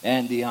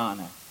and the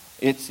honor.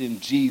 It's in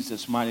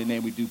Jesus' mighty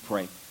name we do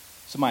pray.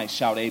 Somebody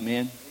shout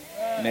amen.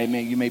 And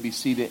amen. You may be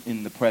seated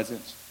in the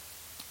presence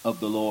of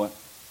the Lord.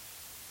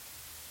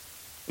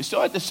 We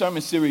started the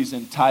sermon series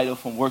entitled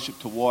From Worship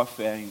to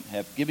Warfare, and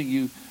have given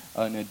you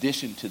an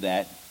addition to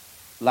that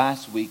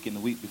last week and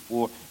the week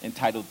before,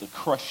 entitled The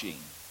Crushing.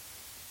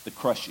 The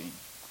Crushing.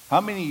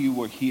 How many of you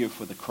were here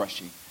for the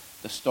crushing,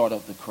 the start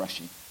of the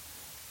crushing?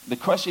 The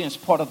crushing is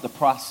part of the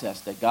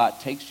process that God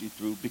takes you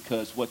through,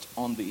 because what's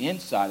on the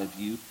inside of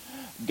you,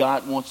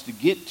 God wants to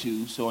get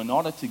to. So in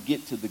order to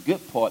get to the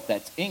good part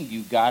that's in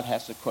you, God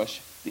has to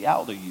crush the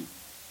outer you.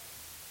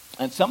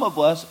 And some of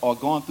us are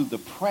going through the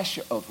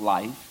pressure of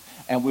life,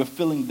 and we're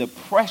feeling the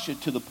pressure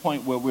to the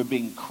point where we're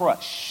being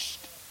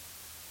crushed.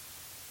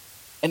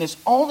 And it's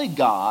only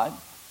God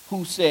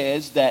who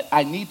says that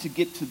I need to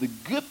get to the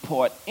good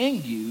part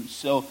in you.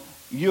 So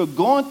you're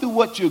going through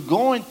what you're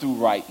going through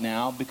right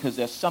now because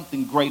there's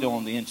something greater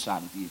on the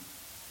inside of you.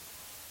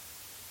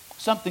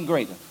 Something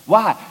greater.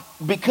 Why?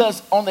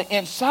 Because on the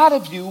inside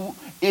of you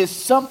is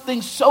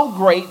something so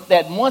great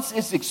that once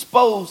it's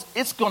exposed,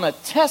 it's going to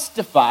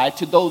testify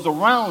to those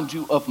around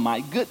you of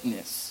my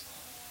goodness.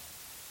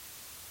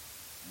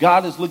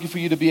 God is looking for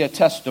you to be a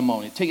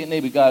testimony. Tell your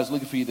neighbor, God is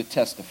looking for you to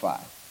testify.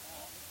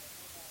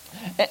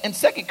 In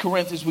 2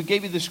 Corinthians, we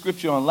gave you the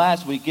scripture on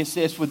last week. It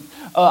says, for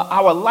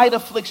our light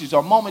afflictions,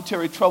 our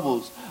momentary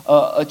troubles,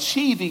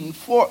 achieving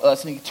for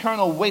us an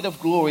eternal weight of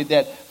glory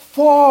that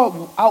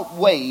far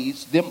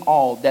outweighs them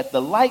all. That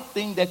the light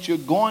thing that you're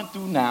going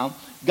through now,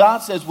 God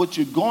says what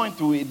you're going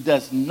through, it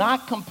does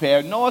not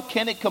compare, nor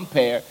can it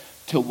compare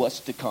to what's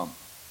to come.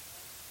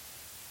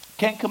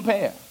 Can't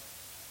compare.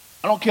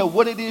 I don't care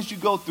what it is you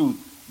go through.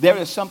 There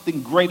is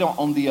something greater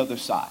on the other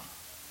side.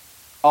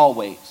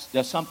 Always.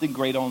 There's something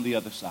greater on the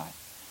other side.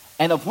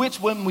 And of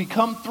which when we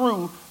come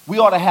through, we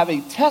ought to have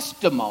a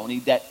testimony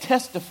that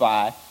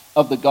testify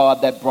of the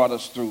God that brought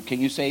us through.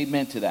 Can you say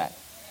amen to that?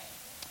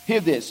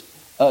 Hear this.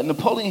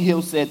 Napoleon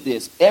Hill said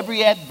this: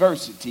 every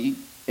adversity,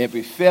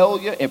 every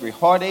failure, every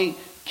heartache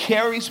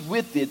carries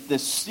with it the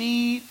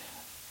seed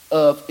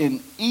of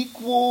an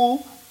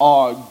equal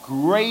or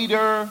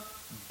greater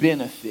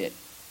benefit.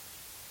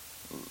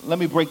 Let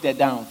me break that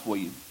down for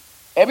you.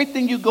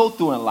 Everything you go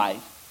through in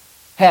life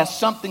has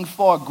something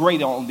far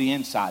greater on the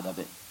inside of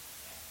it.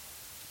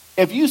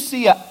 If you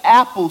see an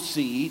apple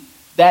seed,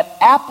 that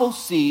apple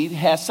seed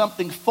has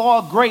something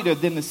far greater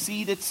than the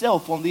seed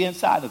itself on the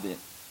inside of it.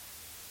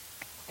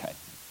 Okay.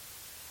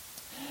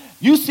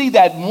 You see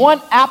that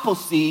one apple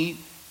seed,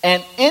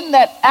 and in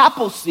that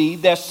apple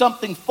seed, there's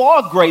something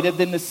far greater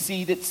than the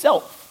seed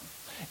itself.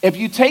 If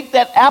you take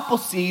that apple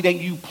seed and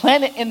you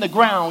plant it in the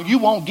ground, you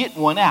won't get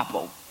one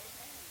apple.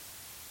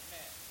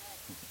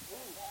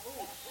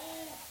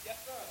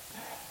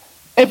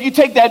 If you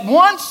take that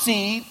one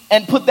seed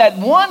and put that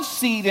one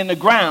seed in the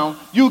ground,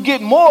 you'll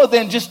get more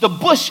than just a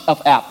bush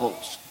of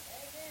apples.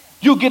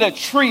 You'll get a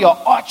tree or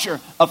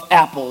orchard of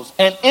apples.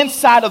 And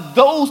inside of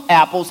those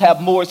apples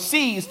have more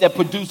seeds that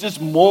produces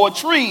more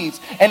trees.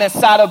 And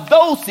inside of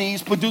those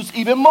seeds produce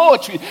even more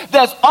trees.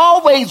 There's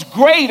always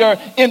greater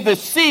in the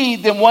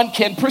seed than one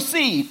can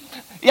perceive.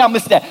 Yeah, I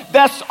missed that.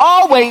 That's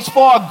always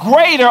far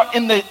greater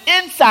in the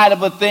inside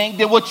of a thing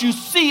than what you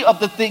see of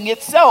the thing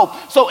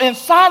itself. So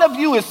inside of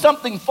you is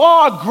something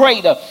far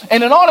greater.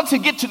 And in order to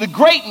get to the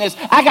greatness,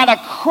 I got to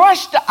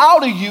crush the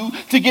outer you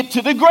to get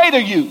to the greater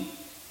you.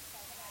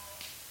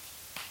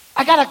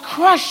 I got to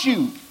crush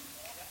you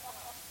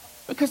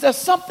because there's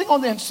something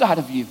on the inside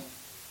of you.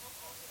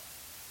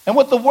 And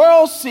what the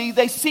world see,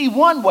 they see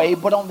one way,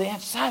 but on the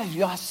inside of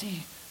you, I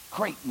see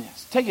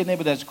greatness. Tell your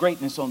neighbor there's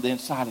greatness on the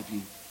inside of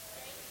you.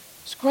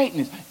 It's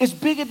greatness. It's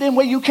bigger than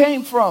where you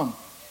came from.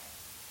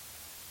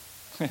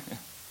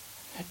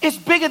 It's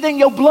bigger than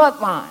your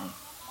bloodline.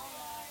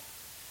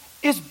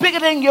 It's bigger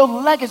than your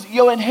legacy,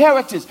 your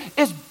inheritance.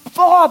 It's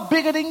far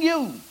bigger than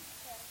you.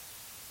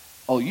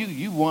 Oh,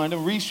 you one of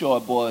them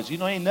Reshore boys. You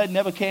know, ain't nothing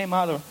never came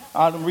out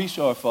of them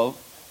Reshore folk.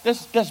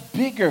 That's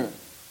bigger.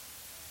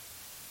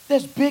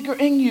 That's bigger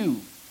in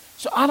you.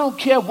 So I don't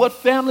care what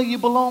family you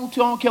belong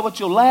to. I don't care what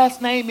your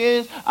last name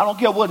is. I don't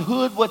care what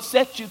hood, what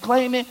set you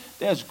claiming.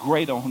 There's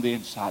greater on the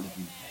inside of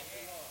you.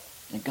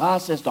 And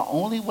God says the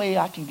only way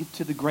I can get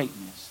to the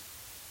greatness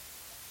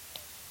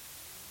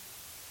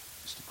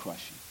is to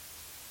crush you.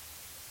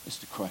 It's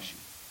to crush you.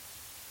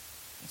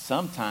 And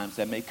sometimes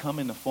that may come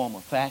in the form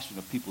of fashion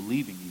of people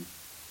leaving you.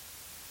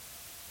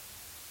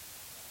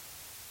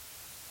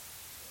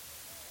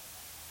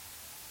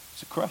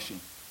 It's a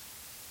crushing.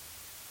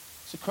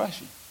 It's a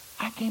crushing.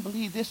 I can't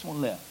believe this one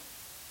left.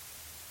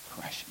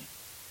 Crushing it.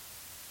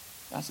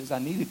 God says, I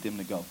needed them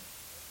to go.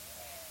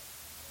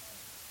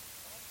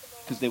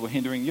 Because they were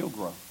hindering your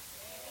growth.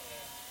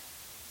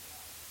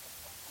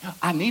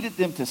 I needed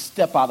them to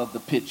step out of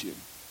the picture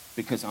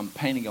because I'm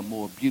painting a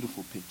more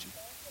beautiful picture.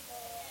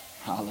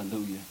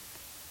 Hallelujah.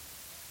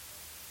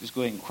 Just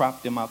go ahead and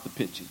crop them out the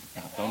picture.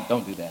 No,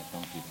 don't do that.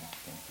 Don't do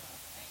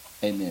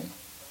that. Amen.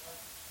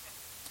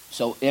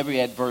 So every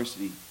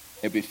adversity,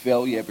 every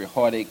failure, every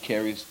heartache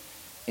carries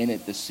in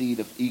it the seed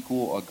of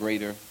equal or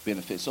greater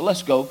benefit. So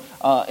let's go.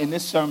 In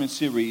this sermon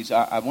series,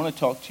 I want to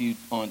talk to you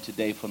on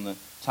today from the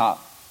topic,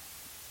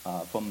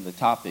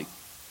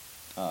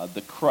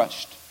 the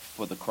crushed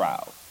for the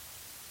crowd.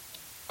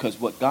 Because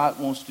what God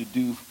wants to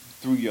do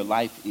through your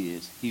life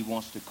is he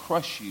wants to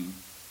crush you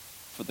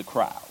for the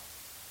crowd.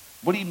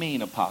 What do you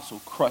mean,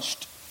 Apostle,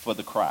 crushed for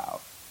the crowd?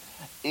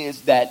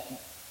 Is that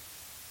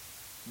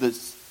the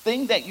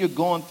thing that you're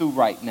going through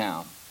right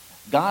now,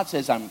 God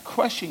says, I'm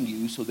crushing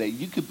you so that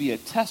you could be a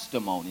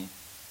testimony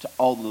to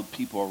all the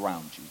people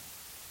around you.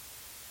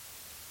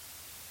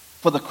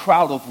 For the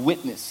crowd of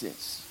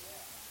witnesses,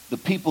 the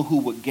people who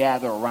would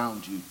gather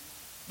around you,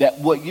 that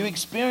what you're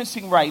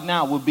experiencing right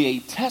now will be a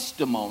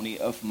testimony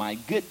of my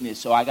goodness.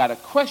 So I got to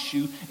crush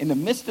you in the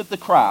midst of the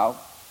crowd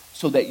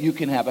so that you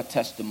can have a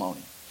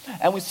testimony.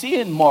 And we see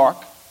in Mark,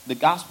 the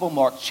Gospel of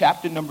Mark,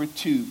 chapter number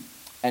 2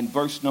 and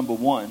verse number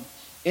 1,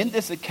 in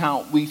this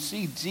account, we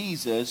see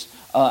Jesus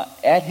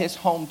at his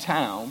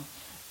hometown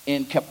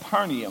in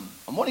Capernaum.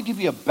 I want to give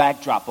you a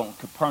backdrop on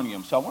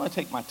Capernaum, so I want to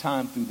take my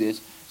time through this.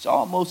 It's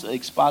almost an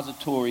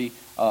expository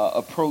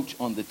approach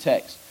on the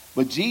text.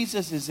 But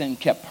Jesus is in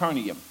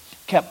Capernaum.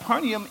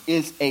 Capernaum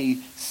is a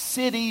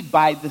city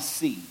by the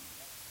sea.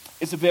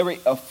 It's a very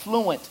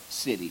affluent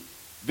city,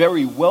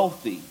 very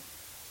wealthy.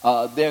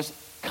 There's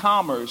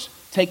commerce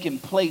taking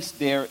place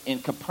there in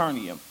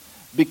Capernaum.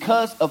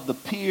 Because of the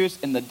piers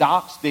and the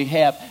docks, they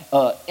have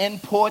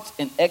imports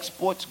and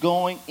exports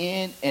going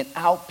in and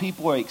out.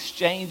 People are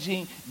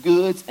exchanging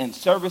goods and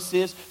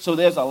services. So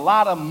there's a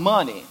lot of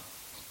money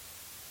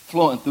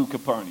flowing through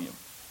Capernaum.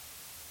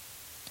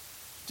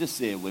 Just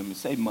say it with me.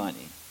 Say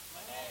money.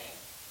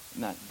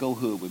 Now, go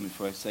hood with me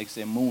for a sec.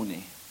 Say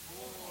money.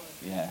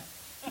 Yeah.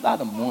 A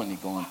lot of money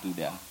going through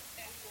there.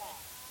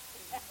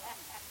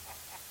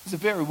 It's a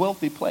very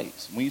wealthy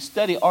place. When you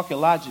study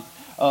archaeologists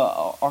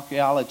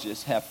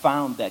have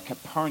found that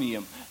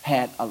Capernaum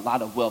had a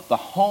lot of wealth. The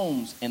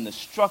homes and the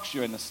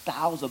structure and the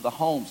styles of the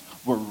homes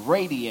were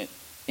radiant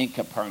in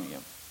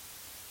Capernaum.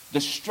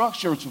 The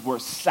structures were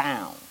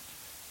sound.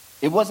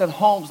 It wasn't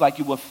homes like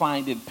you would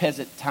find in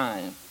peasant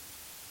towns.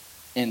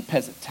 It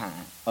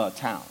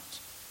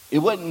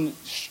wasn't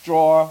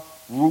straw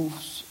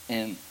roofs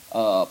and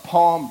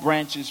palm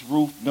branches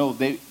roof. No,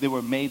 they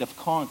were made of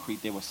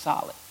concrete. They were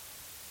solid.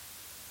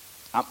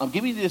 I'm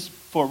giving you this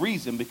for a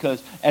reason,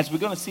 because as we're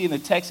going to see in the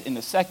text in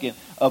a second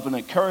of an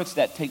occurrence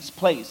that takes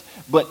place.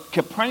 But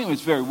Capernaum is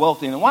very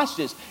wealthy. And watch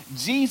this.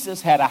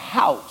 Jesus had a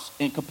house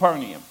in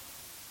Capernaum.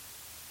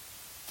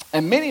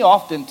 And many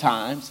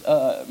oftentimes,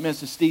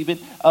 Mr. Stephen,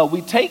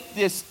 we take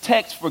this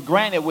text for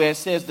granted where it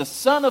says the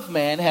Son of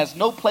Man has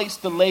no place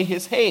to lay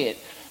his head.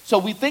 So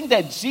we think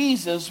that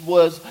Jesus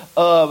was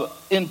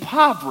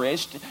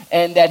impoverished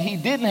and that he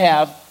didn't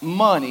have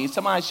money.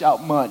 Somebody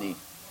shout money.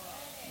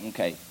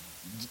 Okay.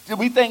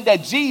 We think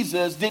that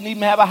Jesus didn't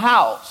even have a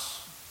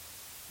house.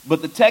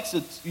 But the text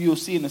that you'll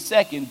see in a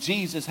second,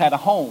 Jesus had a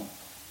home,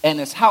 and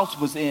his house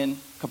was in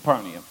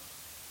Capernaum.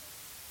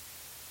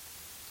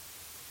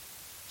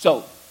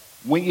 So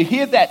when you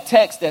hear that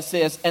text that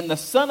says, and the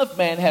Son of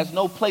Man has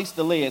no place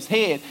to lay his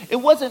head, it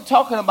wasn't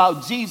talking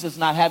about Jesus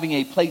not having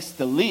a place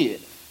to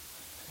live.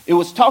 It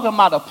was talking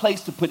about a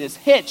place to put his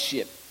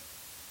headship.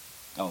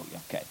 Oh, yeah,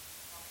 okay.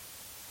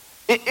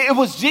 It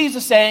was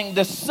Jesus saying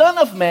the Son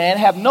of Man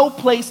have no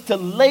place to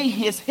lay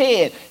his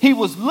head. He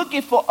was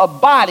looking for a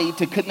body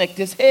to connect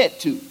his head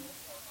to.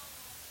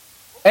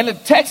 And the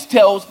text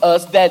tells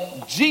us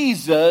that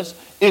Jesus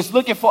is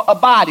looking for a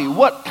body.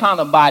 What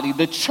kind of body?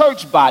 The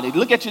church body.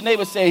 Look at your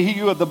neighbor and say,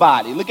 you are the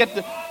body. Look at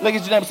your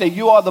neighbor and say,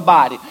 you are the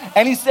body.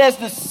 And he says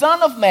the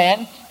Son of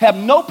Man have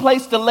no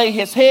place to lay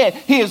his head.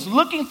 He is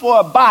looking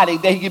for a body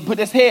that he can put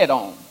his head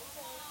on.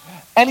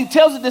 And he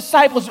tells the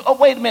disciples, oh,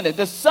 wait a minute.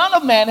 The Son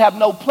of Man have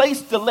no place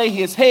to lay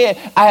his head.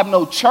 I have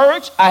no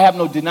church. I have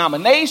no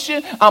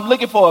denomination. I'm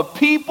looking for a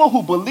people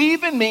who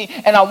believe in me.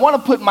 And I want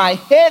to put my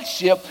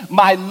headship,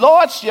 my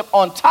lordship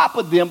on top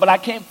of them, but I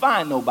can't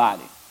find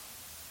nobody.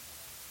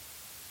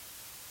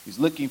 He's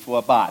looking for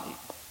a body.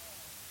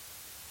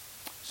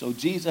 So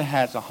Jesus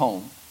has a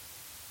home,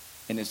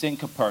 and it's in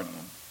Capernaum.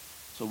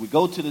 So we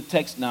go to the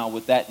text now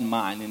with that in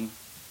mind in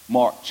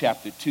Mark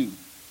chapter 2.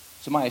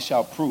 Somebody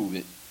shall prove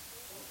it.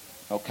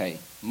 Okay,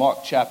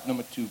 Mark chapter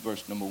number 2,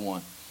 verse number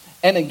 1.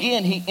 And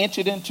again, he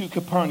entered into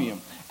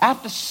Capernaum.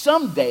 After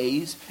some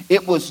days,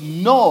 it was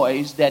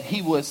noised that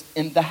he was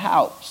in the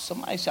house.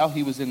 Somebody shout,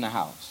 he was in the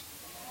house.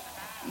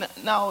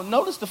 Now,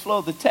 notice the flow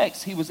of the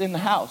text. He was in the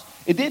house.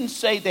 It didn't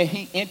say that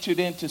he entered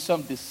into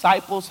some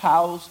disciple's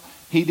house.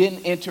 He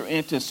didn't enter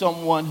into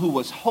someone who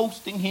was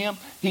hosting him.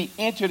 He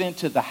entered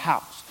into the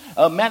house.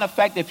 Matter of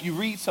fact, if you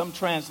read some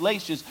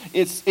translations,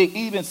 it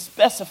even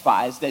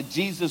specifies that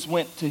Jesus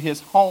went to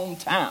his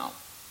hometown,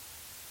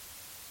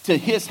 to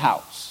his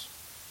house.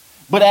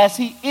 But as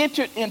he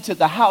entered into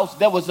the house,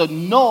 there was a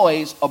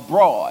noise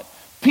abroad.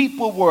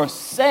 People were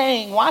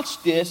saying,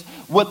 watch this,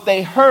 what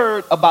they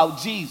heard about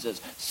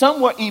Jesus.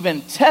 Some were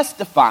even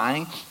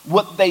testifying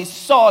what they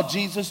saw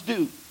Jesus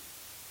do.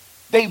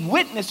 They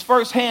witnessed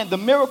firsthand the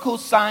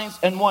miracles, signs,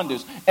 and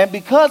wonders. And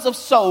because of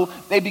so,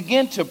 they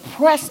began to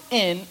press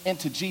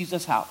into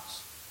Jesus'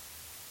 house.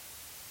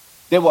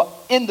 They were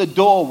in the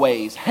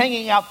doorways,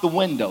 hanging out the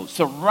windows,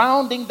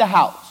 surrounding the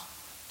house,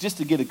 just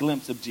to get a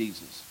glimpse of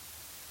Jesus.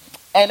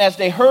 And as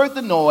they heard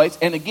the noise,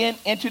 and again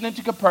entered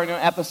into Capernaum,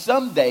 after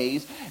some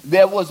days,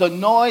 there was a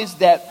noise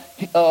that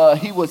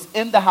he was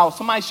in the house.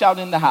 Somebody shout,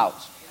 in the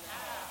house.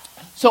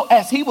 So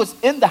as he was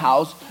in the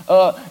house,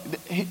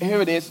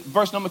 here it is,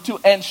 verse number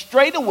 2. And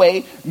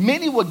straightway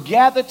many were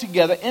gathered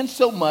together,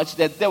 insomuch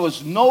that there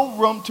was no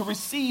room to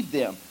receive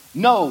them.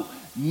 No,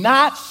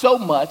 not so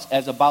much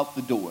as about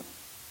the door.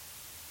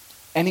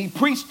 And he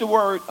preached the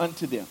word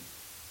unto them.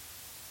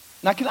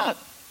 Now, can I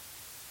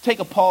take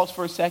a pause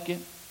for a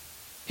second?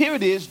 Here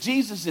it is.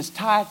 Jesus is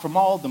tired from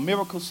all the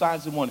miracles,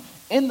 signs, and wonders.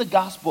 In the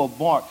Gospel of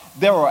Mark,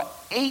 there are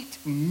 8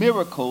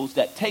 miracles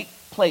that take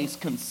place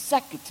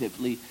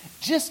consecutively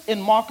just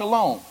in Mark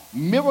alone.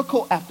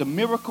 Miracle after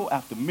miracle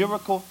after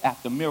miracle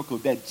after miracle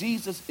that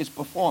Jesus is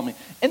performing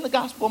in the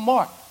Gospel of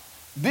Mark.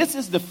 This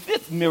is the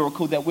 5th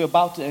miracle that we're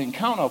about to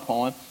encounter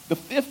upon. The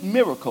 5th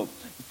miracle,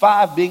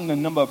 5 being the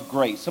number of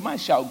grace. Somebody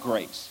shout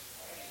grace.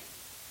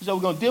 So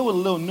we're going to deal with a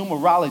little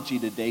numerology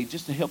today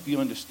just to help you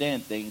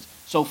understand things.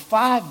 So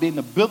 5 being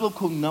the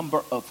biblical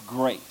number of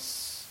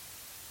grace.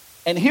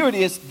 And here it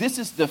is. This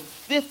is the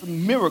fifth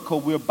miracle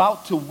we're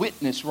about to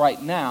witness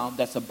right now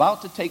that's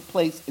about to take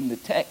place in the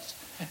text.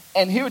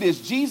 And here it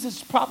is. Jesus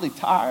is probably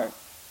tired.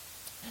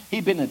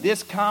 He'd been at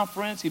this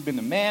conference. He'd been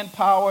to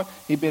Manpower.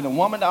 He'd been to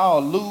Woman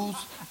All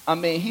Loose. I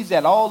mean, he's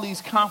at all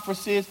these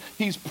conferences.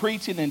 He's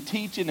preaching and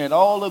teaching at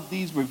all of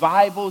these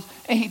revivals.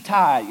 And he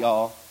tired,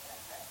 y'all.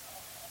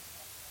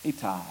 He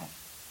tired.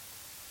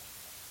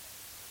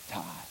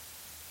 Tired.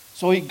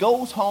 So he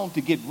goes home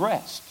to get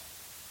rest.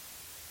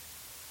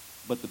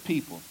 But the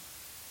people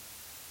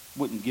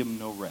wouldn't give him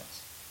no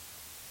rest.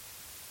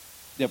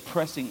 They're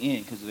pressing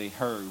in because they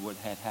heard what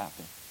had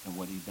happened and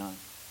what he'd done.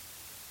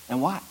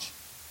 And watch.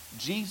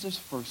 Jesus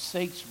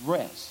forsakes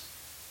rest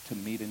to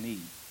meet a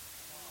need.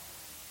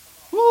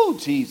 Woo,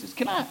 Jesus.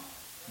 Can I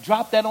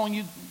drop that on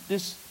you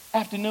this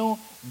afternoon?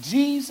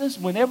 Jesus,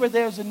 whenever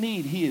there's a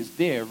need, he is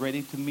there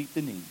ready to meet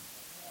the need.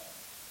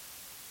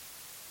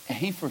 And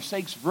he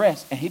forsakes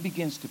rest and he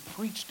begins to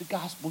preach the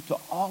gospel to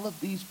all of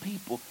these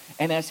people.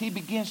 And as he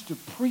begins to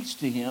preach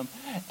to him,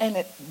 and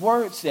the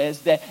word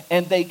says that,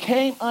 and they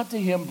came unto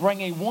him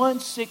bringing one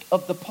sick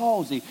of the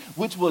palsy,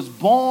 which was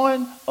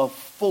born of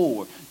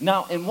four.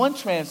 Now, in one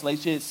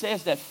translation, it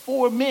says that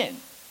 4 men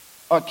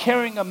are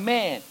carrying a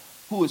man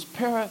who is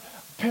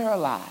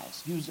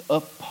paralyzed. He was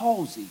of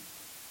palsy.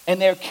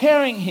 And they're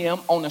carrying him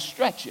on a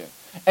stretcher.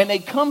 And they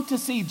come to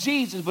see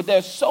Jesus, but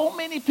there's so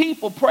many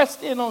people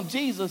pressed in on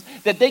Jesus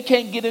that they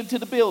can't get into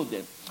the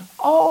building.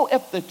 Oh,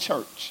 if the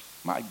church,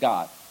 my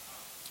God,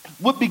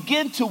 would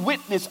begin to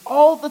witness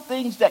all the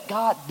things that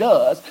God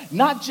does,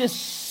 not just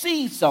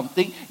see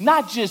something,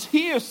 not just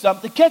hear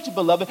something, catch it,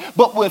 beloved,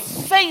 but would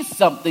say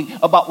something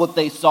about what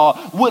they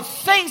saw, would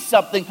say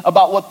something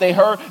about what they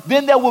heard,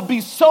 then there will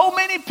be so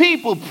many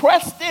people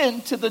pressed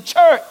into the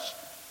church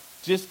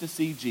just to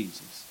see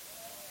Jesus.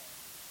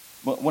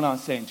 But what I'm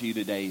saying to you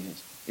today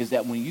is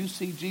that when you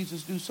see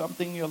Jesus do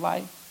something in your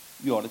life,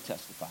 you ought to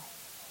testify.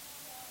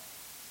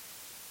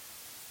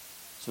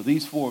 So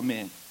these 4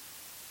 men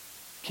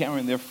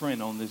carrying their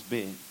friend on this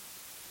bed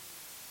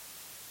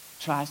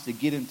tries to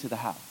get into the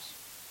house.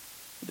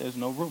 But there's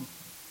no room.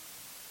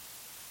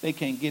 They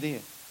can't get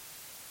in.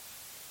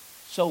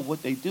 So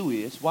what they do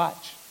is,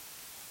 watch.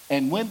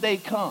 And when they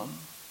come,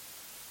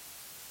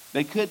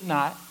 they could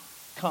not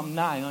come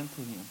nigh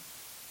unto him,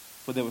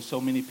 for there were so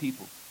many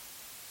people.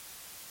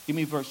 Give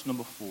me verse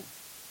number 4.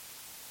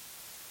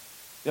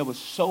 There were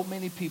so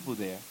many people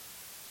there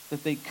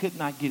that they could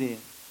not get in.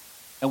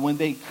 And when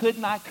they could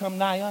not come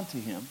nigh unto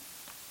him,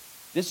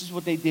 this is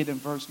what they did in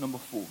verse number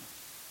 4.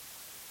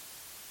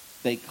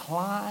 They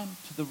climbed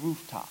to the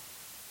rooftop,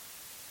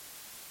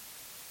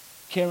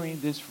 carrying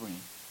this friend.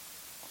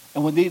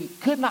 And when they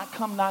could not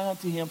come nigh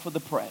unto him for the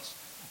press,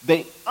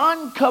 they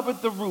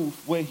uncovered the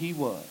roof where he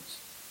was.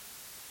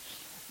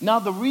 Now,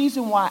 the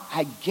reason why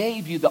I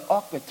gave you the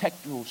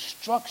architectural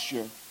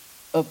structure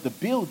of the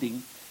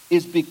building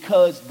is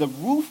because the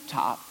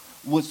rooftop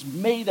was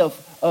made of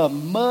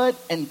mud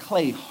and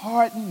clay,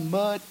 hardened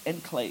mud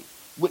and clay,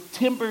 with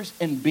timbers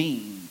and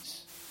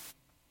beams.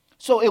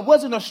 So it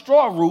wasn't a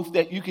straw roof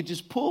that you could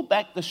just pull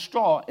back the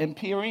straw and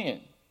peer in.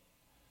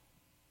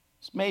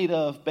 It's made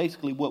of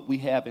basically what we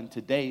have in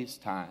today's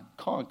time,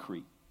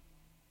 concrete.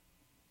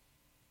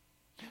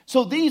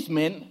 So these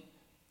men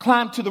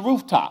climbed to the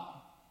rooftop.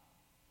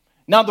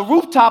 Now, the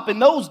rooftop in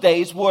those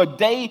days were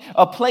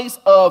a place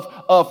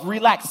of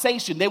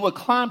relaxation. They would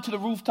climb to the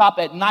rooftop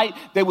at night.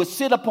 They would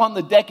sit up on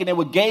the deck and they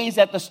would gaze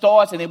at the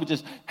stars and they would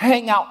just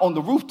hang out on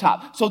the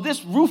rooftop. So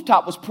this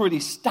rooftop was pretty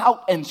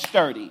stout and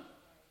sturdy.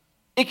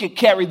 It could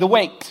carry the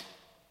weight.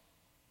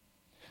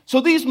 So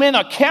these men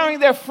are carrying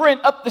their friend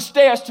up the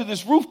stairs to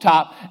this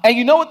rooftop. And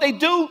you know what they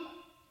do?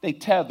 They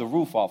tear the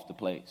roof off the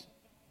place.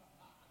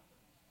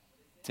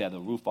 Tear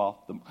the roof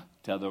off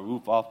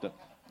the...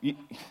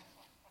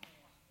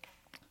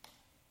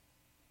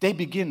 They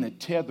begin to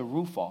tear the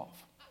roof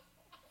off.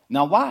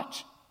 Now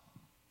watch.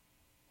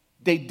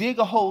 They dig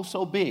a hole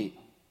so big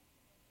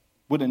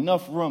with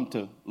enough room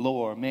to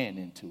lower a man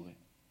into it.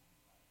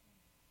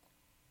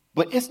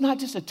 But it's not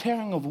just a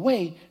tearing of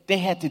away. They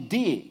had to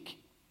dig.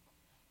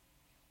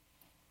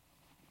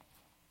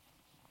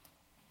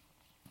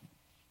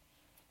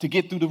 To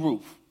get through the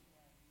roof.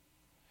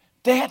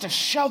 They had to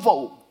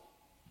shovel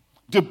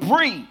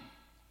debris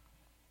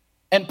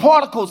and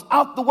particles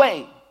out the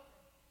way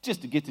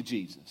just to get to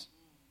Jesus.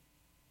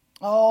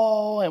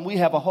 Oh, and we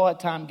have a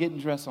hard time getting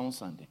dressed on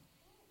Sunday.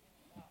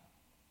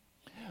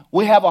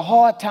 We have a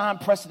hard time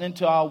pressing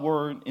into our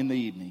word in the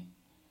evening.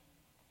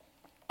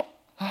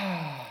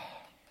 I'll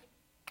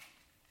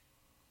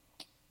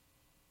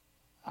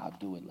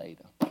do it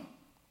later.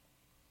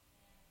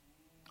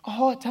 A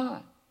hard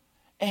time.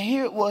 And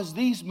here it was,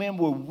 these men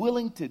were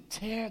willing to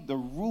tear the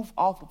roof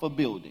off of a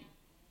building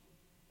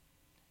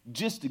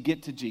just to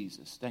get to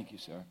Jesus. Thank you,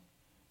 sir.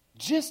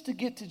 Just to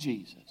get to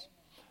Jesus.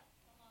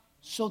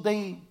 So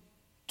they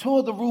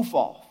tore the roof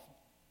off,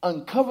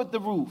 uncovered the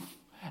roof,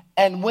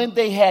 and when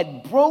they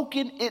had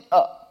broken it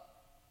up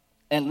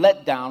and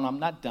let down, I'm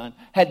not done,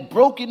 had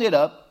broken it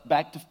up,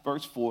 back to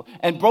verse 4,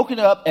 and broken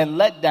it up and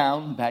let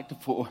down, back to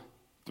 4.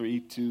 3,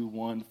 2,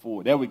 1,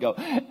 4. There we go.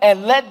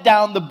 And let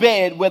down the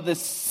bed where the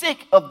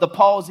sick of the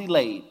palsy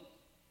laid.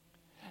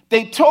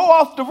 They tore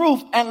off the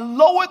roof and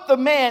lowered the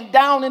man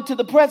down into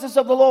the presence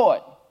of the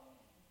Lord.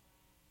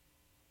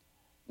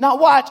 Now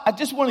watch, I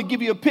just want to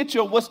give you a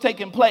picture of what's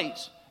taking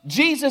place.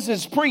 Jesus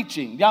is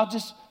preaching. Y'all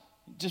just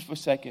for a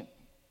second.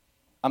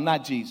 I'm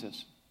not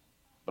Jesus,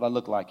 but I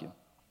look like him.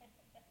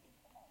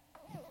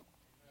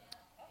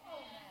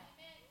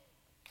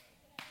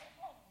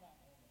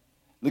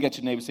 Look at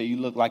your neighbor and say, you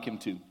look like him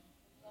too.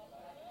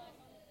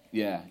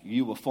 Yeah,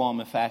 you were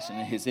formed and fashioned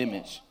in his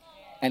image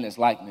and his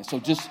likeness. So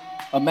just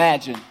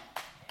imagine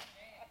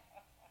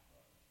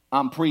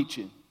I'm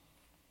preaching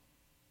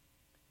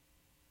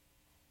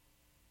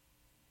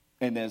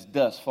and there's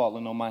dust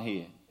falling on my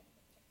head.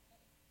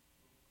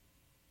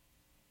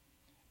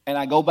 And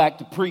I go back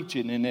to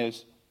preaching and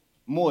there's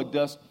more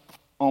dust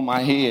on my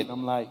head.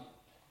 I'm like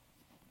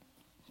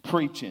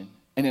preaching.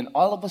 And then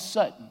all of a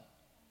sudden,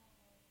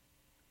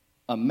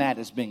 a mat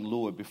is being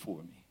lowered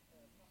before me.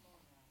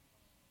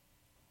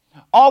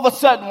 All of a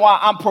sudden, while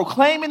I'm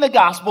proclaiming the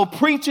gospel,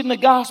 preaching the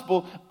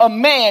gospel, a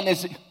man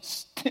is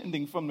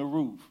extending from the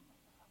roof.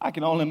 I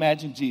can only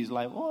imagine Jesus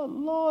like, oh,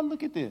 Lord,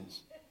 look at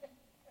this.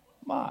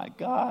 My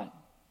God,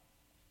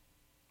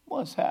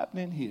 what's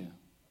happening here?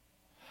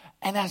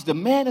 And as the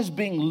man is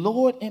being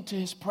lowered into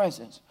his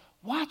presence,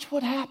 watch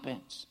what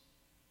happens.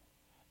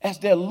 As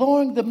they're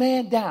lowering the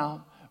man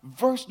down,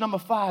 verse number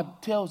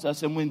 5 tells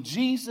us, and when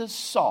Jesus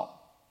saw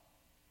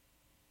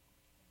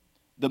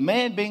the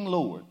man being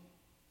lowered,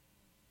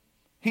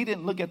 he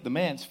didn't look at the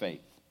man's faith.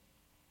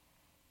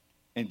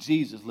 And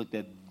Jesus looked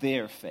at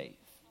their faith.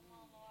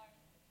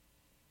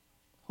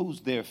 Who's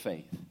their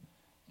faith?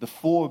 The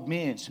 4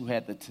 men who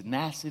had the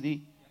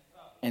tenacity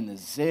and the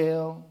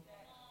zeal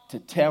to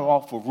tear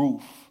off a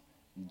roof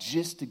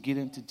just to get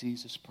into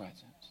Jesus'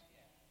 presence.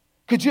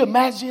 Could you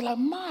imagine? Like,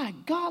 my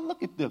God,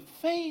 look at the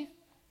faith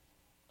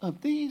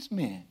of these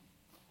men.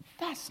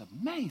 That's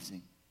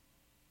amazing.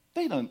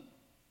 They done,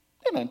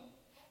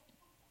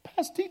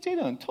 Pastor TJ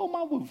done tore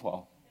my roof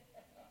off.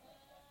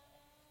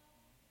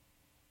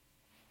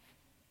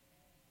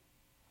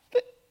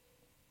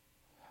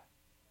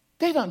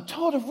 They done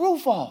tore the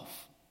roof off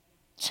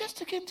just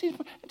to get to.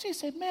 And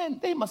Jesus said, man,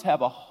 they must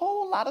have a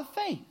whole lot of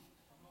faith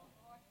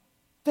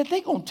that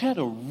they gonna tear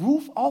the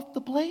roof off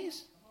the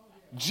place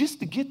just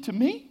to get to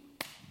me.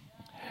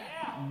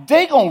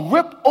 They gonna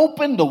rip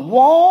open the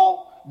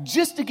wall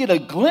just to get a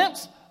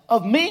glimpse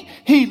of me.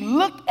 He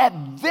looked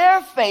at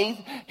their faith.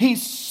 He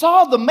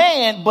saw the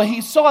man, but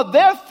he saw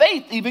their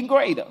faith even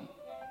greater.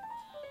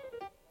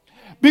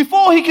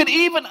 Before he could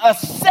even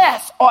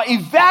assess or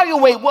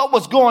evaluate what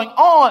was going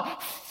on,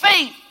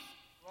 faith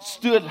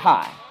stood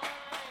high.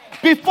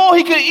 Before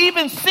he could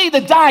even see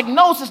the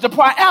diagnosis, the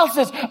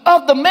paralysis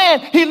of the man,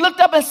 he looked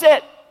up and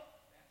said,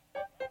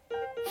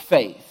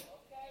 faith.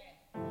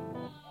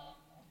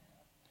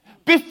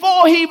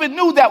 Before he even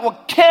knew that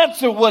what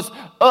cancer was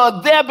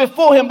there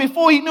before him,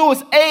 before he knew it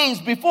was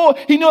AIDS, before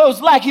he knew it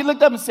was lack, he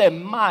looked up and said,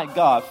 my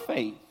God,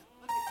 faith.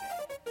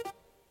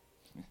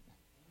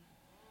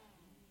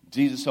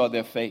 Jesus saw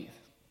their faith.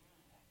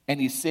 And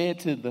he said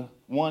to the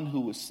one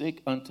who was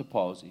sick unto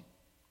palsy,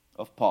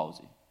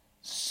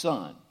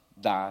 son,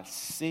 thy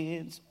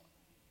sins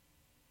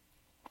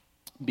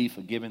be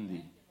forgiven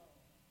thee.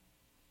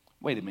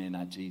 Wait a minute,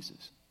 not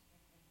Jesus.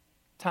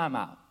 Time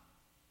out.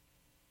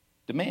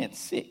 The man's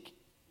sick.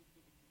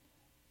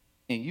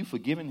 And you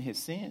forgiven his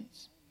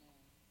sins?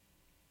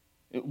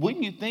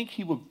 Wouldn't you think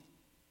he would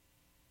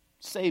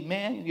say,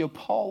 man, your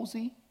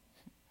palsy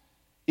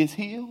is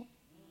healed?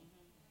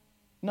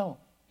 No,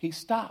 he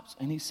stops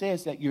and he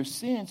says that your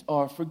sins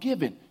are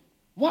forgiven.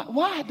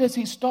 Why does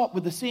he start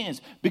with the sins?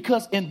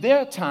 Because in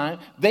their time,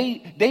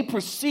 they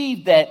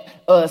perceived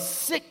that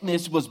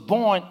sickness was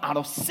born out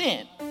of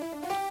sin.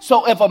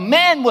 So if a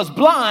man was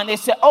blind, they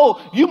said, oh,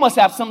 you must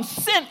have some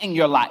sin in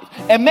your life.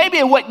 And maybe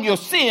it wasn't your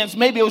sins.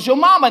 Maybe it was your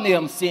mama and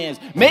them sins.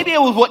 Maybe it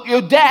was what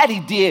your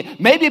daddy did.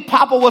 Maybe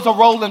Papa was a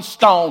rolling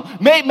stone.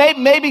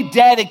 Maybe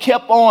daddy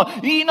kept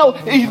on. You know,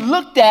 he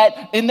looked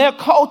at in their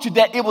culture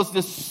that it was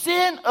the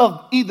sin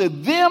of either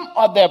them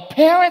or their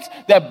parents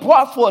that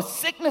brought forth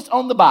sickness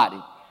on the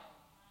body.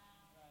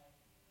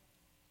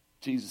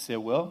 Jesus said,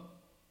 well,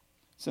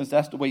 since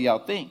that's the way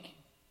y'all think,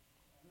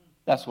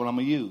 that's what I'm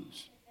going to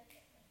use.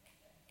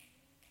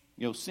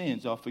 Your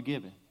sins are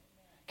forgiven.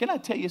 Can I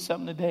tell you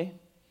something today?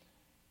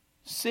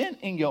 Sin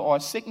in your or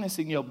sickness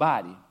in your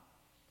body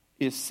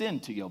is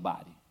sin to your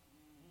body.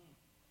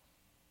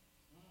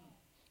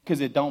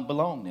 Because it don't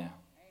belong there.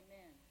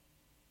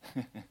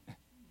 Amen.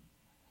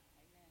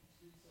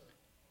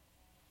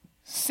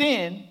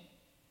 Sin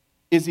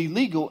is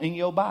illegal in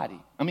your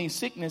body.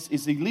 Sickness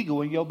is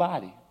illegal in your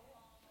body.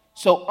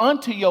 So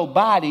unto your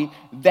body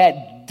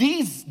that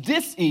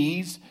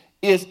disease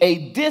is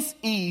a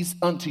disease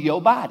unto your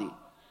body.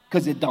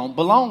 Because it don't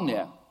belong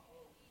there.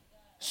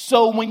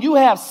 So when you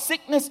have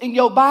sickness in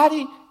your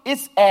body,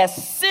 it's as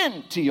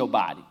sin to your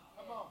body.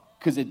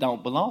 Because it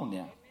don't belong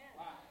there.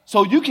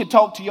 So you can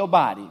talk to your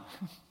body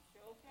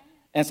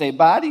and say,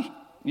 body,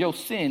 your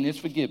sin is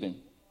forgiven.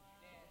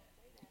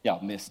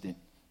 Y'all missed it.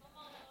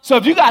 So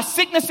if you got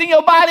sickness in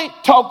your body,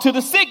 talk to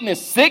the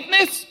sickness.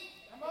 Sickness,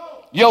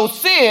 your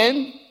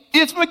sin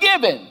is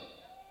forgiven.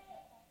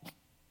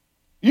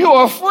 You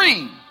are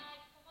free.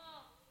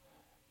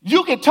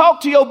 You can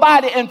talk to your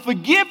body and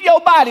forgive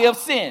your body of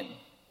sin.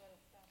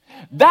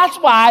 That's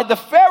why the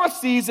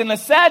Pharisees and the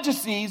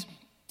Sadducees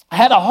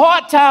had a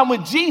hard time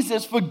with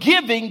Jesus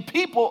forgiving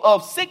people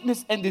of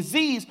sickness and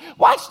disease.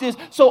 Watch this.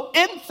 So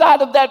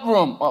inside of that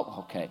room,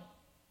 okay.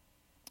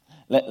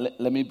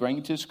 Let me bring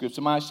it to the script.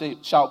 Somebody say,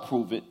 shout,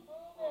 prove it.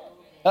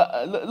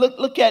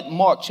 Look at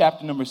Mark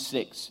chapter number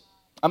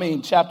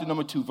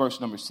 2, verse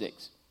number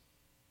 6.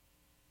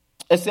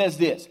 It says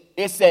this.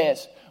 It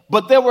says,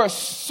 but there were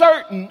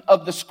certain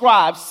of the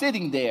scribes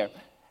sitting there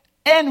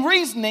and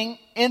reasoning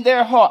in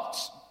their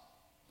hearts.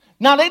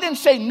 Now, they didn't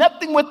say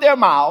nothing with their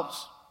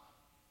mouths.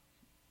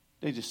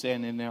 They just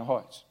saying in their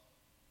hearts.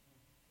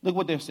 Look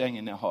what they're saying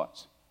in their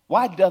hearts.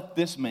 Why doth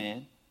this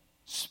man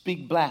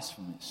speak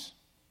blasphemous?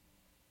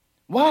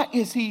 Why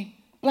is he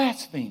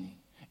blaspheming?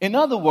 In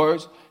other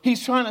words,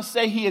 he's trying to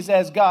say he is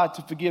as God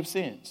to forgive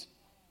sins.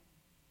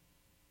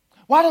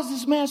 Why does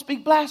this man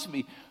speak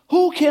blasphemy?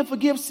 Who can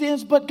forgive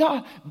sins but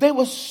God? They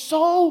were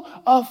so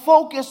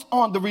focused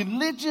on the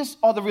religious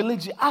or the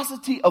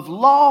religiosity of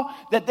law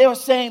that they were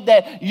saying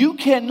that you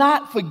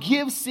cannot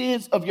forgive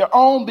sins of your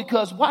own,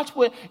 because watch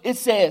what it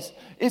says.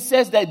 It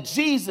says that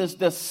Jesus,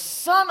 the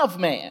Son of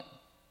Man,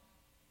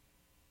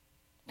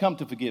 come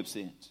to forgive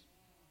sins.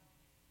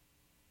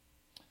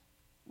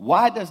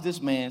 Why does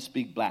this man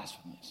speak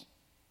blasphemous?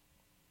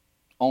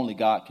 Only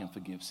God can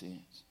forgive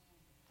sins.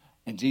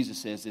 And Jesus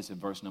says this in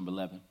verse number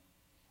 11.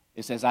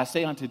 It says, I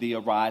say unto thee,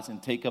 arise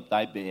and take up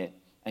thy bed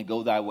and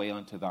go thy way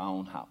unto thy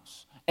own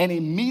house. And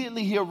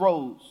immediately he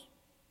arose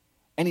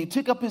and he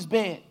took up his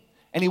bed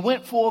and he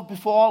went forth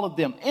before all of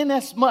them,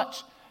 inasmuch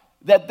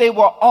that they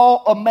were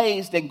all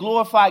amazed and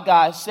glorified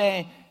God,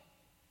 saying,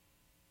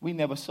 we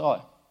never saw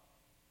it.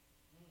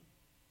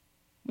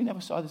 We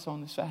never saw this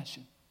on this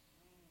fashion.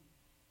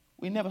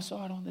 We never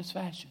saw it on this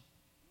fashion.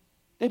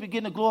 They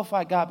began to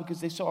glorify God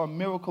because they saw a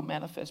miracle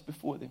manifest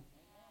before them.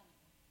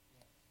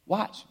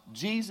 Watch.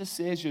 Jesus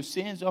says your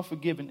sins are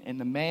forgiven and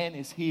the man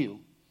is healed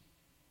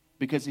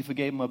because he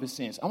forgave him of his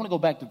sins. I want to go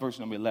back to verse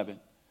number 11.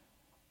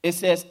 It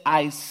says,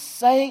 I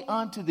say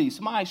unto thee.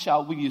 Somebody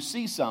shout, when you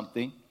see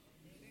something,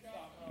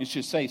 you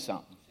should say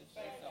something.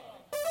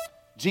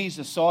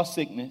 Jesus saw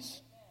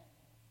sickness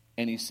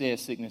and he said,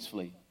 sickness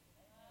flee.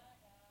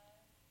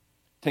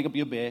 Take up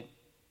your bed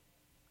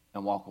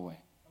and walk away.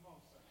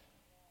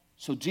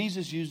 So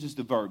Jesus uses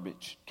the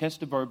verbiage. Catch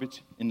the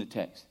verbiage in the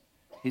text.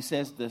 He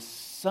says the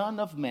Son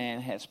of Man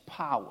has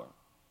power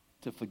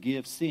to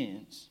forgive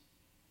sins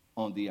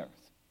on the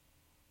earth.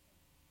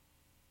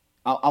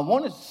 I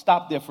want to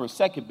stop there for a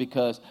second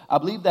because I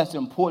believe that's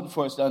important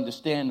for us to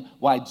understand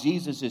why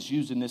Jesus is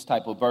using this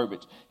type of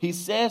verbiage. He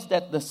says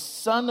that the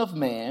Son of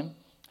Man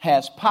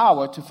has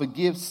power to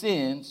forgive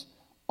sins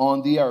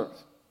on the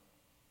earth.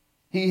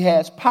 He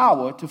has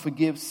power to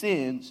forgive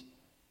sins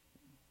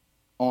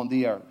on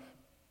the earth.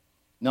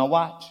 Now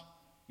watch.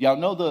 Y'all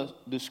know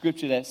the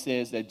scripture that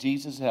says that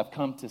Jesus have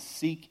come to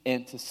seek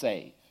and to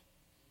save.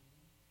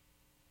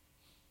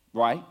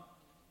 Right?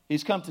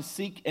 He's come to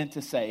seek and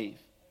to save.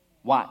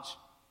 Watch.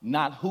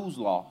 Not who's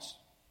lost,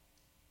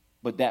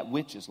 but that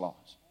which is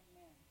lost.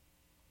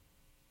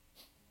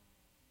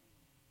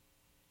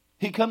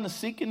 He come to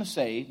seek and to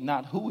save,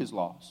 not who is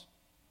lost,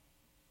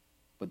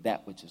 but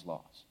that which is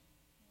lost.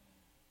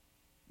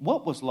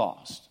 What was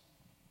lost?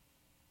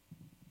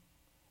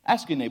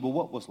 Ask your neighbor,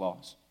 what was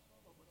lost?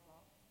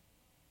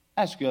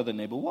 Ask your other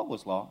neighbor, what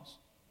was lost?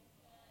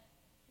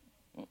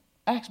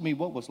 Ask me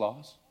what was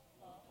lost.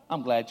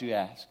 I'm glad you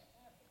asked.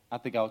 I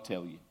think I'll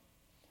tell you.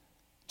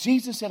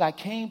 Jesus said, I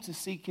came to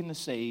seek and to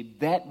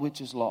save that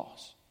which is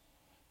lost.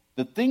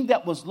 The thing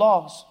that was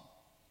lost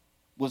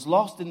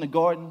in the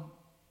Garden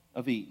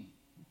of Eden.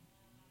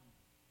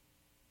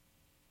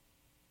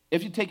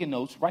 If you're taking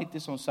notes, write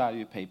this on the side of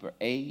your paper.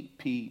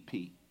 APP.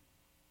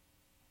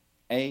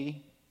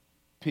 APP.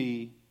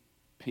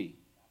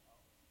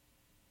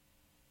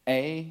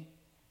 APP.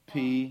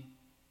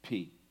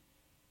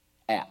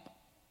 App.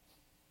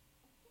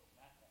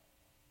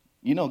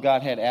 You know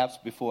God had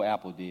apps before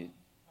Apple did.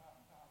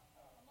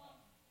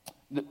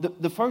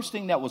 The first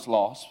thing that was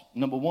lost,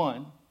 number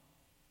one,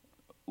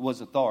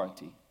 was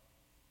authority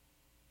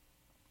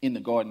in the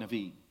Garden of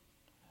Eden.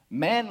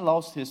 Man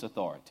lost his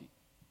authority.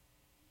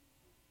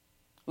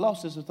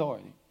 Lost his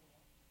authority.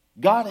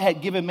 God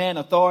had given man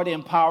authority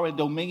and power and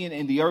dominion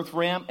in the earth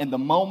realm, and the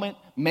moment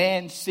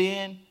man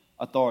sinned,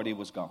 authority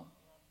was gone.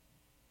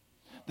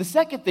 The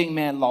second thing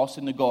man lost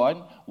in the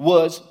garden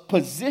was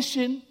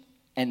position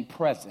and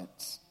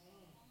presence.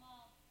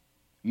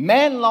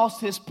 Man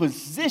lost his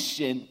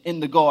position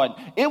in the garden.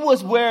 It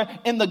was where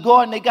in the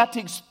garden they got to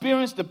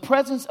experience the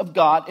presence of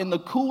God in the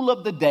cool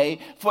of the day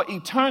for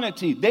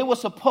eternity. They were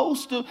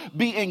supposed to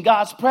be in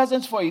God's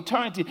presence for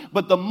eternity.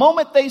 But the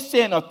moment they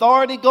sinned,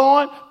 authority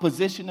gone,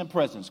 position and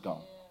presence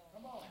gone.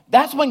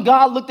 That's when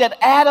God looked at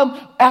Adam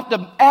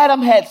after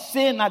Adam had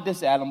sinned, not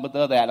this Adam, but the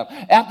other Adam.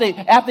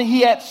 After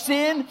he had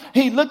sinned,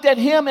 he looked at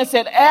him and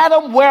said,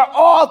 Adam, where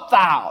art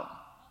thou?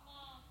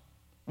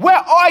 Where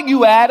are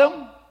you,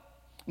 Adam?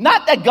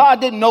 Not that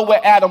God didn't know where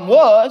Adam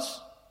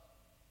was.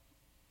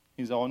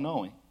 He's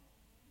all-knowing.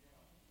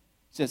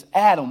 He says,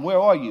 Adam, where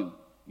are you?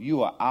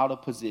 You are out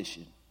of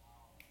position.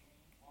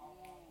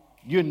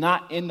 You're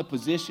not in the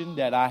position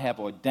that I have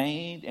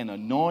ordained and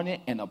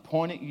anointed and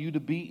appointed you to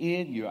be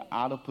in. You're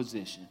out of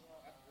position.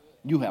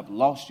 You have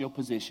lost your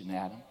position,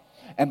 Adam.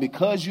 And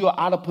because you are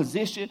out of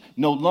position,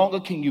 no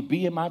longer can you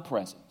be in my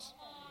presence.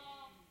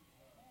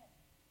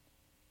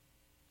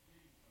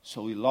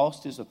 So he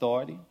lost his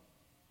authority,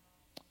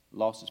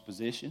 lost his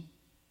position,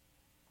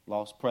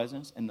 lost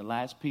presence, and the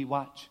last P,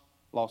 watch,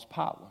 lost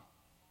power.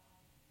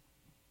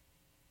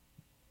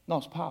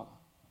 Lost power.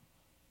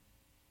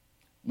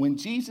 When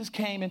Jesus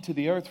came into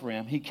the earth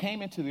realm, he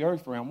came into the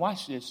earth realm,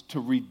 watch this, to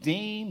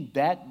redeem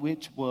that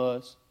which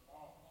was,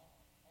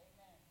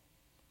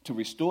 to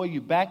restore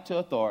you back to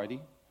authority,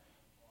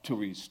 to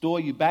restore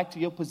you back to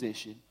your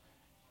position,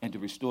 and to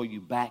restore you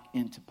back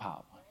into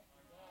power.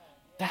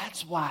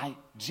 That's why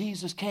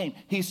Jesus came.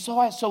 He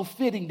saw it so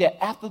fitting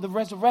that after the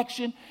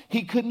resurrection,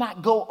 he could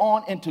not go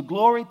on into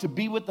glory to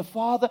be with the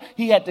Father.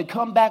 He had to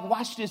come back,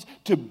 watch this,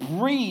 to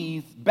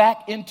breathe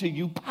back into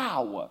you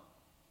power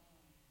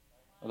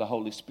of the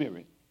Holy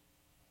Spirit.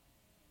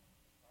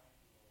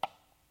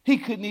 He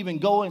couldn't even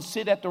go and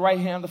sit at the right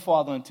hand of the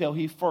Father until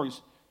he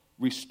first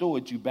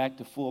restored you back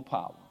to full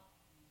power.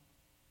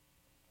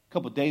 A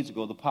couple of days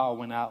ago, the power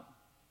went out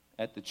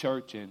at the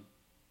church, and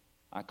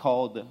I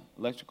called the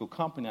electrical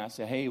company. I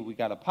said, hey, we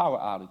got a power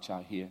outage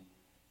out here.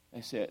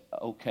 They said,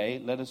 okay,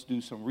 let us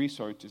do some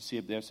research to see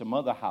if there's some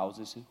other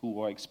houses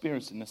who are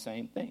experiencing the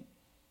same thing.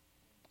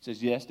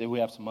 Says, yes, we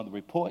have some other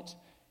reports.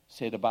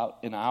 Said about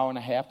in an hour and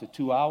a half to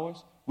 2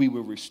 hours, we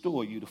will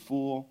restore you to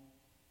full.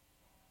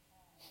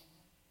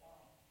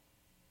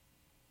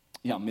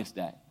 Y'all missed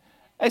that.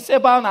 They said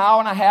about an hour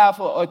and a half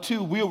or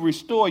two, we'll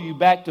restore you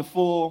back to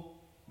full.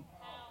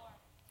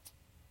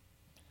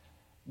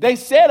 They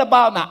said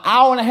about an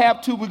hour and a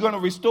half, two, we're going to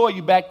restore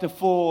you back to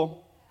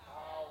full.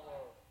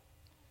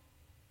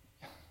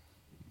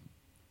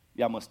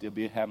 Y'all must still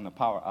be having a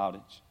power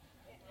outage.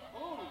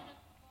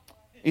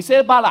 He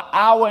said about an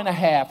hour and a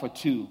half or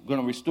two,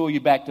 going to restore you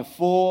back to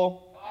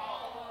full.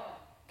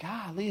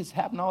 Golly, it's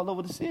happening all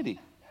over the city.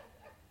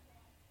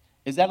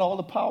 Is that all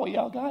the power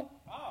y'all got?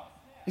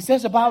 He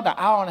says about an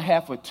hour and a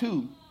half or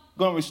two,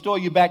 going to restore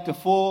you back to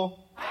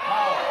full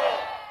power.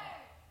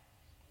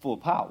 Full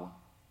power.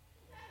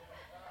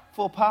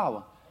 Full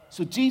power.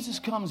 So Jesus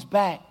comes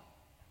back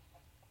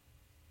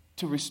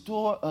to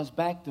restore us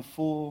back to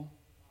full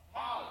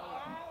power.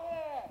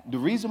 The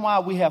reason why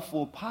we have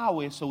full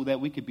power is so that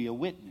we could be a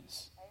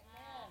witness.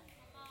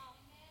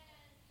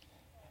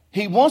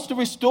 He wants to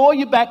restore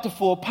you back to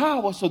full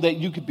power so that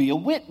you could be a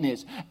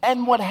witness.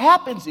 And what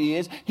happens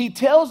is he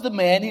tells the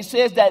man, he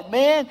says that,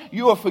 man,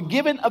 you are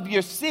forgiven of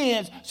your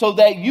sins so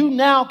that you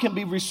now can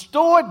be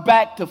restored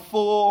back to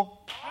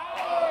full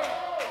power.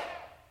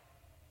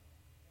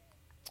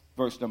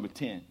 Verse number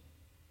 10.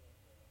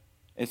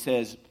 It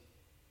says,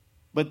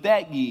 but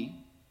that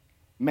ye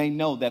may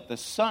know that the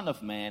Son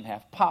of Man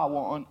hath power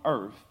on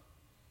earth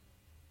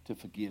to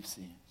forgive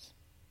sins.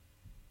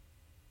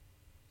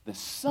 The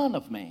Son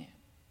of Man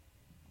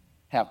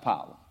have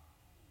power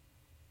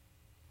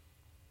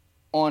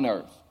on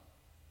earth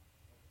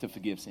to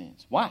forgive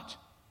sins. Watch.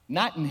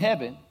 Not in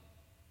heaven,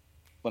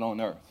 but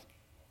on earth.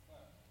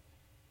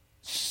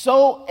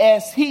 So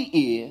as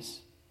he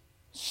is,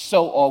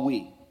 so are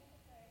we.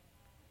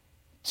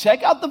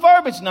 Check out the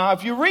verbiage now.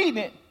 If you're reading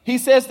it, he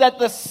says that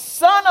the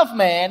Son of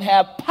Man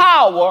have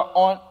power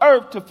on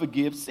earth to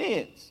forgive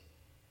sins.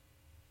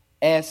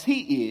 As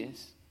he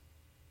is,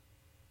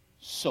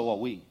 so are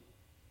we.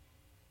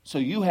 So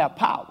you have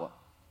power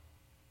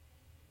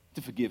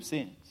to forgive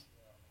sins.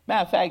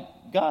 Matter of fact,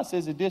 God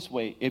says it this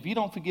way: if you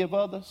don't forgive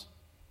others,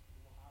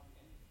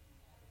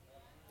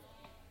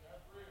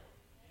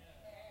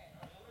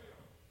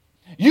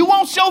 you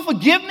won't show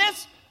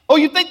forgiveness, or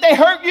you think they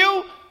hurt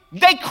you?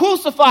 They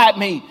crucified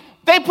me.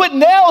 They put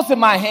nails in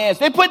my hands.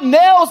 They put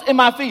nails in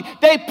my feet.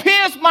 They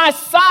pierced my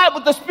side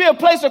with the spear,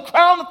 placed a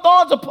crown of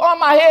thorns upon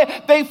my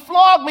head. They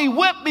flogged me,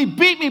 whipped me,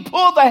 beat me,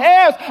 pulled the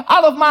hairs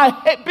out of my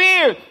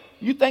beard.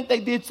 You think they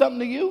did something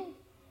to you?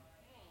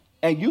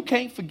 And you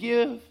can't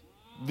forgive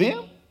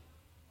them?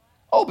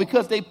 Oh,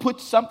 because they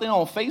put something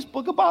on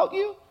Facebook about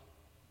you?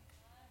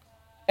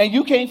 And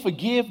you can't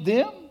forgive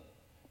them?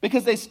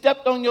 Because they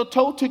stepped on your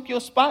toe, took your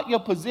spot,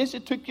 your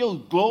position, took your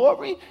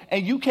glory,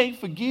 and you can't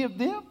forgive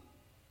them?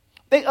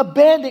 They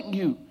abandoned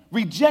you,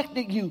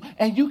 rejected you,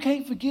 and you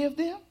can't forgive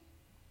them?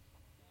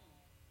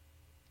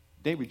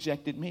 They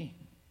rejected me.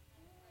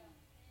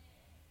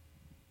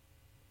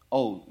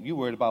 Oh, you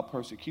worried about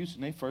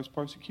persecution? They first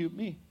persecute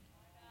me.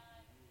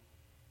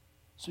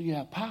 So you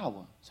have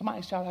power.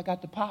 Somebody shout, I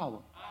got the power.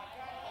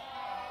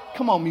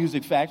 Come on,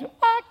 Music Factory.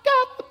 I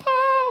got the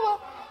power.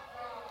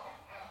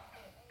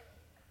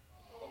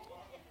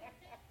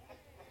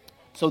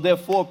 So there are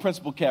four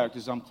principal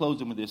characters. I'm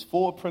closing with this.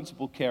 Four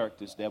principal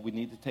characters that we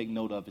need to take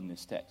note of in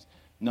this text.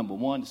 Number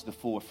one is the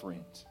four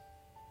friends.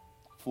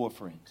 Four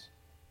friends.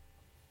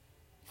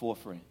 Four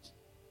friends.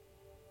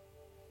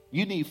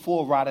 You need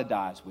four ride or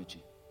dies with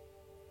you.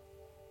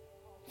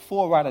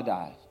 Four ride or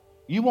dies.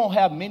 You won't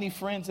have many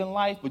friends in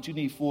life, but you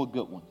need four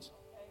good ones.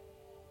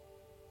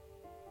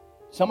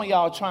 Some of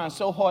y'all are trying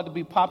so hard to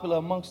be popular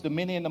amongst the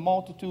many and the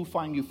multitude.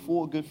 Find you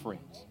four good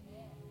friends.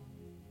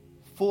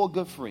 Four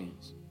good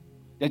friends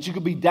that you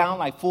could be down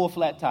like four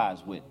flat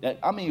tires with.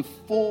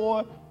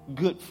 Four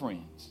good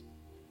friends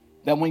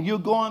that when you're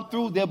going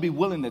through, they'll be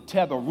willing to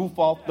tear the roof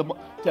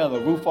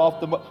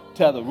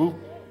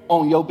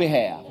on your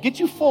behalf. Get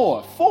you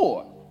four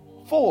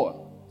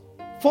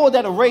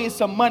that'll raise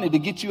some money to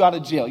get you out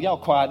of jail. Y'all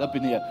quiet up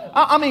in here.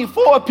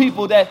 Four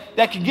people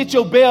that can get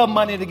your bail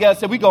money together.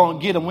 Say, we going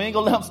to get them. We ain't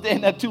going to let them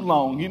stand there too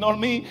long. You know what I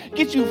mean?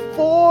 Get you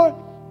four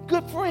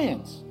good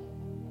friends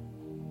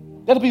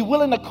that'll be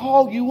willing to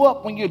call you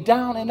up when you're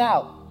down and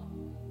out.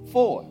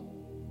 Four.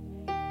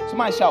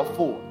 Somebody shout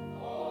four.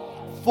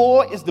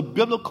 Four is the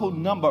biblical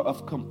number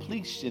of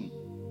completion.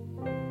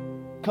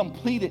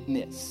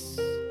 Completedness.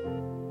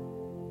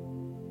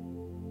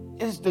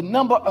 It's the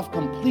number of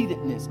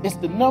completedness. It's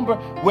the number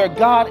where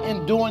God,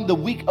 in during the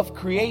week of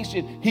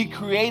creation, he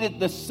created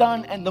the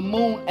sun and the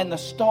moon and the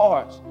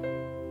stars.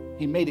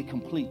 He made it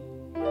complete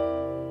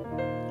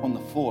on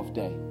the fourth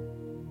day.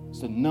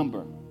 It's the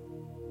number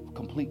of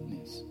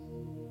completeness.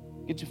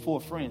 Get your four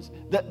friends.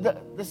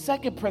 The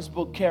second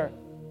principal character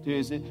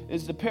is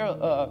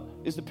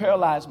the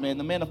paralyzed man,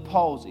 the man of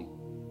palsy,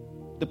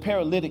 the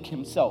paralytic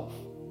himself.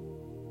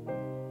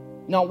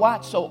 Now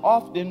watch, so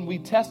often we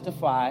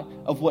testify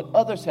of what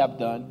others have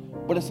done,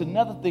 but it's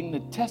another thing to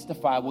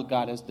testify what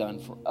God has done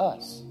for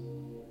us.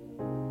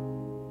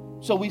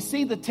 So we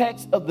see the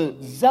text of the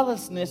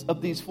zealousness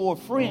of these four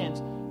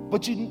friends,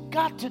 but you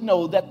got to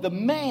know that the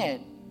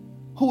man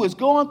who is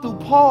going through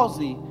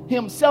palsy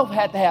himself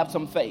had to have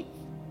some faith.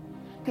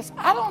 Because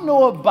I don't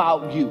know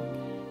about you,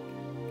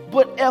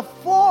 but if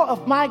four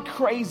of my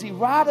crazy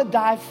ride or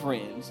die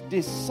friends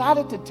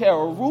decided to tear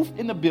a roof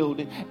in the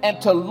building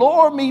and to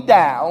lower me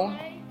down,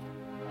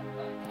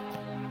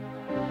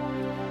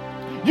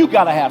 you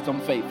got to have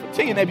some faith.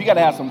 Tell your neighbor, you got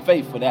to have some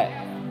faith for that.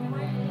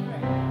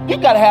 You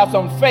got to have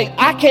some faith.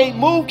 I can't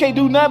move, can't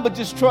do nothing but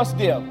just trust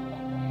them.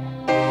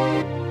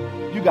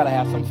 You got to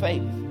have some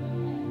faith.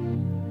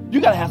 You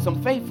got to have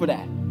some faith for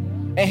that.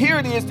 And here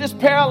it is, this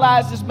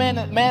paralyzed, this man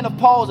of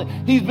palsy,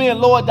 he's being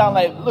lowered down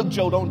like, look,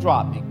 Joe, don't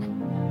drop me.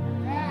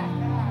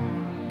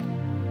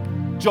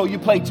 Joe, you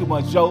play too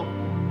much, Joe.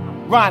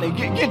 Ronnie,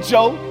 get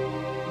Joe.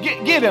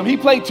 Get him. He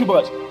played too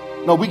much.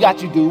 No, we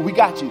got you, dude. We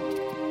got you.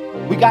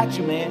 We got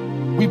you,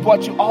 man. We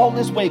brought you all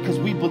this way because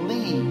we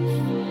believe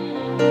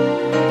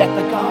that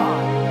the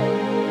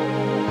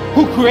God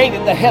who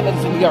created the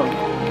heavens and the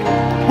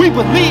earth, we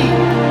believe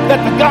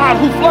that the God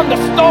who flung the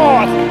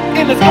stars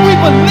in the sky, we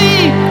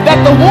believe that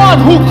the one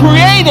who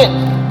created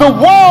the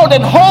world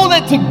and hold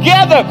it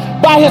together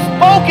by his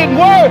spoken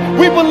word,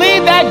 we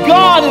believe that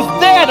God is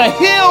there to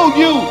heal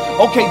you.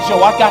 Okay,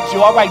 Joe, I got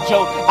you. All right,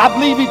 Joe. I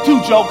believe you too,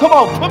 Joe. Come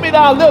on, put me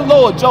down a little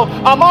lower, Joe.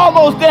 I'm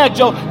almost there,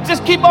 Joe.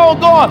 Just keep on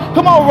going.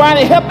 Come on,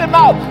 Ronnie, help him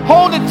out.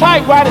 Hold it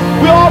tight, Ronnie.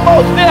 We're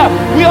almost there.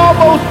 We're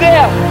almost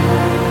there.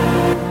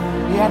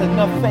 He had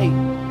enough faith.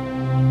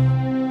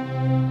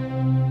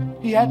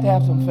 He had to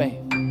have some faith.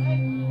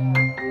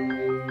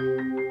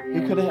 He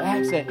could have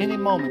asked at any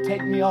moment,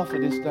 take me off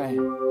of this thing.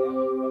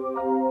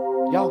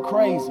 Y'all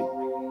crazy.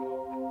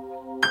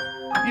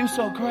 You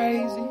so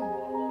crazy.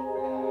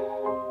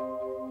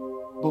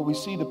 But we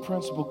see the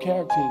principal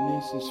character in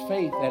this is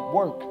faith at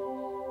work.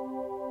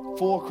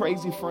 Four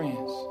crazy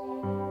friends.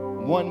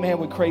 One man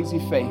with crazy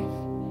faith.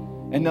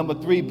 And number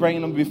three,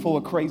 bringing them before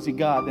a crazy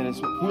God that is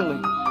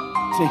willing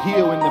to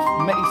heal in the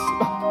face.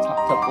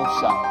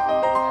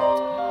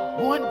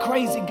 One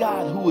crazy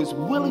God who is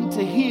willing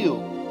to heal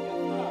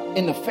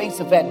in the face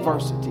of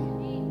adversity.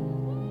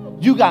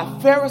 You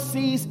got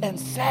Pharisees and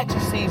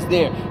Sadducees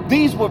there.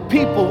 These were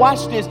people,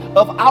 watch this,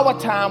 of our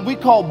time. We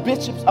call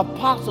bishops,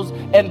 apostles,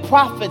 and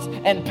prophets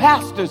and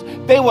pastors.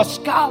 They were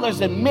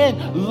scholars and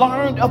men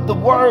learned of the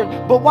word.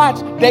 But watch,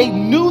 they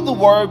knew the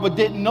word but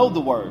didn't know the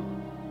word.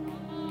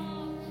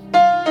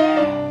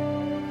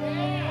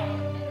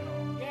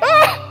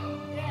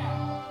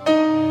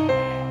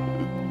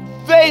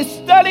 They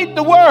studied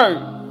the word,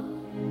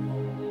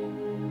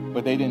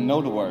 but they didn't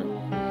know the word.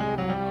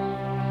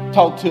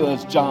 Talk to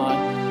us,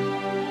 John.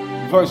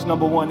 Verse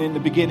number 1, in the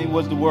beginning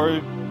was the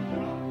Word,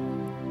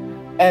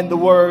 and the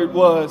Word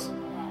was,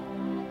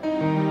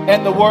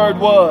 and the Word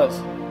was.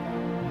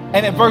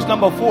 And in verse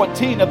number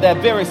 14 of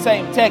that very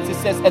same text, it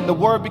says, and the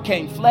Word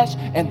became flesh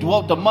and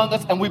dwelt among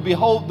us, and we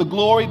behold the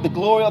glory of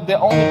the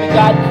only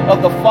begotten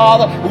of the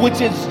Father, which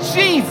is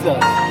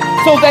Jesus.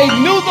 So they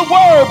knew the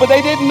Word, but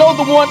they didn't know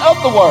the one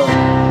of the Word.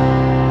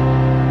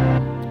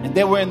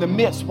 They were in the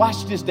midst.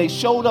 Watch this. They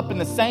showed up in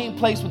the same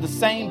place with the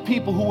same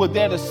people who were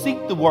there to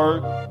seek the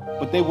word,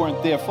 but they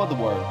weren't there for the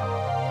word.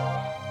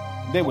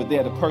 They were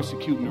there to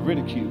persecute and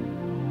ridicule.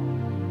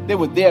 They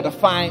were there to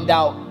find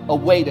out a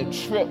way to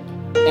trip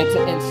and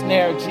to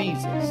ensnare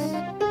Jesus.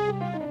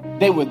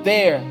 They were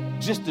there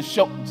just to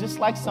show, just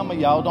like some of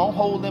y'all, don't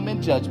hold them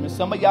in judgment.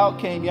 Some of y'all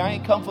came, y'all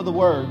ain't come for the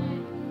word.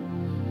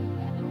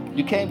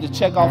 You came to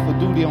check off a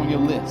duty on your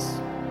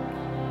list.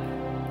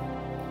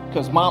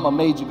 Because mama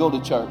made you go to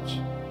church.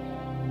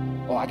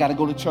 Oh, I got to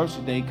go to church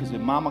today because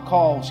if mama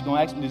calls, she's going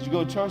to ask me, did you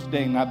go to church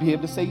today? And I'll be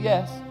able to say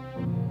yes.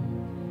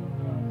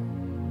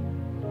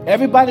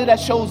 Everybody that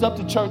shows up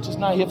to church is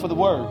not here for the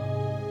word.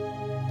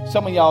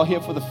 Some of y'all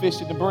here for the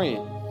fish and the bread.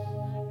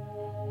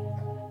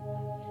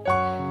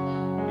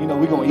 You know,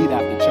 we're going to eat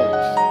after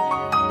church.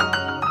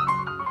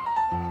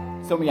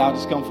 Some of y'all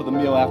just come for the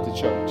meal after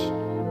church.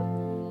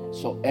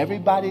 So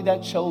everybody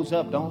that shows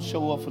up don't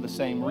show up for the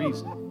same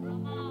reason.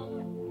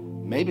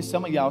 Maybe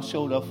some of y'all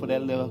showed up for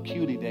that little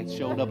cutie that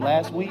showed up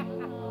last week.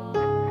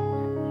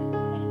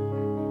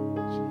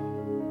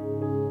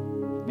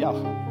 Y'all,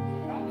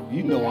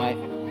 you know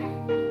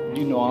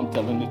I'm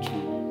telling the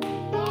truth.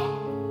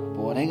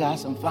 Boy, they got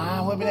some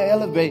fine women to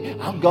elevate.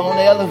 I'm going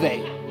to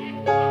elevate.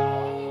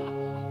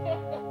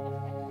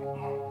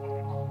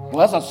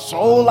 Well, that's a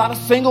whole lot of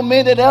single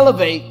men that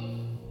elevate.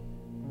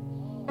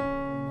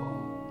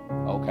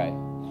 Okay.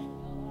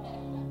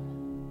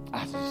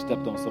 I just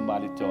stepped on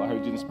somebody's toe. I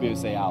heard you in the spirit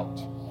say,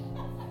 ouch.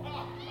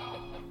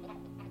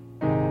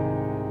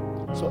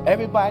 So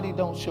everybody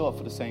don't show up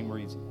for the same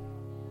reason.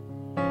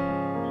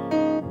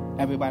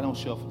 Everybody don't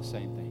show up for the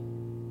same thing.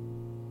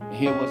 And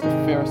here was the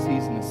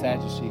Pharisees and the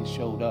Sadducees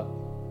showed up.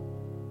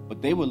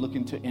 But they were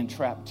looking to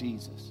entrap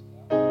Jesus.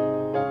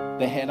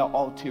 They had an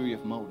ulterior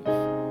motive.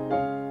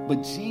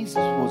 But Jesus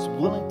was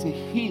willing to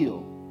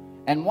heal.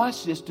 And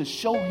watch this, to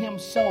show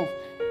himself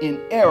in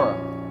error.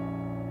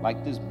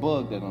 Like this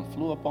bug that done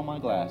flew up on my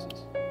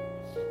glasses.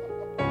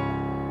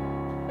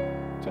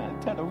 Trying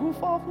to tear the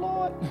roof off,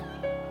 Lord.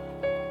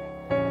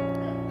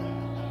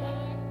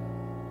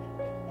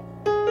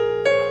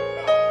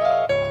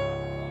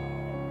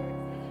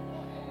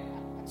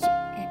 So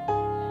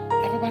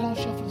everybody don't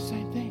show up for the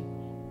same thing.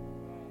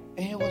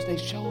 And it was they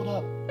showed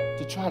up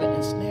to try to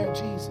ensnare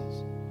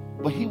Jesus.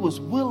 But he was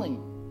willing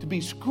to be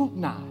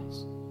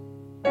scrutinized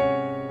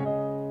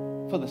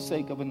for the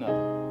sake of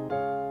another.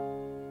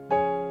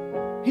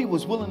 He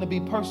was willing to be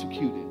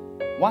persecuted.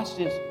 Watch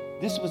this.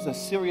 This was a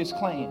serious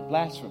claim,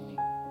 blasphemy.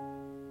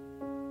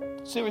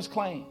 Serious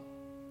claim.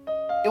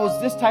 It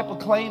was this type of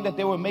claim that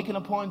they were making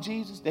upon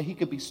Jesus that he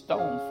could be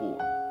stoned for.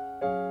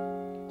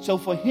 So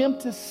for him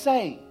to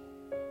say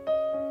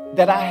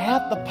that I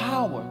have the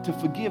power to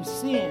forgive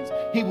sins,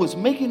 he was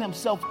making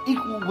himself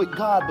equal with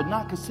God, but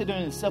not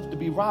considering himself to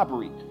be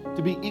robbery,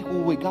 to be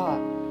equal with God.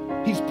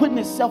 He's putting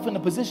himself in a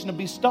position to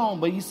be stoned,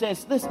 but he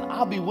says, listen,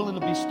 I'll be willing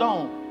to be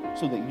stoned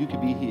so that you can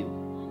be healed.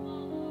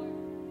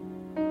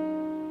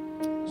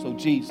 So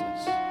Jesus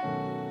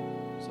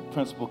is a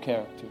principal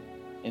character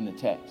in the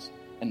text.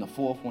 And the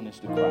fourth one is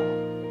the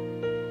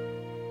crowd.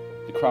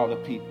 The crowd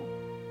of people.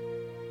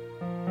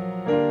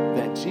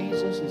 That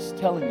Jesus is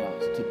telling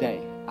us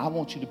today, I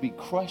want you to be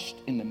crushed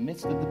in the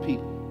midst of the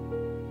people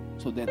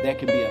so that there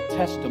can be a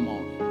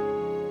testimony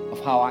of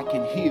how I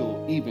can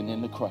heal even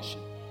in the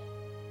crushing.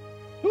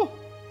 Whew.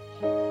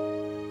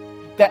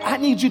 That I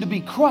need you to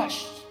be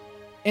crushed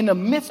in the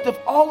midst of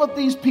all of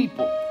these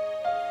people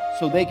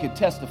so they can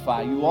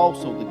testify you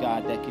also the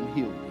God that can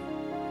heal me.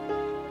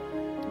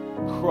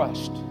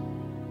 Crushed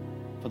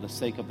for the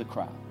sake of the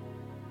crowd.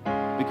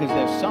 Because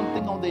there's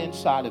something on the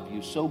inside of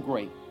you so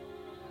great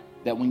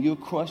that when you're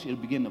crushed, it'll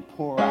begin to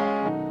pour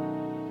out.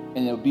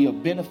 And it'll be a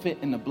benefit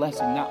and a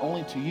blessing not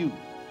only to you,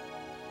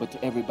 but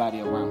to everybody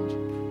around you.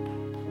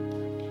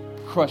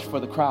 Crushed for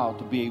the crowd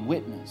to be a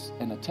witness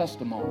and a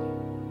testimony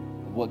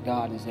of what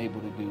God is able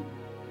to do.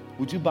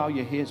 Would you bow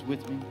your heads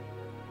with me?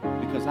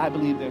 Because I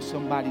believe there's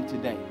somebody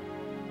today.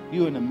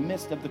 You're in the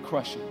midst of the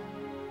crushing.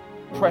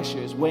 Pressure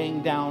is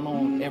weighing down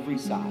on every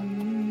side.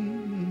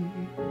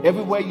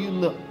 Everywhere you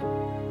look,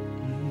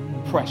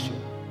 pressure,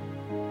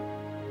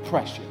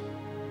 pressure,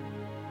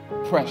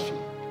 pressure,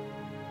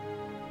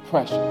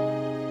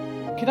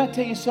 pressure. Can I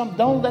tell you something?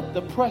 Don't let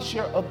the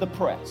pressure of the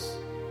press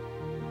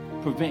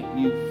prevent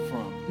you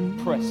from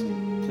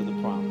pressing to the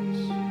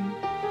promise.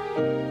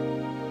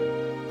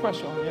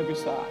 Pressure on every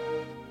side.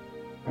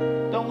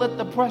 Don't let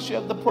the pressure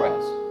of the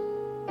press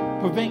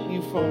prevent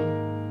you from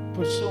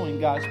pursuing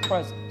God's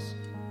presence.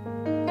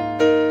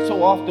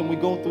 So often we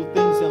go through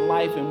things in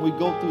life and we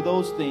go through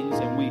those things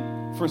and we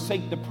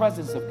forsake the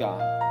presence of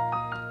God.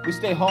 We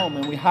stay home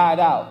and we hide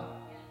out,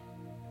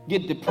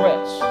 get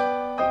depressed,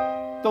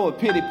 throw a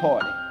pity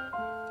party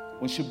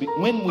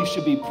when we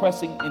should be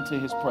pressing into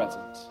his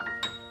presence.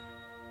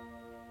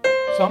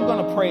 So I'm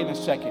going to pray in a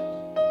second.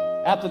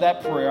 After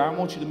that prayer, I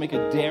want you to make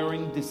a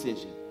daring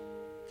decision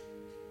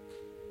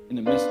in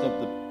the midst of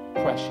the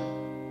pressure,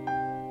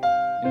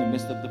 in the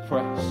midst of the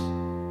press,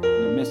 in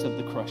the midst of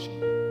the crushing,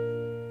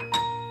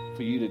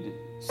 for you to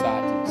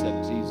decide to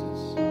accept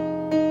Jesus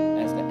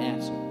as the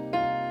answer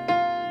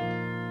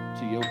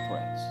to your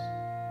press.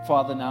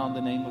 Father, now in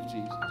the name of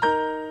Jesus,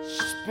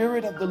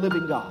 Spirit of the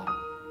living God,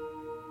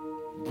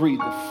 breathe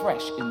the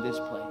fresh in this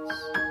place.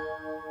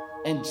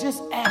 And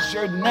just as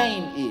your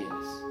name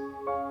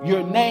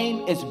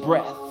is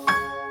breath,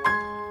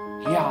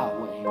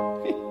 Yahweh.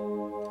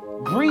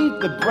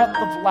 Breathe the breath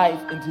of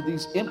life into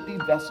these empty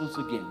vessels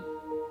again.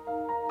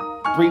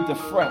 Breathe the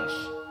fresh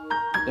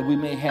that we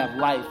may have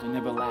life and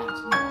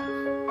everlasting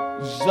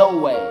life.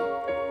 Zoe,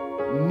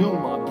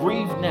 Pneuma,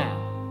 breathe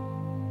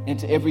now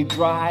into every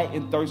dry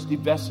and thirsty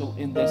vessel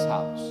in this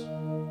house.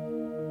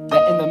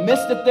 That in the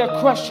midst of their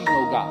crushing,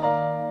 oh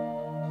God,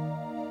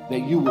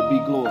 that you would be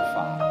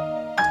glorified.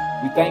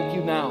 We thank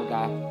you now,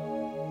 God.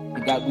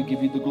 And God, we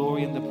give you the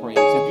glory and the praise.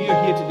 If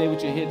you're here today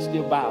with your head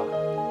still bowed,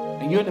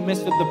 and you're in the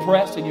midst of the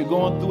press, and you're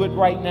going through it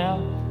right now,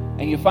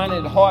 and you're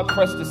finding it hard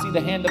pressed to see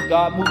the hand of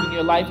God moving in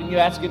your life, and you're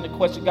asking the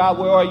question, God,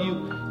 where are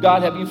you?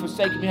 God, have you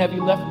forsaken me? Have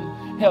you left me?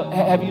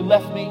 Have you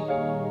left me?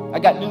 I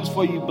got news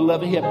for you,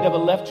 beloved. He have never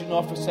left you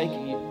nor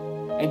forsaken you.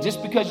 And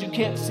just because you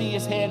can't see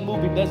his hand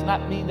moving does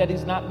not mean that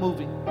he's not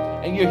moving.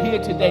 And you're here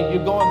today,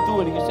 you're going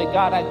through it, and you say,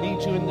 God, I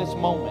need you in this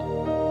moment.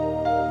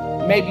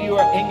 Maybe you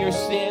are in your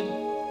sin.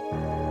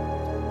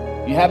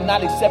 You have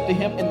not accepted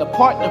him in the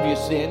pardon of your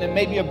sin, and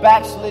maybe you're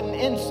backslidden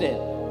in sin.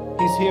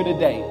 He's here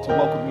today to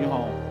welcome you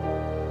home.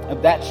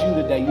 If that's you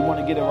today, you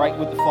want to get it right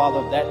with the Father.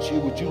 If that's you,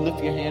 would you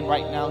lift your hand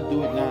right now and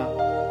do it now?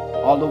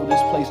 All over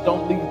this place.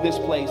 Don't leave this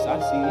place. I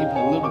see even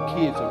the little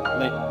kids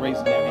are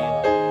raising their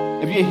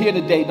hand. If you're here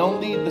today,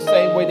 don't leave the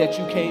same way that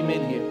you came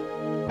in here.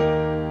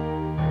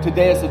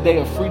 Today is a day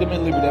of freedom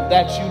and liberty. If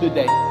that's you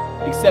today,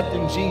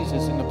 accepting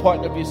Jesus and the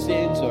pardon of your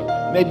sins, or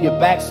maybe you're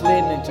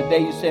backsliding and today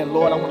you're saying,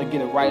 Lord, I want to get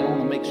it right. I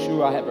want to make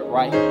sure I have it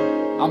right.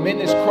 I'm in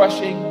this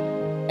crushing,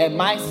 and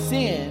my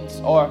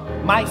sins or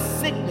my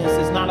sickness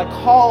is not a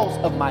cause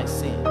of my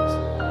sins.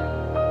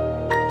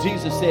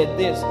 Jesus said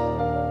this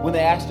when they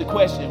asked the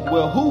question,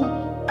 well,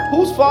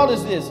 whose fault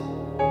is this?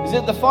 Is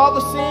it the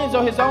Father's sins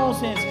or his own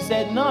sins? He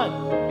said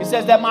none. He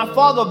says that my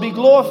Father will be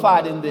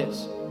glorified in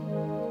this.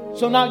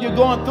 So now you're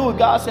going through it.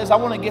 God says, I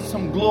want to get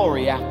some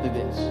glory after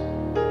this.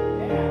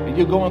 And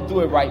you're going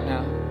through it right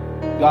now.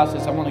 God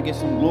says, I want to get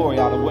some glory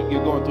out of what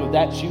you're going through.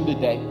 That's you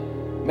today.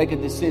 Make a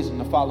decision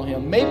to follow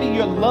him. Maybe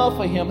your love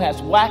for him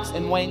has waxed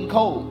and waned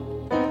cold.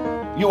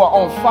 You are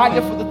on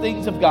fire for the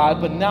things of God,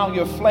 but now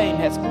your flame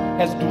has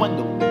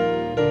dwindled.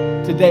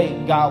 Today,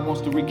 God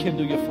wants to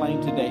rekindle your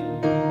flame today.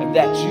 If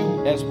that's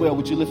you as well,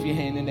 would you lift your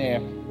hand in the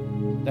air?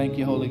 Thank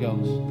you, Holy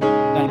Ghost.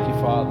 Thank you,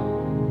 Father.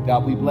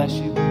 God, we bless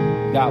you.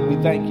 God, we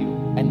thank you.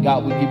 And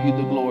God, we give you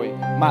the glory.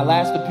 My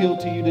last appeal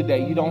to you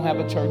today, you don't have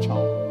a church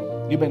home.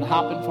 You've been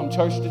hopping from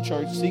church to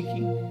church,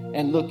 seeking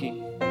and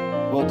looking.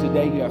 Well,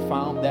 today you have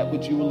found that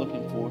which you were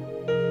looking for.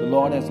 The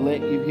Lord has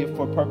led you here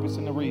for a purpose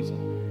and a reason,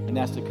 and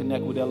that's to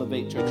connect with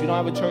Elevate Church. You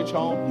don't have a church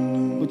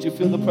home, but you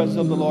feel the presence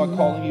of the Lord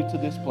calling you to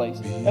this place.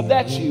 If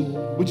that's you,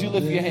 would you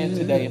lift your hand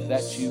today? If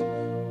that's you,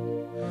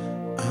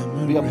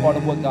 be a part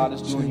of what God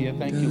is doing here.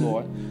 Thank you,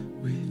 Lord,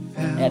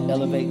 at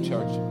Elevate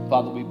Church.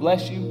 Father, we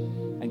bless you.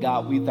 And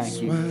God, we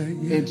thank you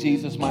in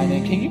Jesus' mighty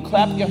name. Can you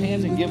clap your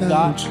hands and give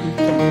God some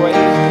praise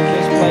in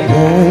this place?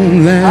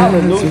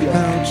 Hallelujah.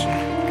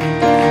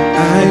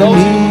 For those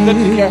of you who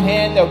lifted your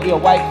hand, there will be a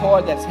white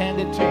card that's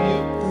handed to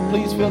you.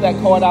 Please fill that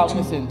card out in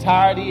its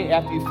entirety.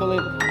 After you fill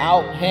it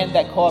out, hand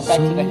that card back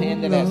to the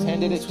hand that has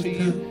handed it to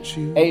you.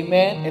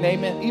 Amen and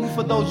amen. Even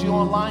for those of you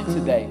online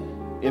today,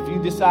 if you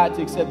decide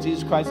to accept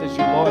Jesus Christ as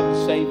your Lord and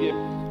Savior,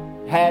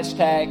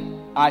 hashtag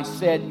I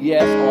said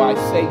yes or I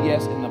say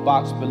yes in the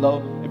box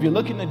below. If you're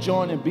looking to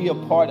join and be a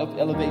part of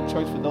Elevate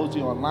Church, for those of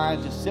you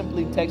online, just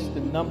simply text the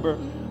number,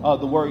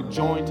 the word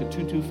join to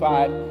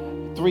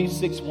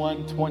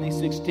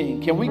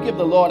 225-361-2016. Can we give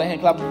the Lord a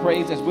hand clap of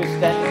praise as we're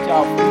standing to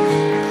our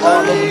feet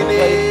all over the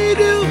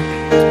place?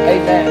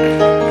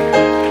 Amen.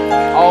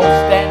 All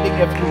standing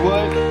if you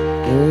would.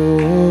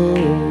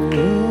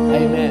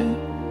 Amen.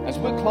 As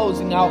we're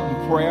closing out in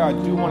prayer, I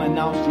do want to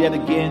announce yet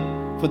again,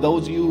 for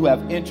those of you who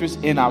have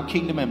interest in our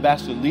Kingdom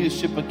Ambassador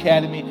Leadership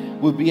Academy,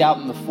 we'll be out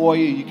in the foyer.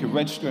 You can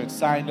register and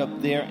sign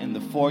up there in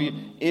the foyer.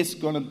 It's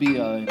going to be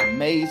an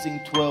amazing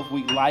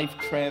 12-week life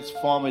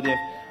transformative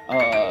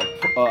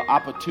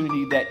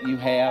opportunity that you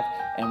have,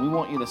 and we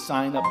want you to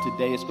sign up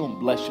today. It's going to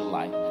bless your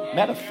life.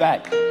 Matter of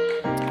fact,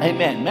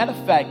 amen. Matter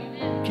of fact,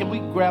 can we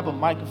grab a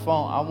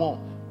microphone? I want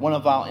one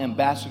of our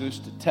ambassadors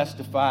to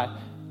testify.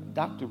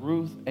 Dr.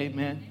 Ruth,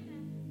 amen.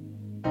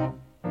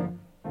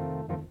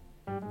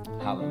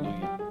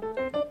 Hallelujah.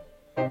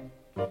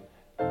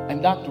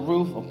 And Dr.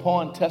 Ruth,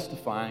 upon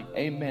testifying,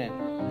 amen,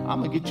 I'm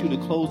going to get you to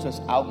close us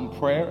out in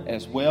prayer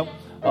as well.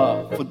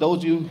 For those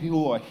of you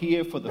who are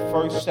here for the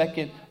first,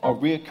 second, or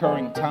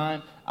reoccurring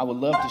time, I would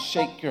love to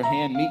shake your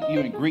hand, meet you,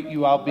 and greet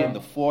you. I'll be in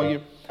the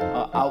foyer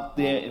out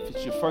there. If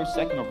it's your first,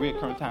 second, or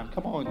reoccurring time,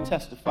 come on and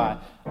testify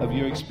of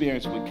your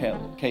experience with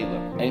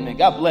Kayla. Amen.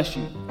 God bless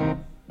you.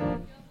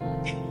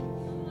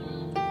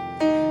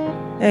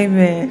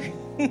 Amen.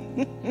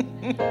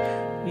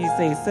 You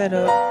say set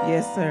up?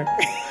 Yes, sir.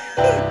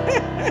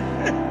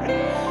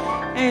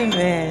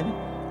 Amen.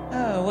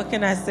 Oh, what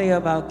can I say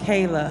about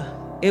Kayla?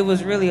 It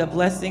was really a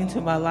blessing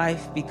to my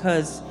life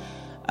because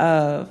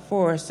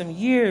For some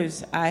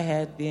years, I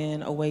had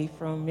been away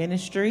from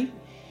ministry.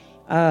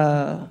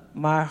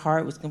 My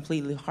heart was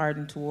completely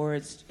hardened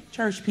towards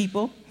church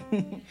people.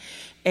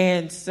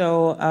 And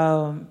so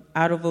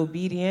out of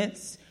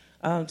obedience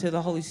to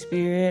the Holy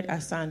Spirit, I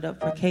signed up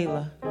for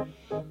Kayla.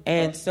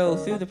 And so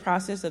through the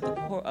process of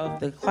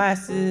the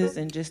classes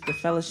and just the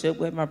fellowship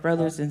with my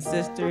brothers and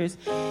sisters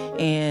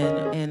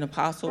and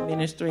apostle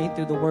ministry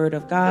through the word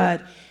of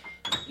God,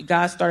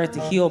 God started to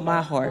heal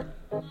my heart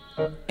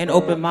and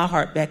open my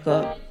heart back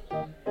up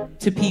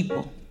to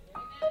people,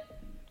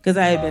 because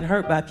I had been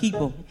hurt by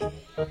people.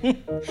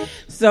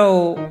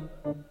 So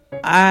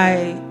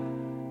I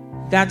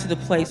got to the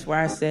place where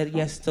I said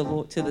yes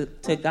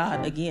to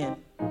God again,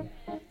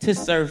 to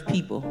serve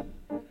people.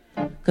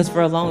 Because for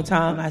a long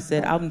time I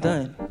said, I'm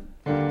done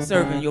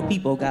serving your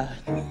people, God.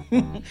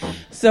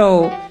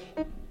 So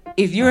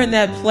if you're in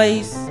that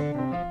place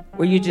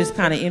where you're just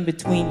kind of in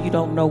between, you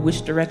don't know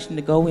which direction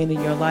to go in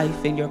your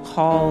life and your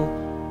call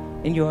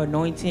and your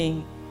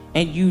anointing,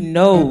 and you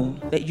know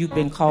that you've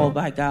been called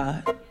by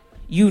God,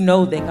 you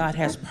know that God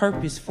has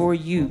purpose for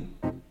you,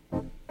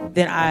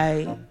 then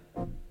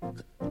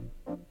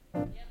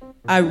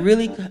I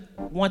really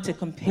want to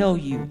compel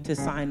you to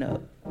sign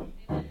up,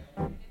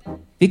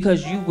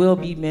 because you will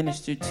be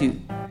ministered to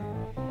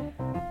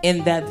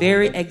in that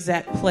very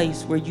exact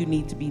place where you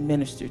need to be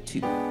ministered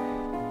to.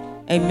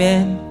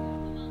 Amen.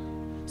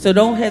 So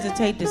don't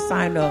hesitate to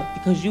sign up,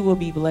 because you will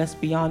be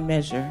blessed beyond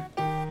measure,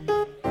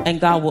 and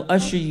God will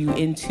usher you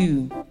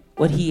into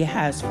what he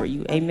has for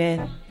you.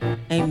 Amen.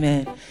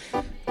 Amen.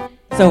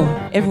 So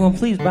everyone,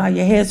 please bow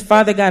your heads.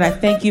 Father God, I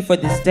thank you for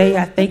this day.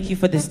 I thank you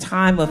for this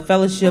time of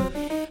fellowship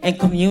and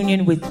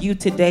communion with you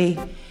today.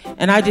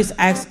 And I just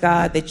ask,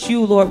 God, that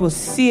you, Lord, will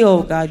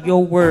seal, God,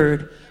 your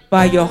word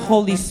by your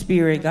Holy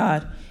Spirit,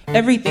 God.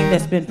 Everything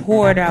that's been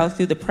poured out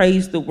through the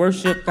praise, the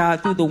worship,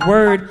 God, through the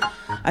word,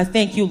 I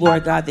thank you,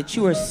 Lord God, that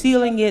you are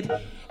sealing it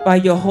by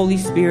your Holy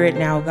Spirit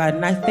now, God.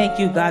 And I thank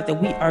you, God,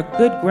 that we are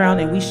good ground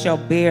and we shall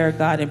bear,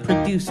 God, and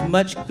produce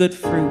much good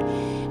fruit.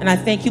 And I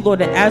thank you, Lord,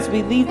 that as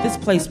we leave this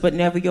place, but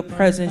never your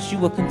presence, you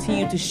will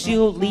continue to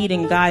shield, lead,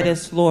 and guide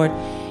us, Lord,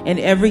 in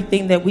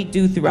everything that we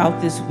do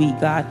throughout this week,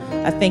 God.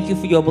 I thank you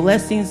for your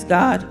blessings,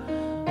 God,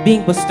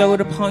 being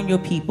bestowed upon your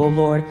people,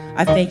 Lord.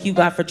 I thank you,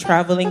 God, for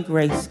traveling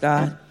grace,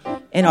 God.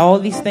 And all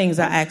these things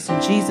I ask in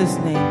Jesus'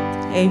 name.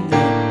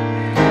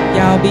 Amen.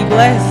 Y'all be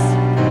blessed.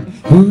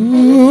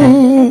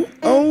 Ooh,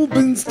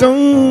 open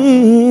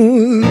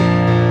stone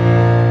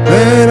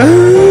that I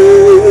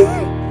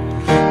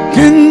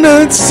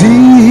cannot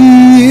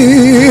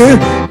see.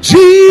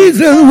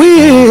 Jesus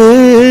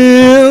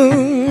will.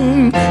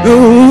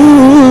 Oh,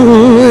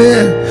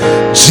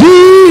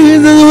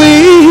 Jesus will.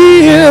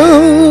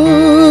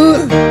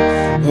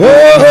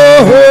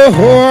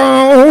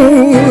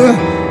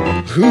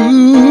 Who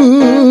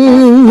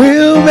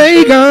will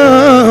make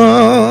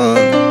up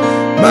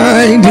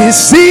my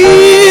decision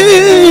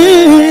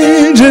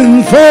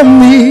for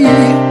me?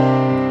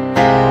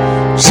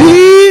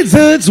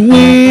 Jesus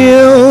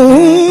will.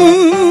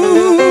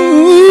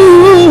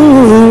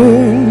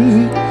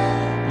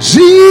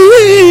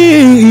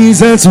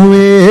 Jesus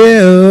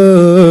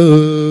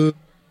will.